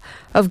thought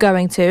of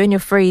going to and you're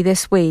free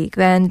this week,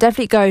 then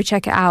definitely go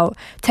check it out.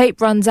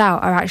 Tape Runs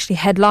Out are actually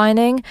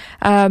headlining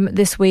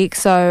this week,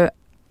 so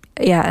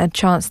a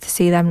chance to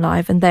see them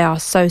live, and they are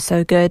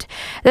so good.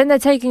 Then they're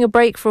taking a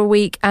break for a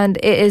week, and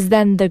it is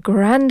then the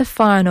grand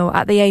final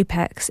at the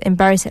Apex in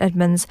Bury St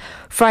Edmunds,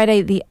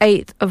 Friday the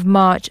 8th of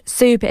March.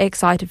 Super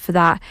excited for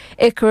that.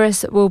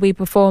 Icarus will be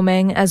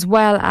performing, as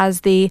well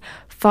as the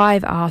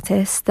 5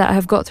 artists that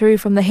have got through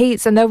from the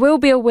heats, and there will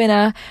be a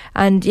winner,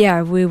 and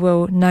we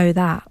will know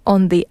that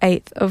on the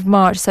 8th of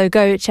March, so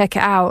go check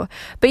it out.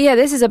 But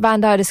this is a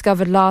band I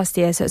discovered last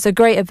year, so it's a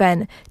great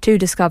event to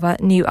discover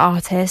new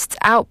artists.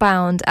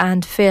 Outbound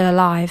and Feel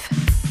Alive.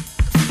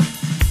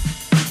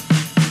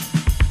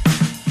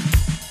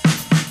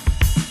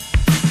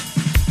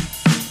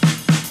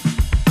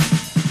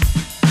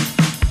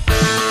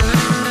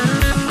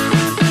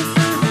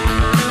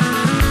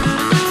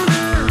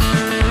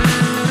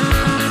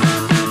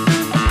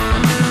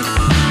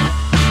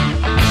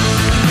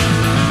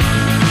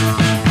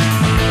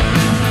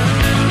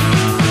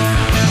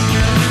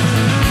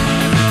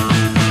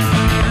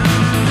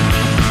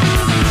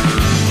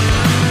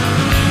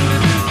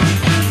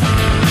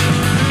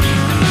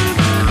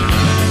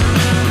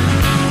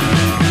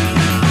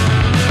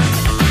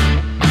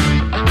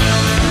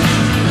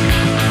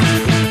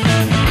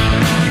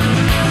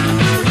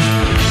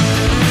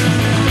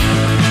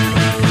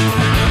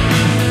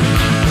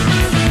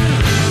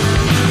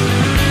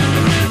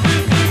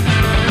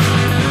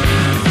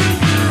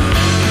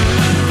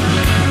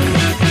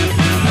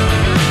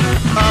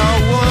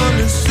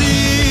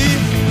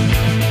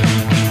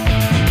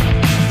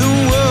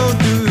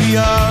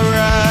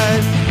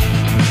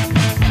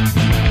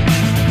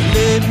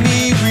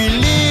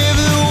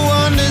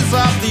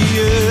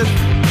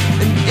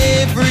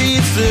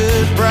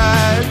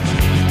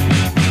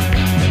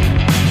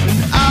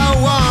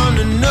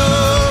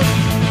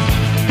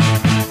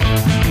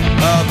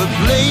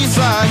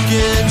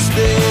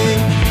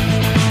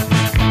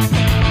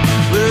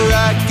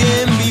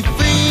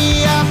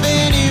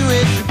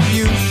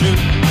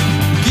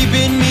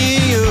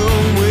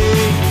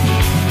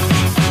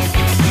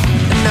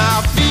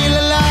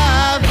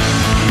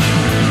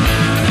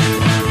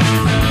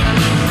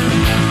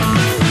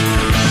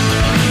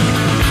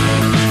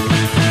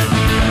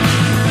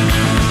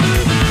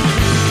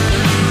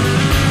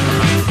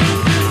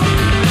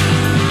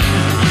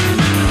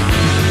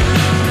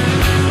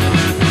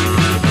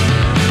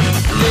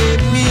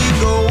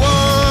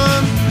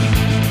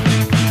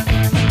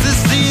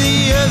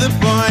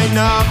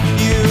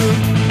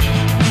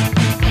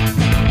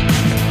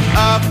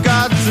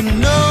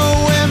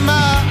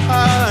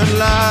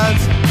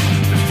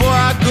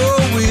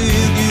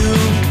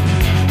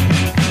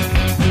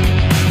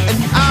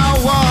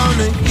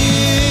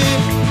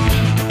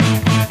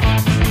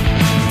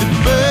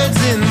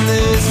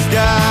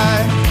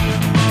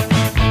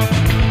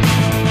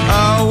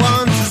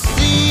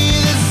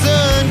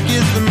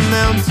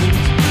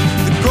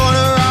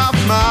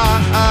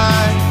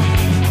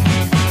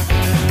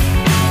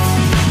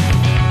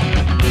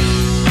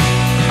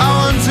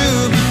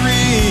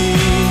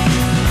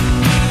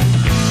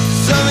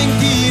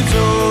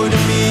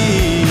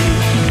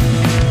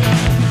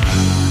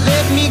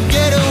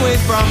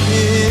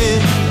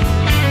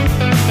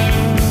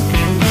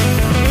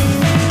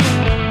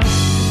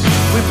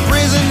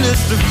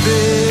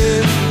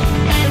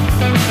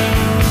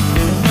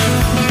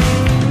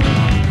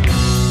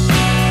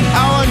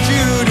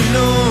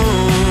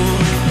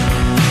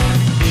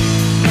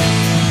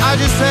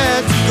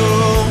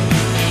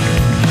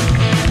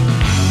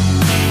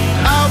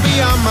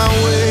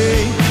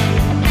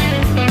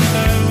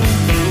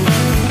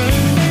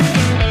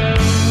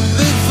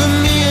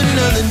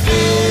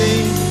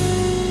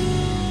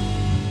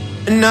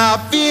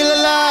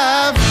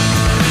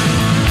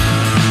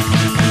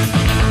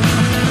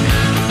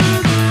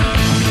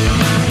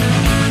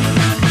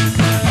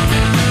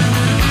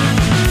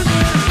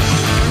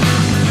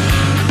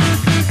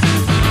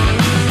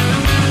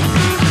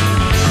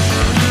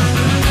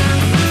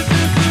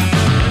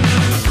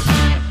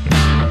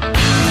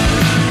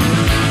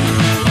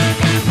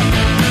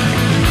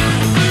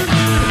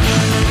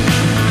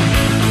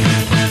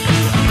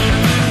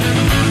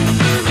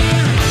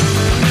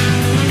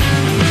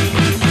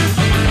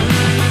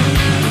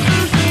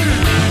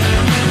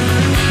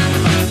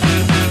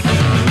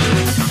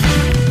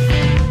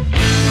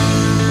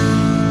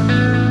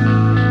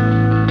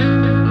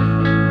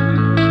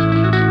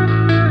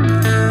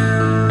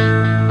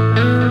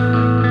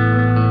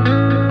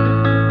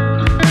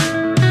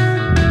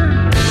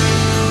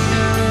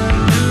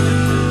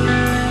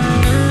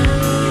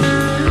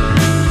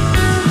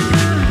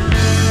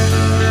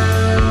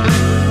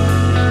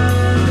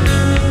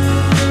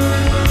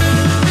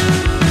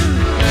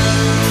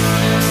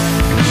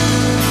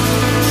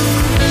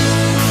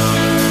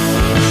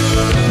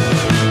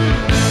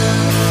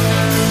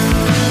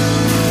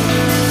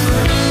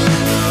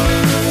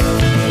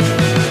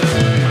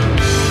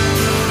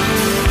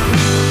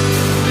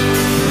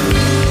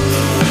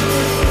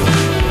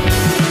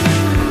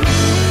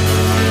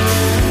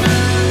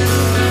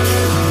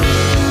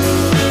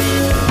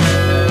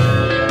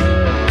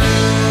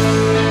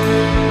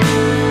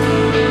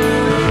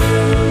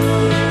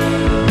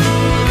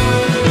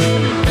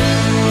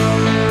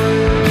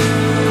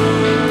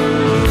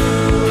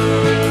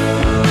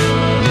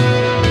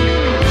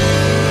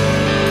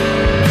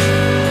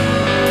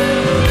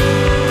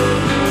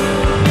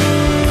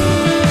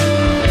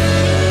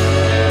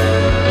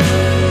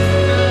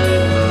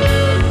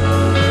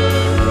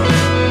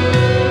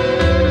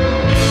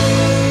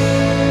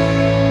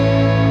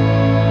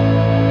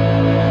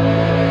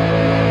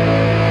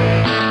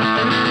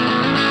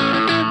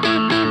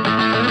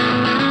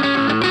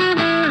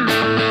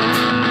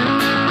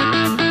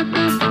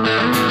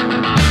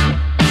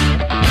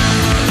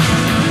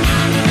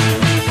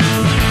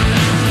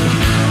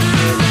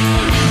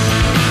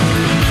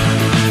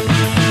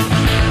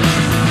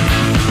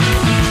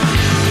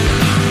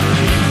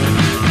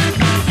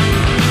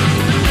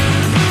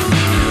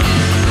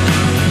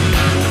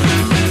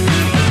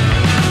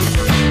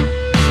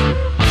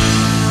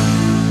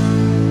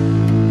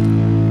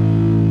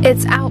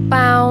 It's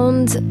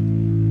Outbound,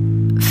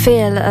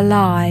 Feel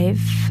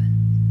Alive.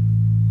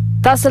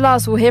 That's the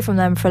last we'll hear from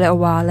them for a little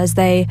while, as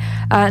they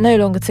are no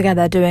longer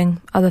together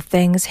doing other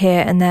things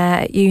here and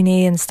there at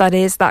uni and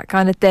studies, that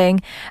kind of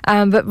thing.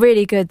 But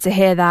really good to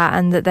hear that,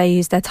 and that they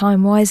use their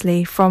time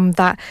wisely from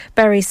that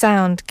Berry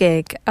Sound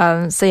gig.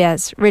 So yeah,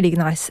 it's really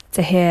nice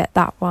to hear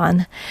that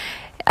one.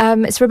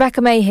 It's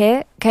Rebecca May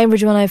here,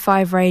 Cambridge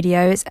 105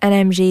 Radio. It's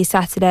NMG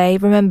Saturday.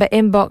 Remember,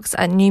 inbox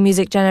at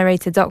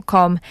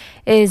newmusicgenerator.com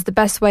is the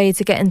best way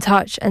to get in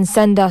touch and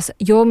send us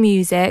your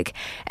music.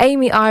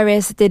 Amy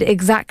Iris did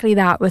exactly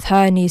that with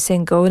her new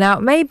single. Now,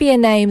 it may be a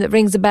name that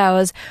rings a bell,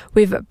 as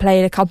we've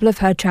played a couple of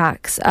her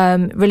tracks.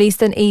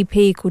 Released an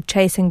EP called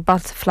Chasing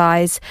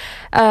Butterflies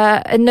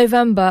in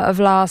November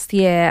of last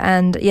year.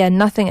 And yeah,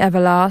 Nothing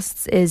Ever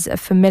Lasts is a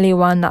familiar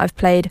one that I've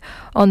played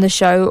on the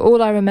show.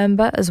 All I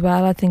Remember as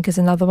well, I think, is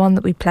another one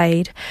that we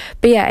played.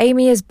 But yeah,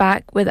 Amy is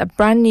back with a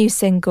brand new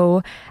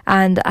single,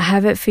 and I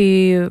have it for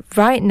you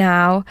right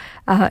now.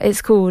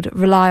 It's called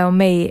Rely on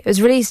Me. It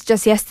was released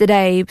just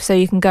yesterday, so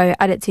you can go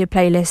add it to your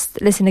playlist,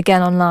 listen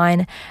again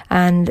online,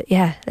 and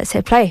yeah, let's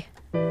hit play.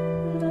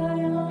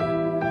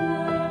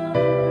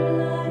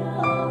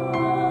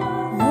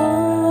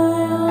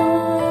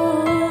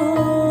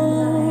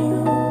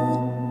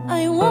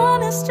 I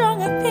want a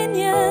strong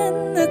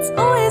opinion that's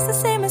always the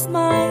same as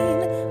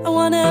mine. I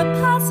want a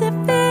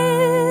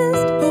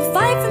pacifist who'll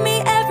fight for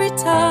me every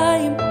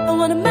time. I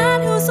want a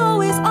man who's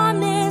always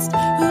honest,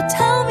 who'll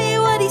tell me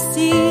what he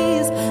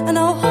sees, and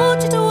I'll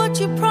hold you to what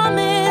you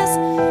promise,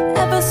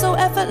 ever so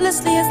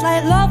effortlessly. It's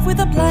like love with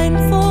a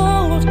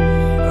blindfold,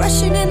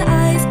 rushing in,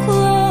 eyes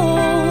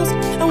closed.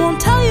 I won't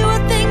tell you a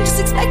thing, just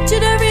expect you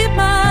to read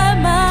my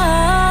mind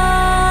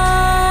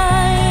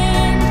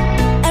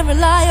and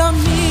rely on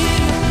me.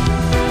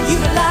 You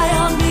rely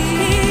on me,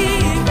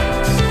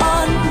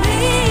 on me,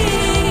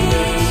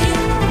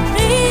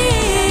 me.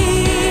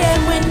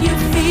 And when you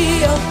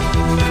feel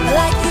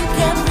like you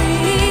can't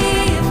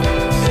breathe,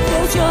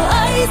 close your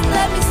eyes,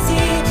 let me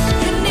see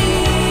you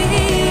need.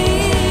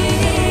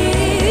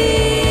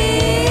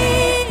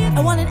 I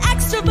want an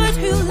extrovert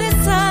who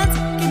listens,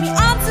 give me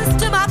answers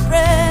to my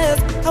prayers.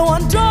 I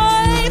want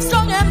drive,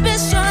 strong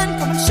ambition,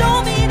 come and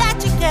show me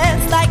that you can.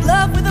 It's like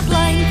love with a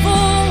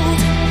blindfold,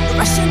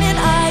 rushing in,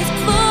 eyes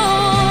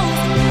closed.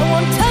 I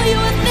won't tell you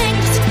a thing,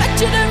 just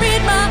expect you to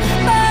read my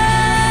mind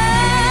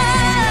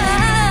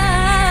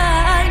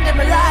and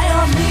rely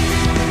on me.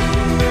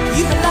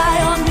 You rely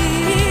on me,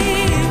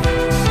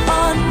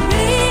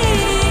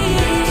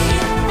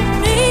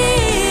 me.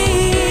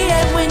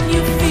 And when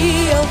you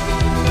feel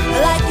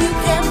like you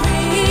can't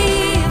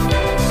breathe,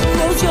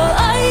 close your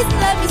eyes,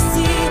 let me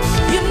see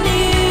you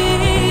need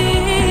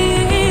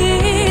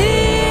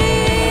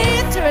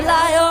to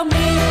rely on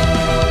me.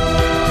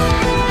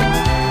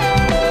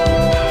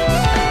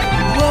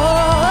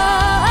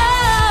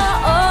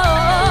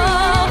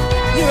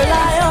 You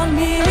rely on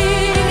me,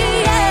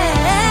 yeah.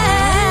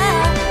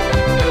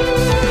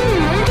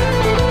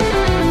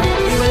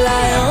 You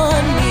rely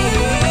on me.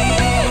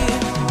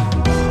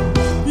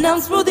 Now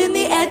I'm smoothing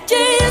the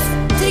edges,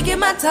 taking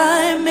my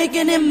time,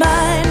 making him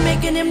mine,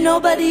 making him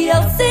nobody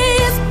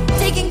else's,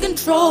 taking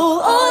control.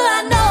 All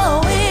I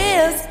know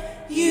is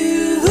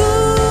you.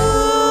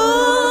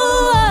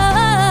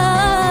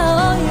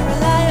 You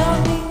rely on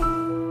me.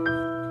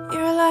 You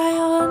rely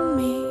on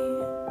me.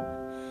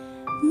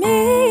 Me,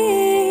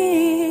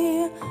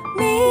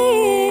 me.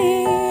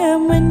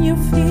 And when you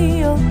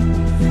feel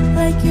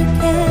like you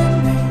can't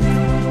breathe,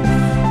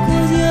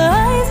 close your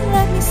eyes and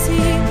let me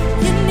see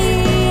you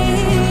need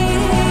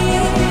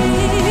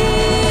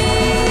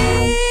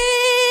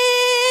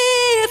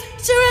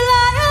to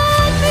rely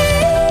on me.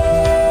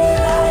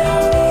 Rely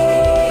on me,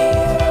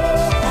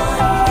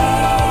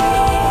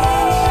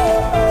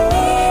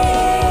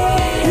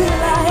 you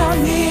rely on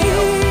me,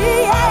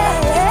 yeah.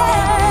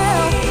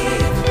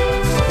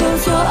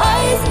 Close your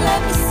eyes and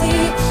let me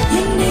see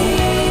you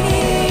need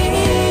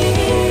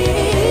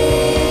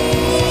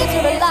to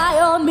rely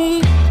on me.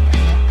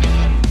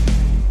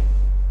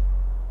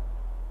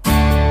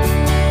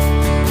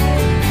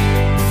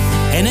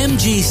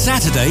 NMG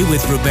Saturday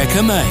with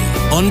Rebecca May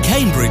on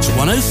Cambridge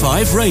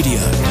 105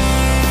 Radio.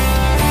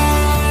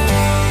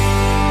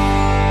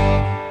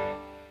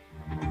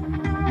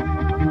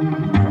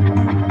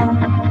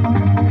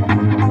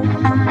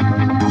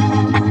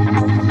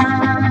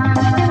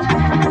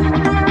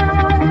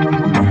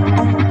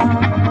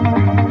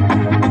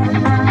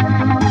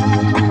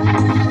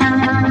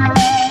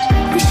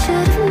 We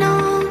should have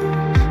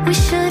known, we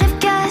should have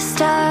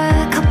guessed.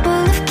 A couple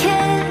of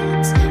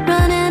kids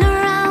running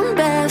around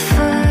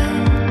barefoot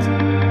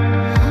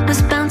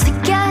was bound to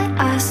get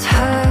us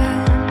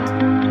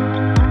hurt.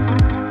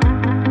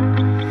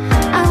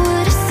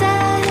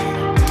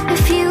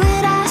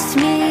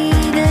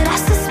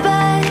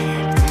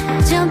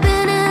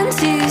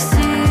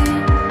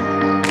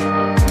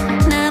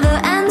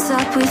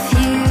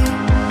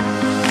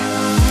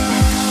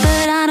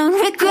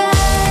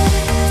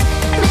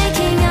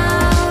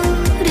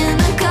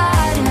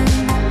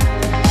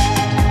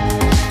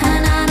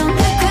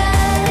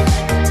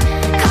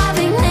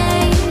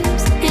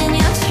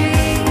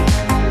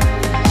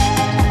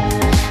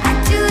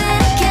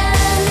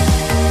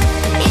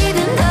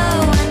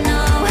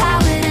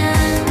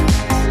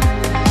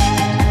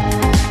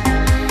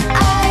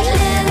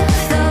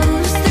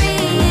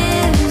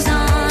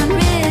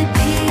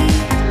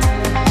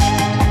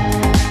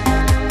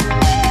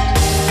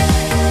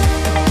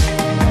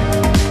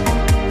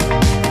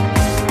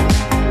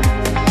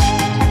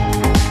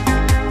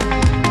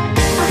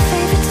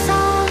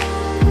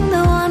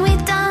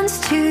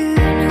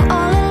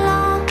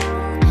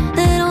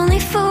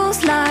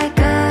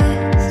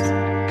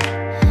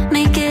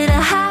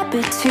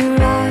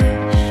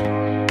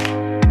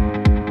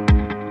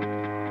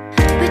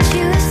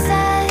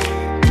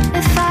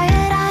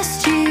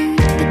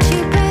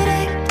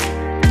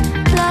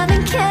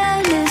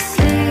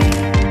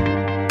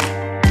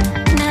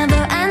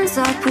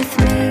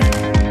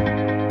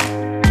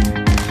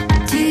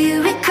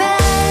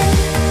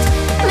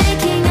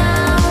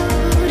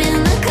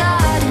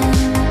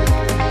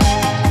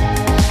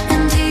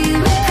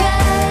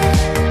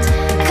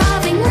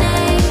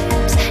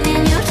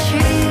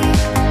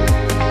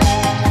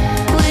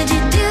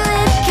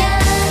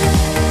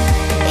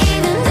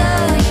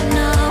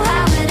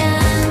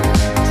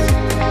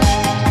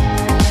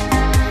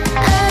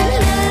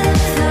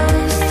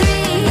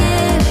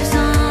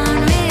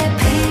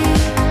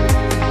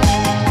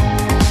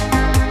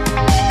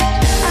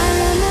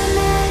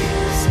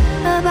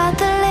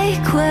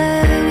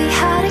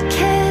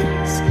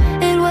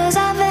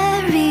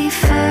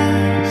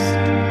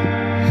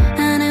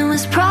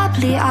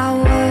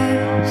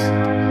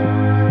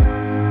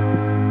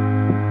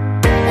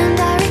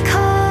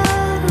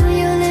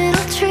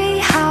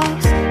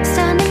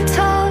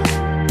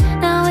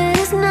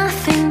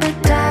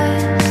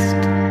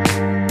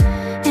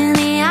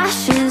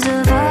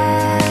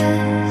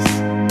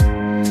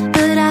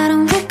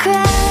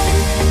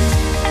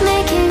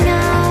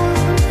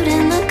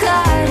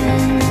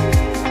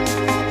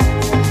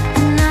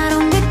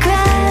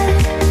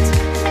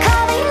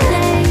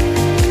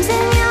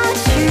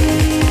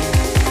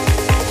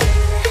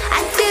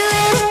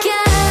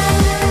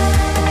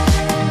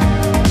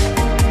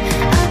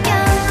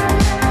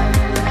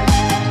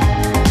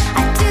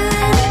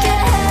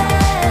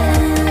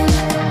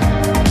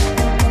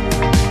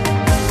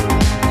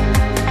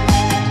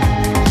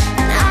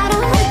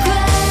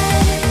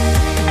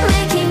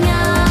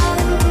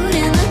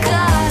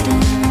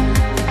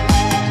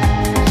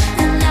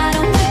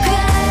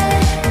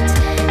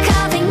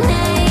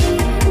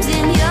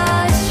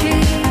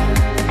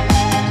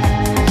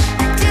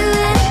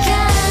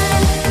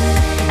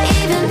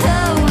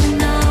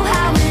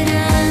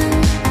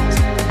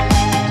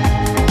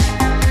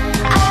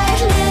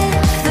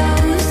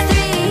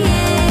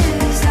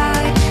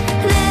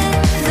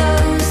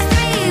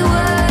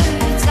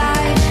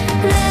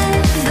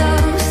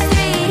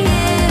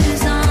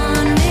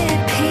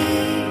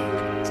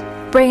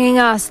 Bringing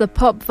us the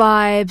pop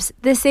vibes.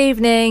 This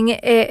evening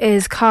it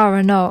is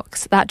Cara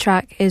Knox. That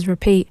track is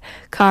Repeat.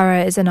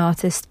 Cara is an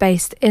artist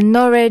based in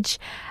Norwich,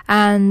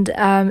 and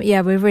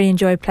yeah, we've really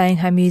enjoyed playing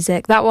her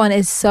music. That one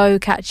is so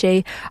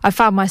catchy. I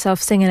found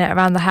myself singing it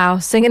around the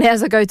house, singing it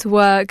as I go to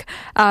work.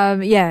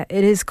 Yeah,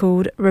 it is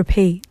called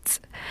Repeat.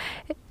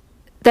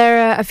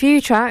 There are a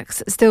few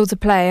tracks still to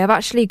play. I've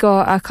actually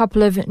got a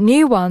couple of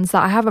new ones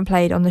that I haven't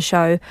played on the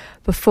show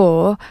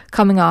before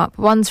coming up.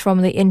 One's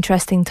from the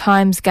Interesting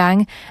Times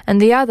gang and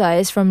the other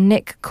is from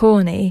Nick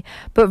Corney.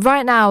 But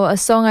right now, a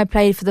song I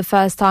played for the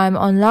first time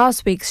on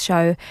last week's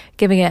show,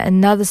 giving it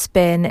another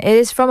spin. It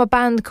is from a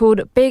band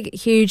called Big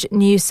Huge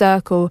New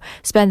Circle.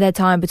 Spend their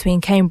time between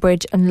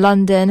Cambridge and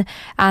London,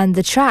 and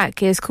the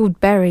track is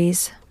called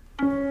Berries.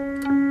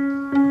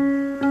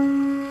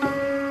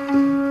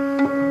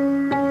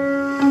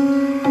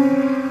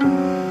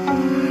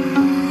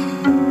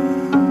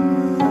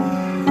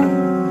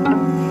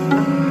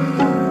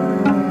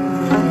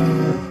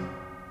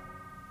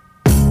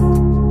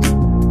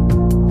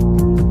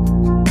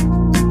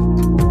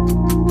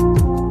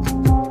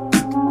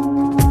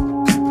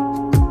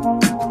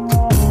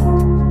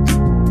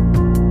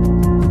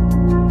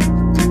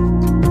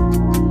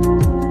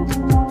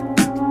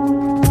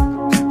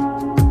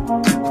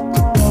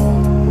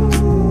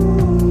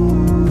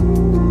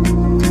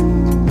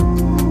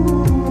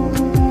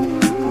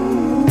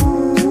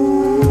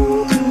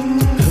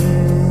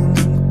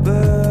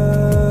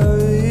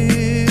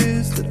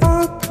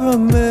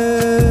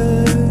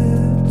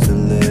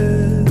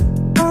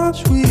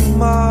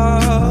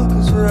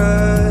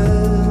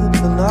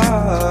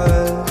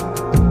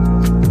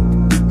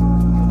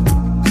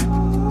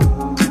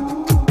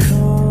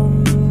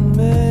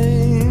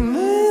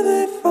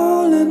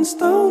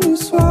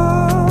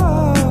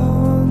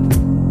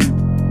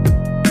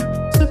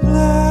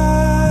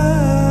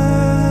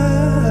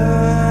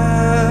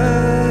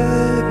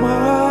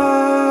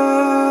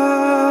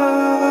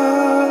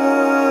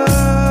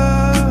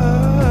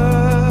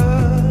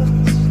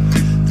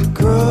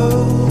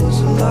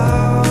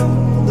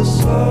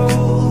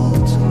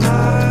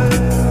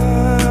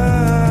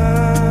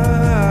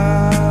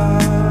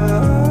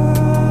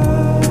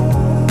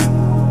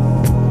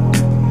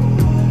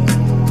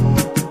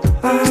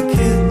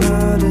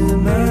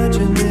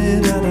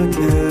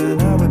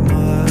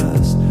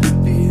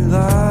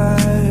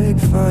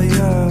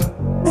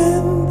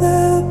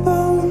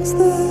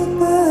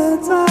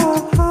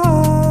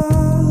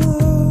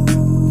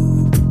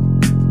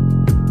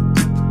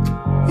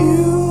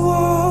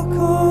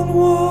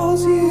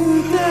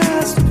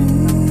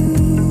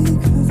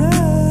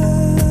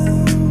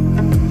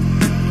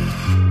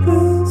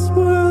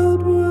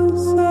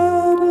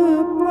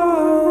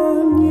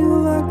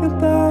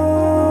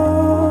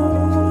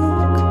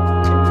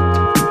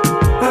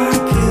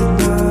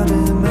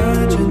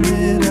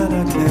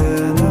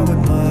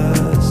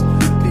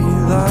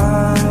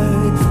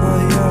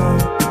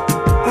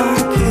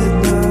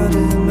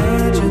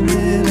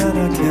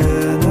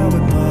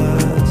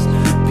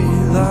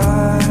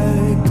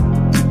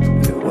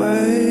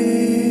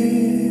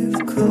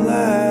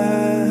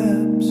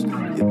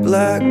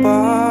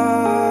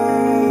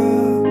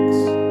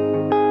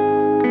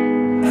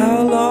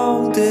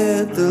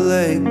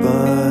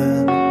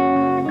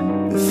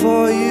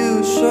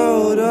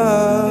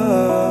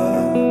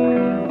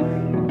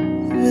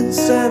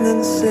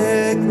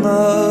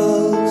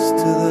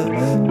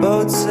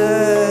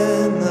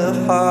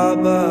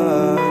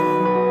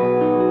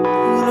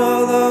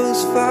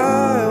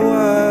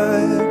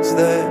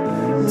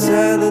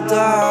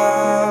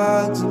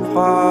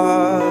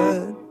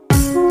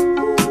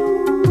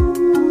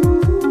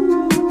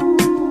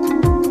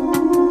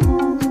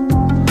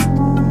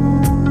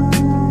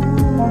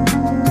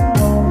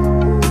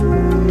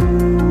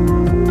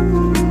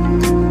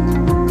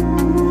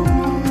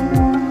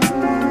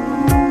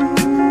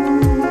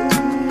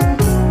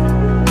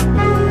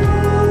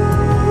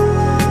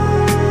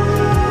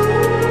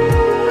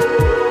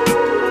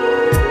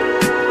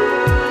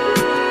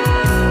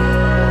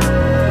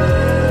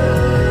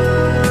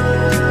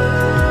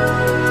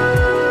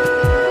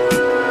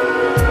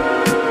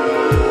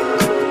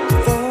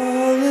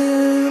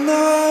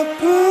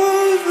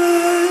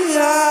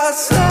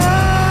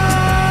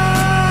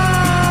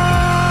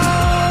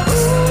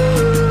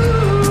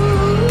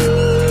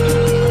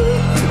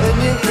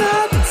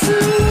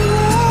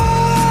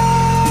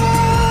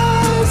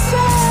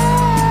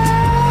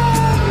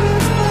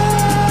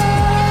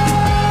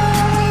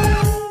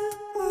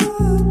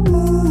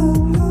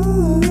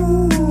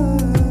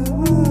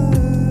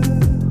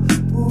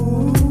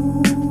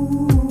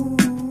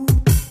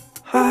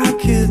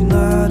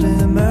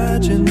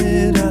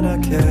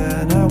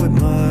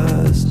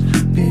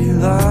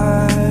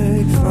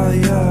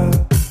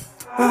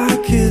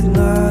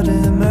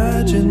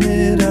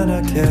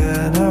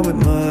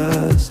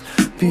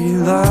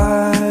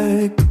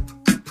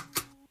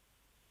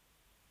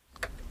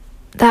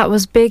 That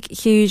was Big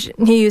Huge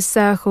News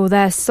Circle,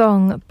 their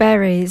song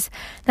Berries.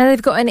 Now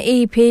they've got an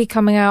EP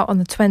coming out on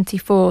the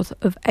 24th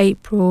of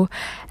April.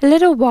 A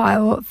little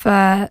while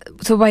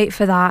to wait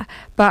for that,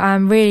 but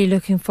I'm really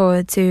looking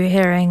forward to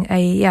hearing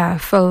a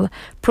full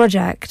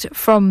project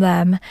from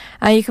them.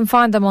 You can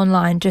find them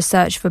online, just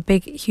search for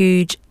Big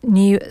Huge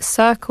New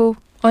Circle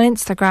on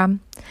Instagram.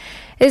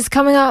 It's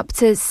coming up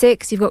to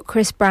 6. You've got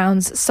Chris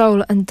Brown's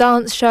Soul and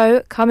Dance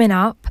Show coming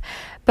up.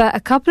 But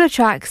a couple of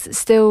tracks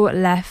still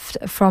left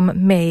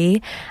from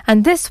me,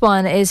 and this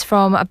one is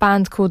from a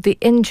band called the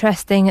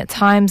Interesting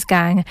Times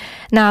Gang.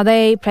 Now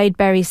they played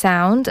Berry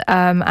Sound,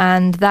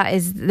 and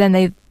then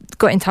they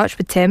got in touch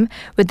with Tim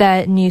with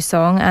their new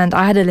song, and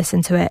I had a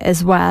listen to it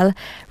as well.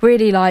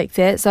 Really liked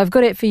it, so I've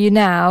got it for you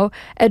now.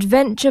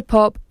 Adventure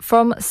pop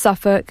from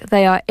Suffolk.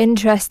 They are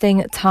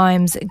Interesting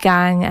Times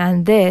Gang,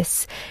 and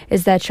this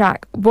is their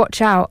track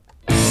Watch Out.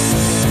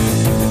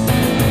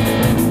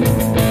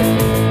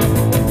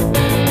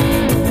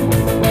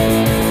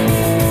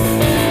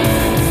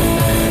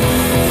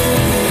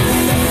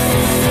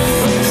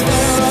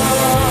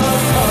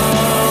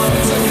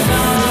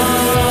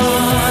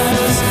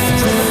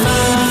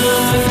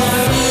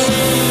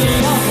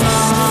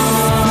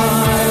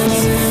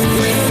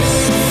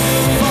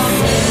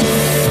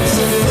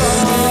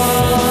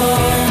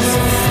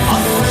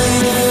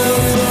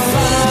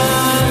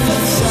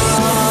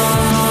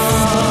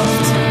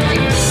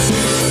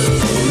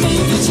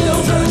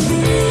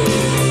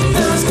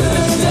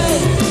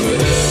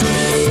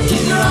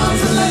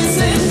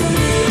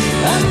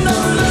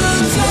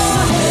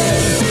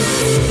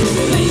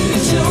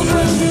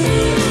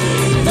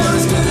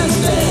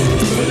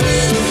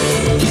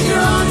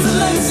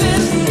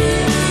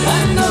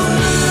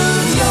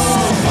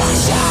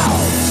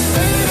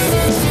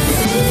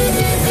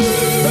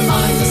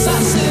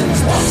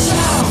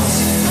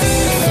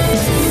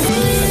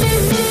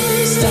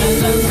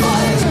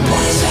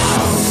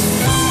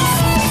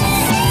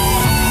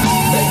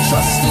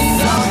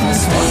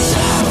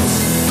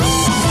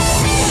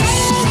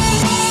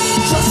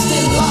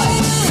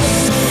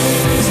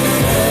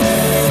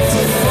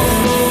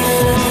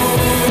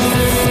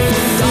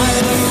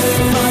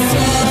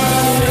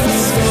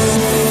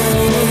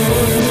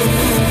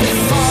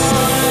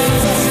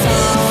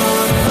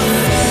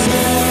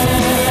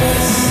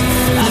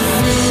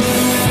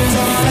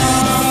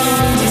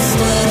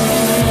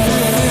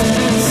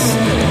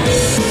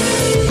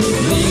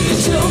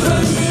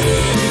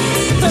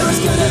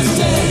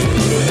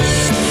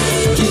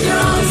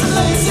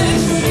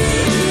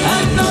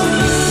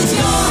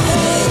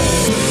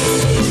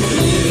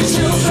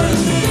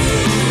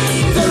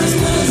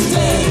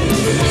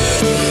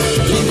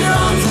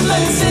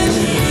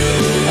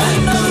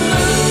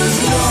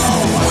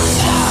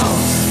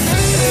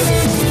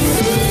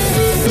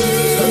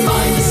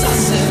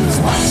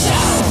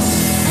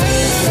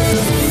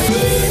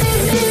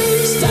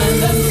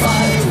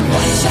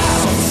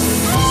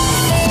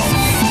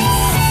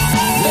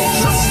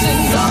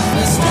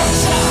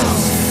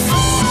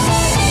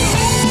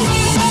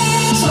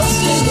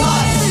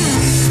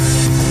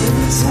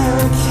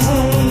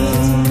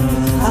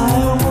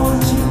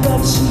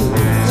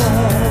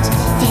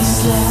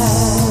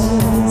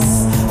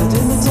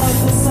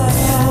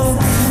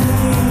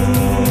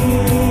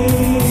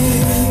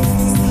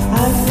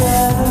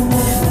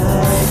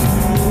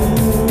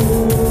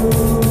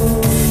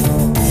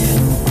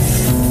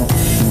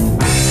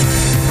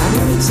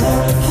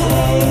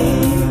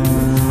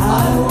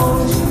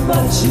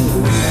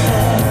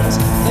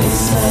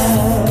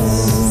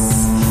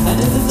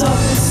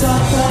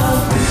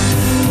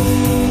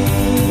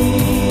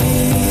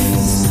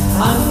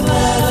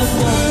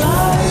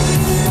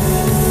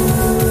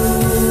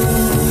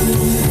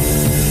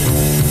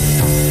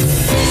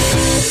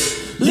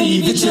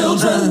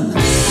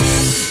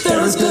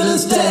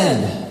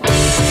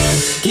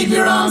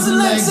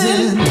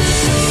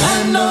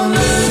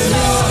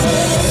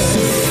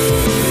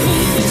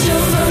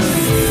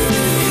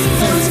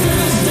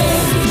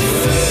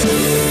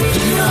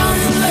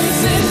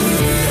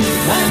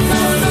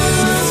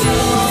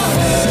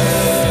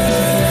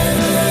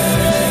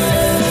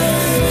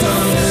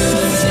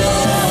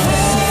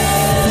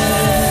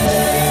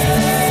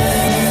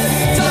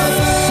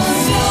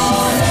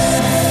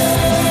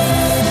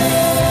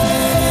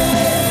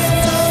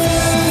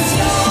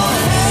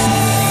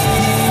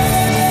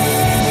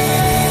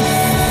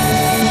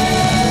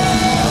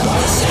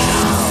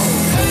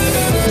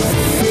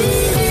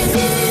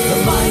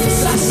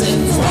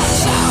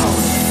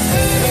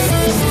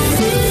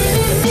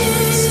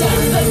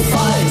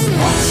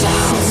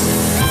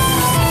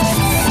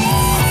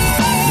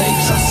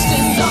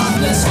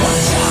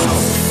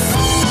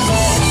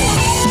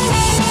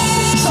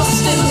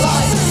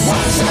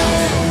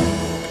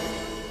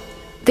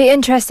 The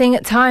Interesting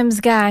Times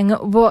Gang,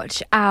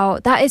 Watch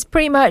Out. That is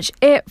pretty much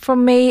it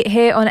from me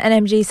here on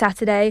NMG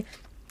Saturday.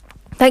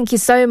 Thank you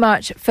so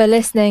much for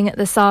listening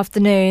this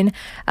afternoon.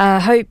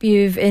 Hope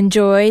you've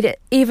enjoyed,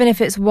 even if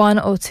it's one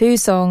or two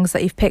songs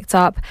that you've picked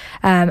up,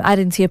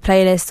 adding to your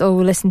playlist or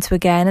will listen to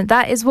again.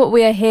 That is what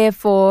we are here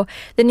for.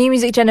 The New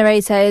Music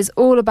Generator is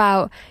all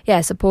about,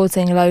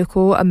 supporting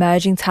local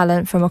emerging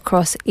talent from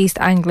across East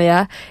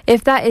Anglia.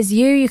 If that is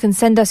you, you can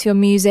send us your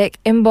music,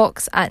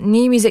 inbox at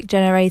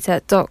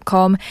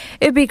newmusicgenerator.com.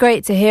 It would be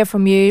great to hear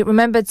from you.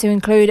 Remember to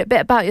include a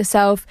bit about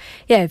yourself.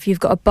 If you've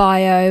got a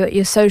bio,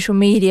 your social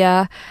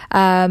media,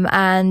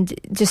 and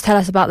just tell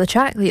us about the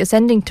track that you're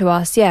sending to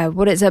us.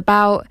 What it's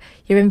about,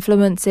 your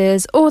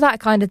influences, all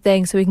that kind of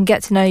thing, so we can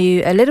get to know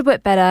you a little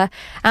bit better,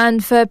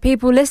 and for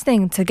people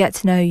listening to get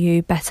to know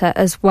you better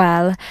as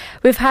well.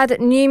 We've had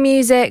new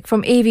music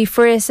from Evie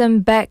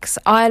Frearson, Bex,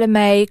 Isla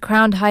May,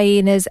 Crowned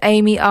Hyenas,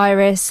 Amy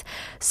Iris.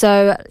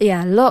 So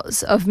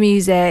lots of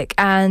music,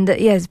 and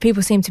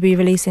people seem to be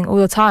releasing all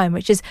the time,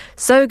 which is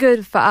so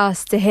good for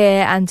us to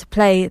hear and to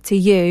play to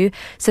you.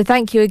 So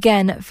thank you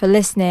again for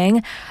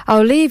listening.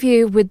 I'll leave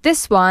you with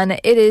this one.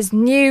 It is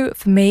new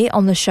for me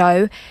on the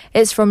show.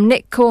 It's from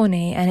Nick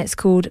Corney and it's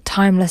called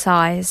Timeless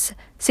Eyes.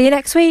 See you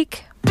next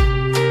week.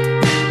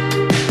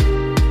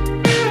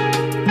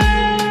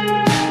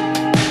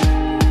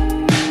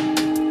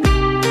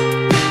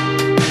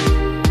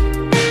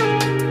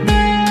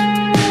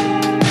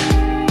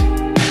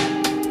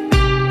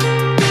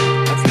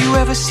 Have you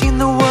ever seen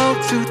the world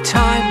through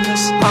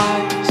timeless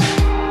eyes?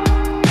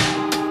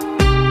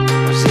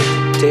 Was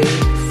it the day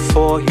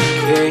before you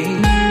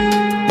came?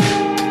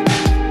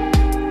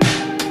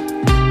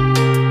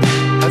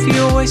 Have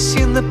you always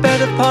seen the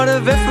better part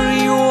of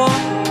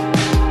everyone,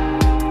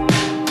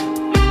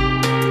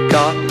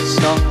 regardless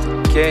of the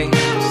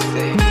games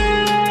they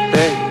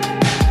play?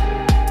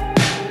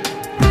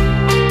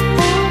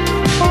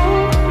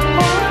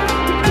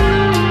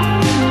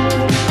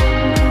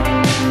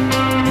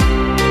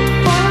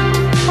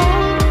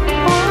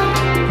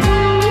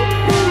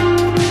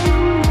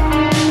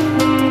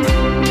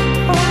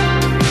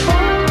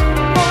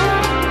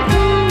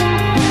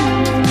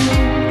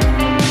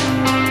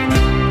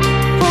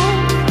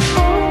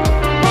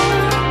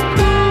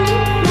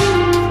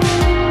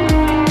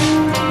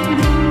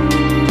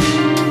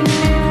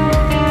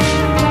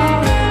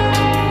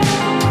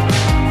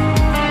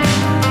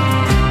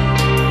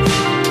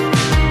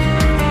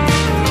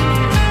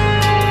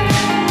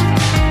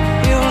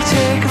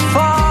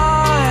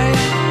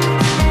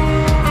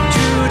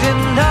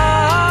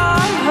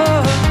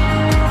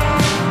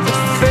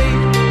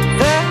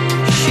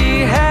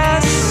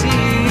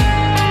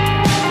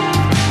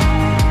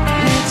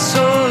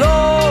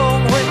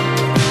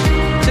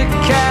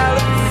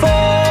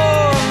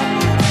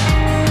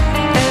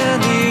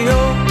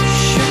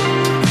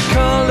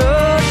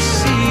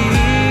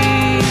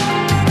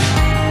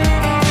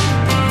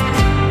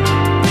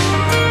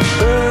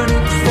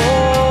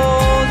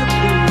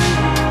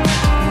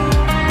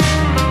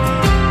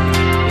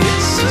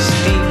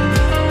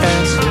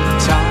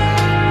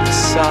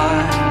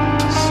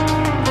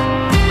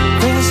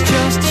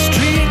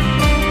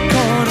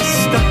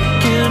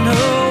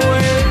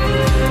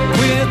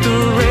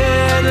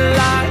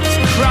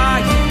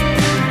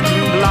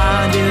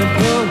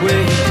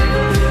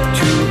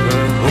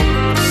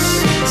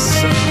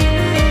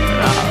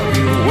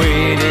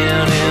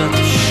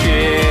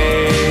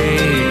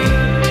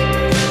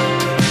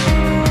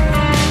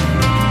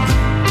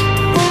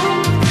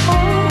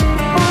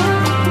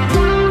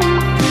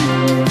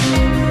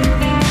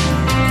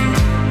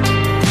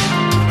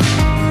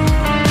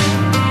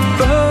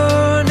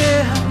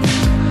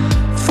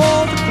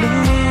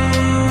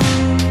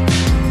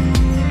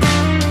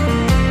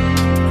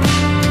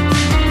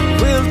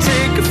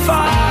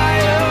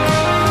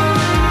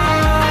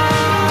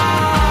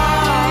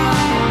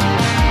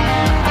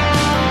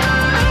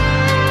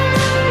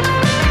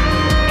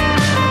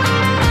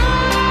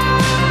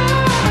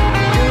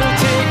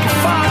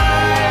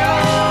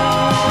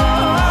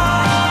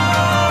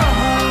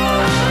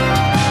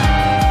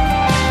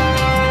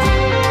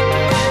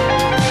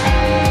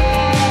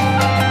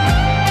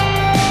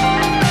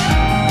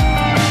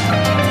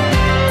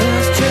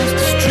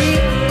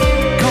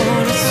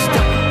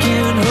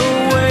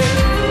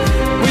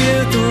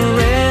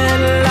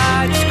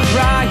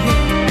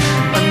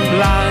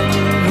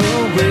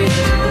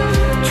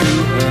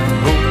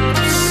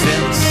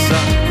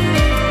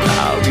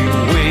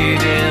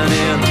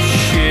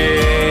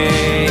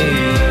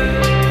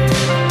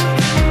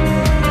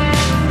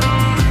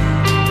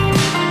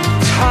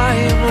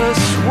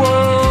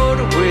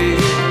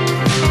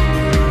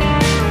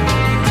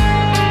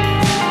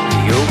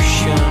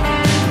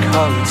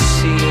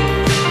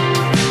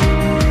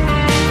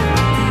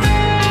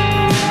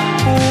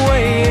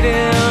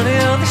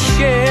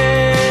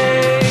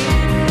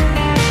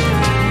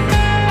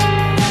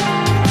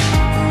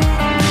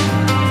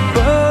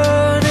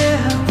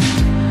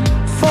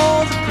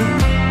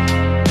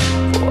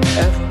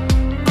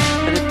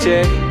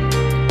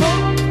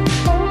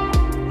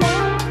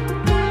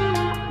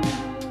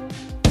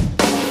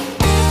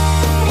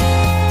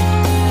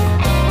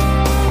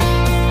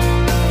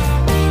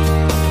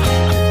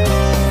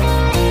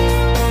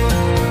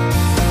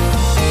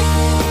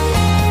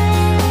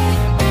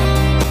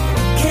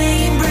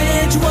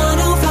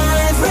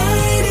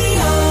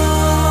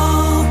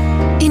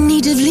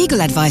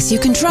 legal advice you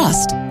can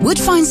trust.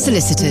 Woodfine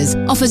Solicitors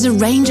offers a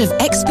range of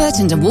expert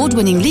and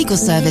award-winning legal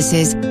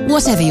services,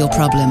 whatever your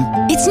problem.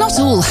 It's not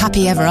all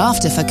happy ever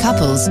after for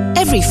couples.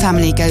 Every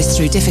family goes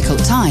through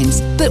difficult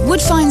times, but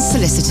Woodfine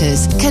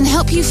Solicitors can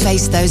help you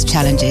face those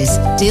challenges,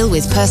 deal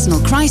with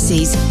personal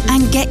crises,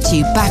 and get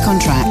you back on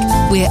track.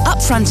 We're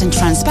upfront and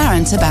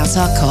transparent about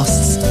our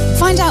costs.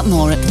 Find out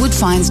more at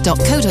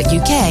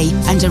woodfines.co.uk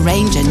and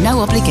arrange a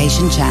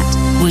no-obligation chat.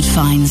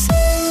 Woodfines.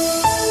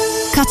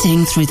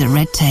 Cutting through the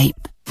red tape.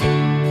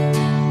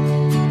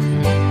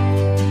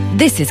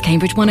 This is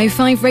Cambridge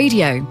 105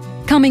 Radio.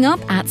 Coming up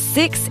at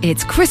 6,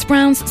 it's Chris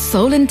Brown's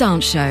Soul and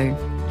Dance Show.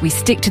 We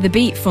stick to the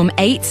beat from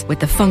 8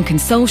 with the Funk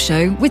and Soul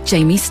Show with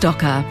Jamie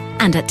Stocker.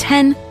 And at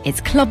 10,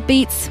 it's Club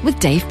Beats with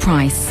Dave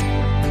Price.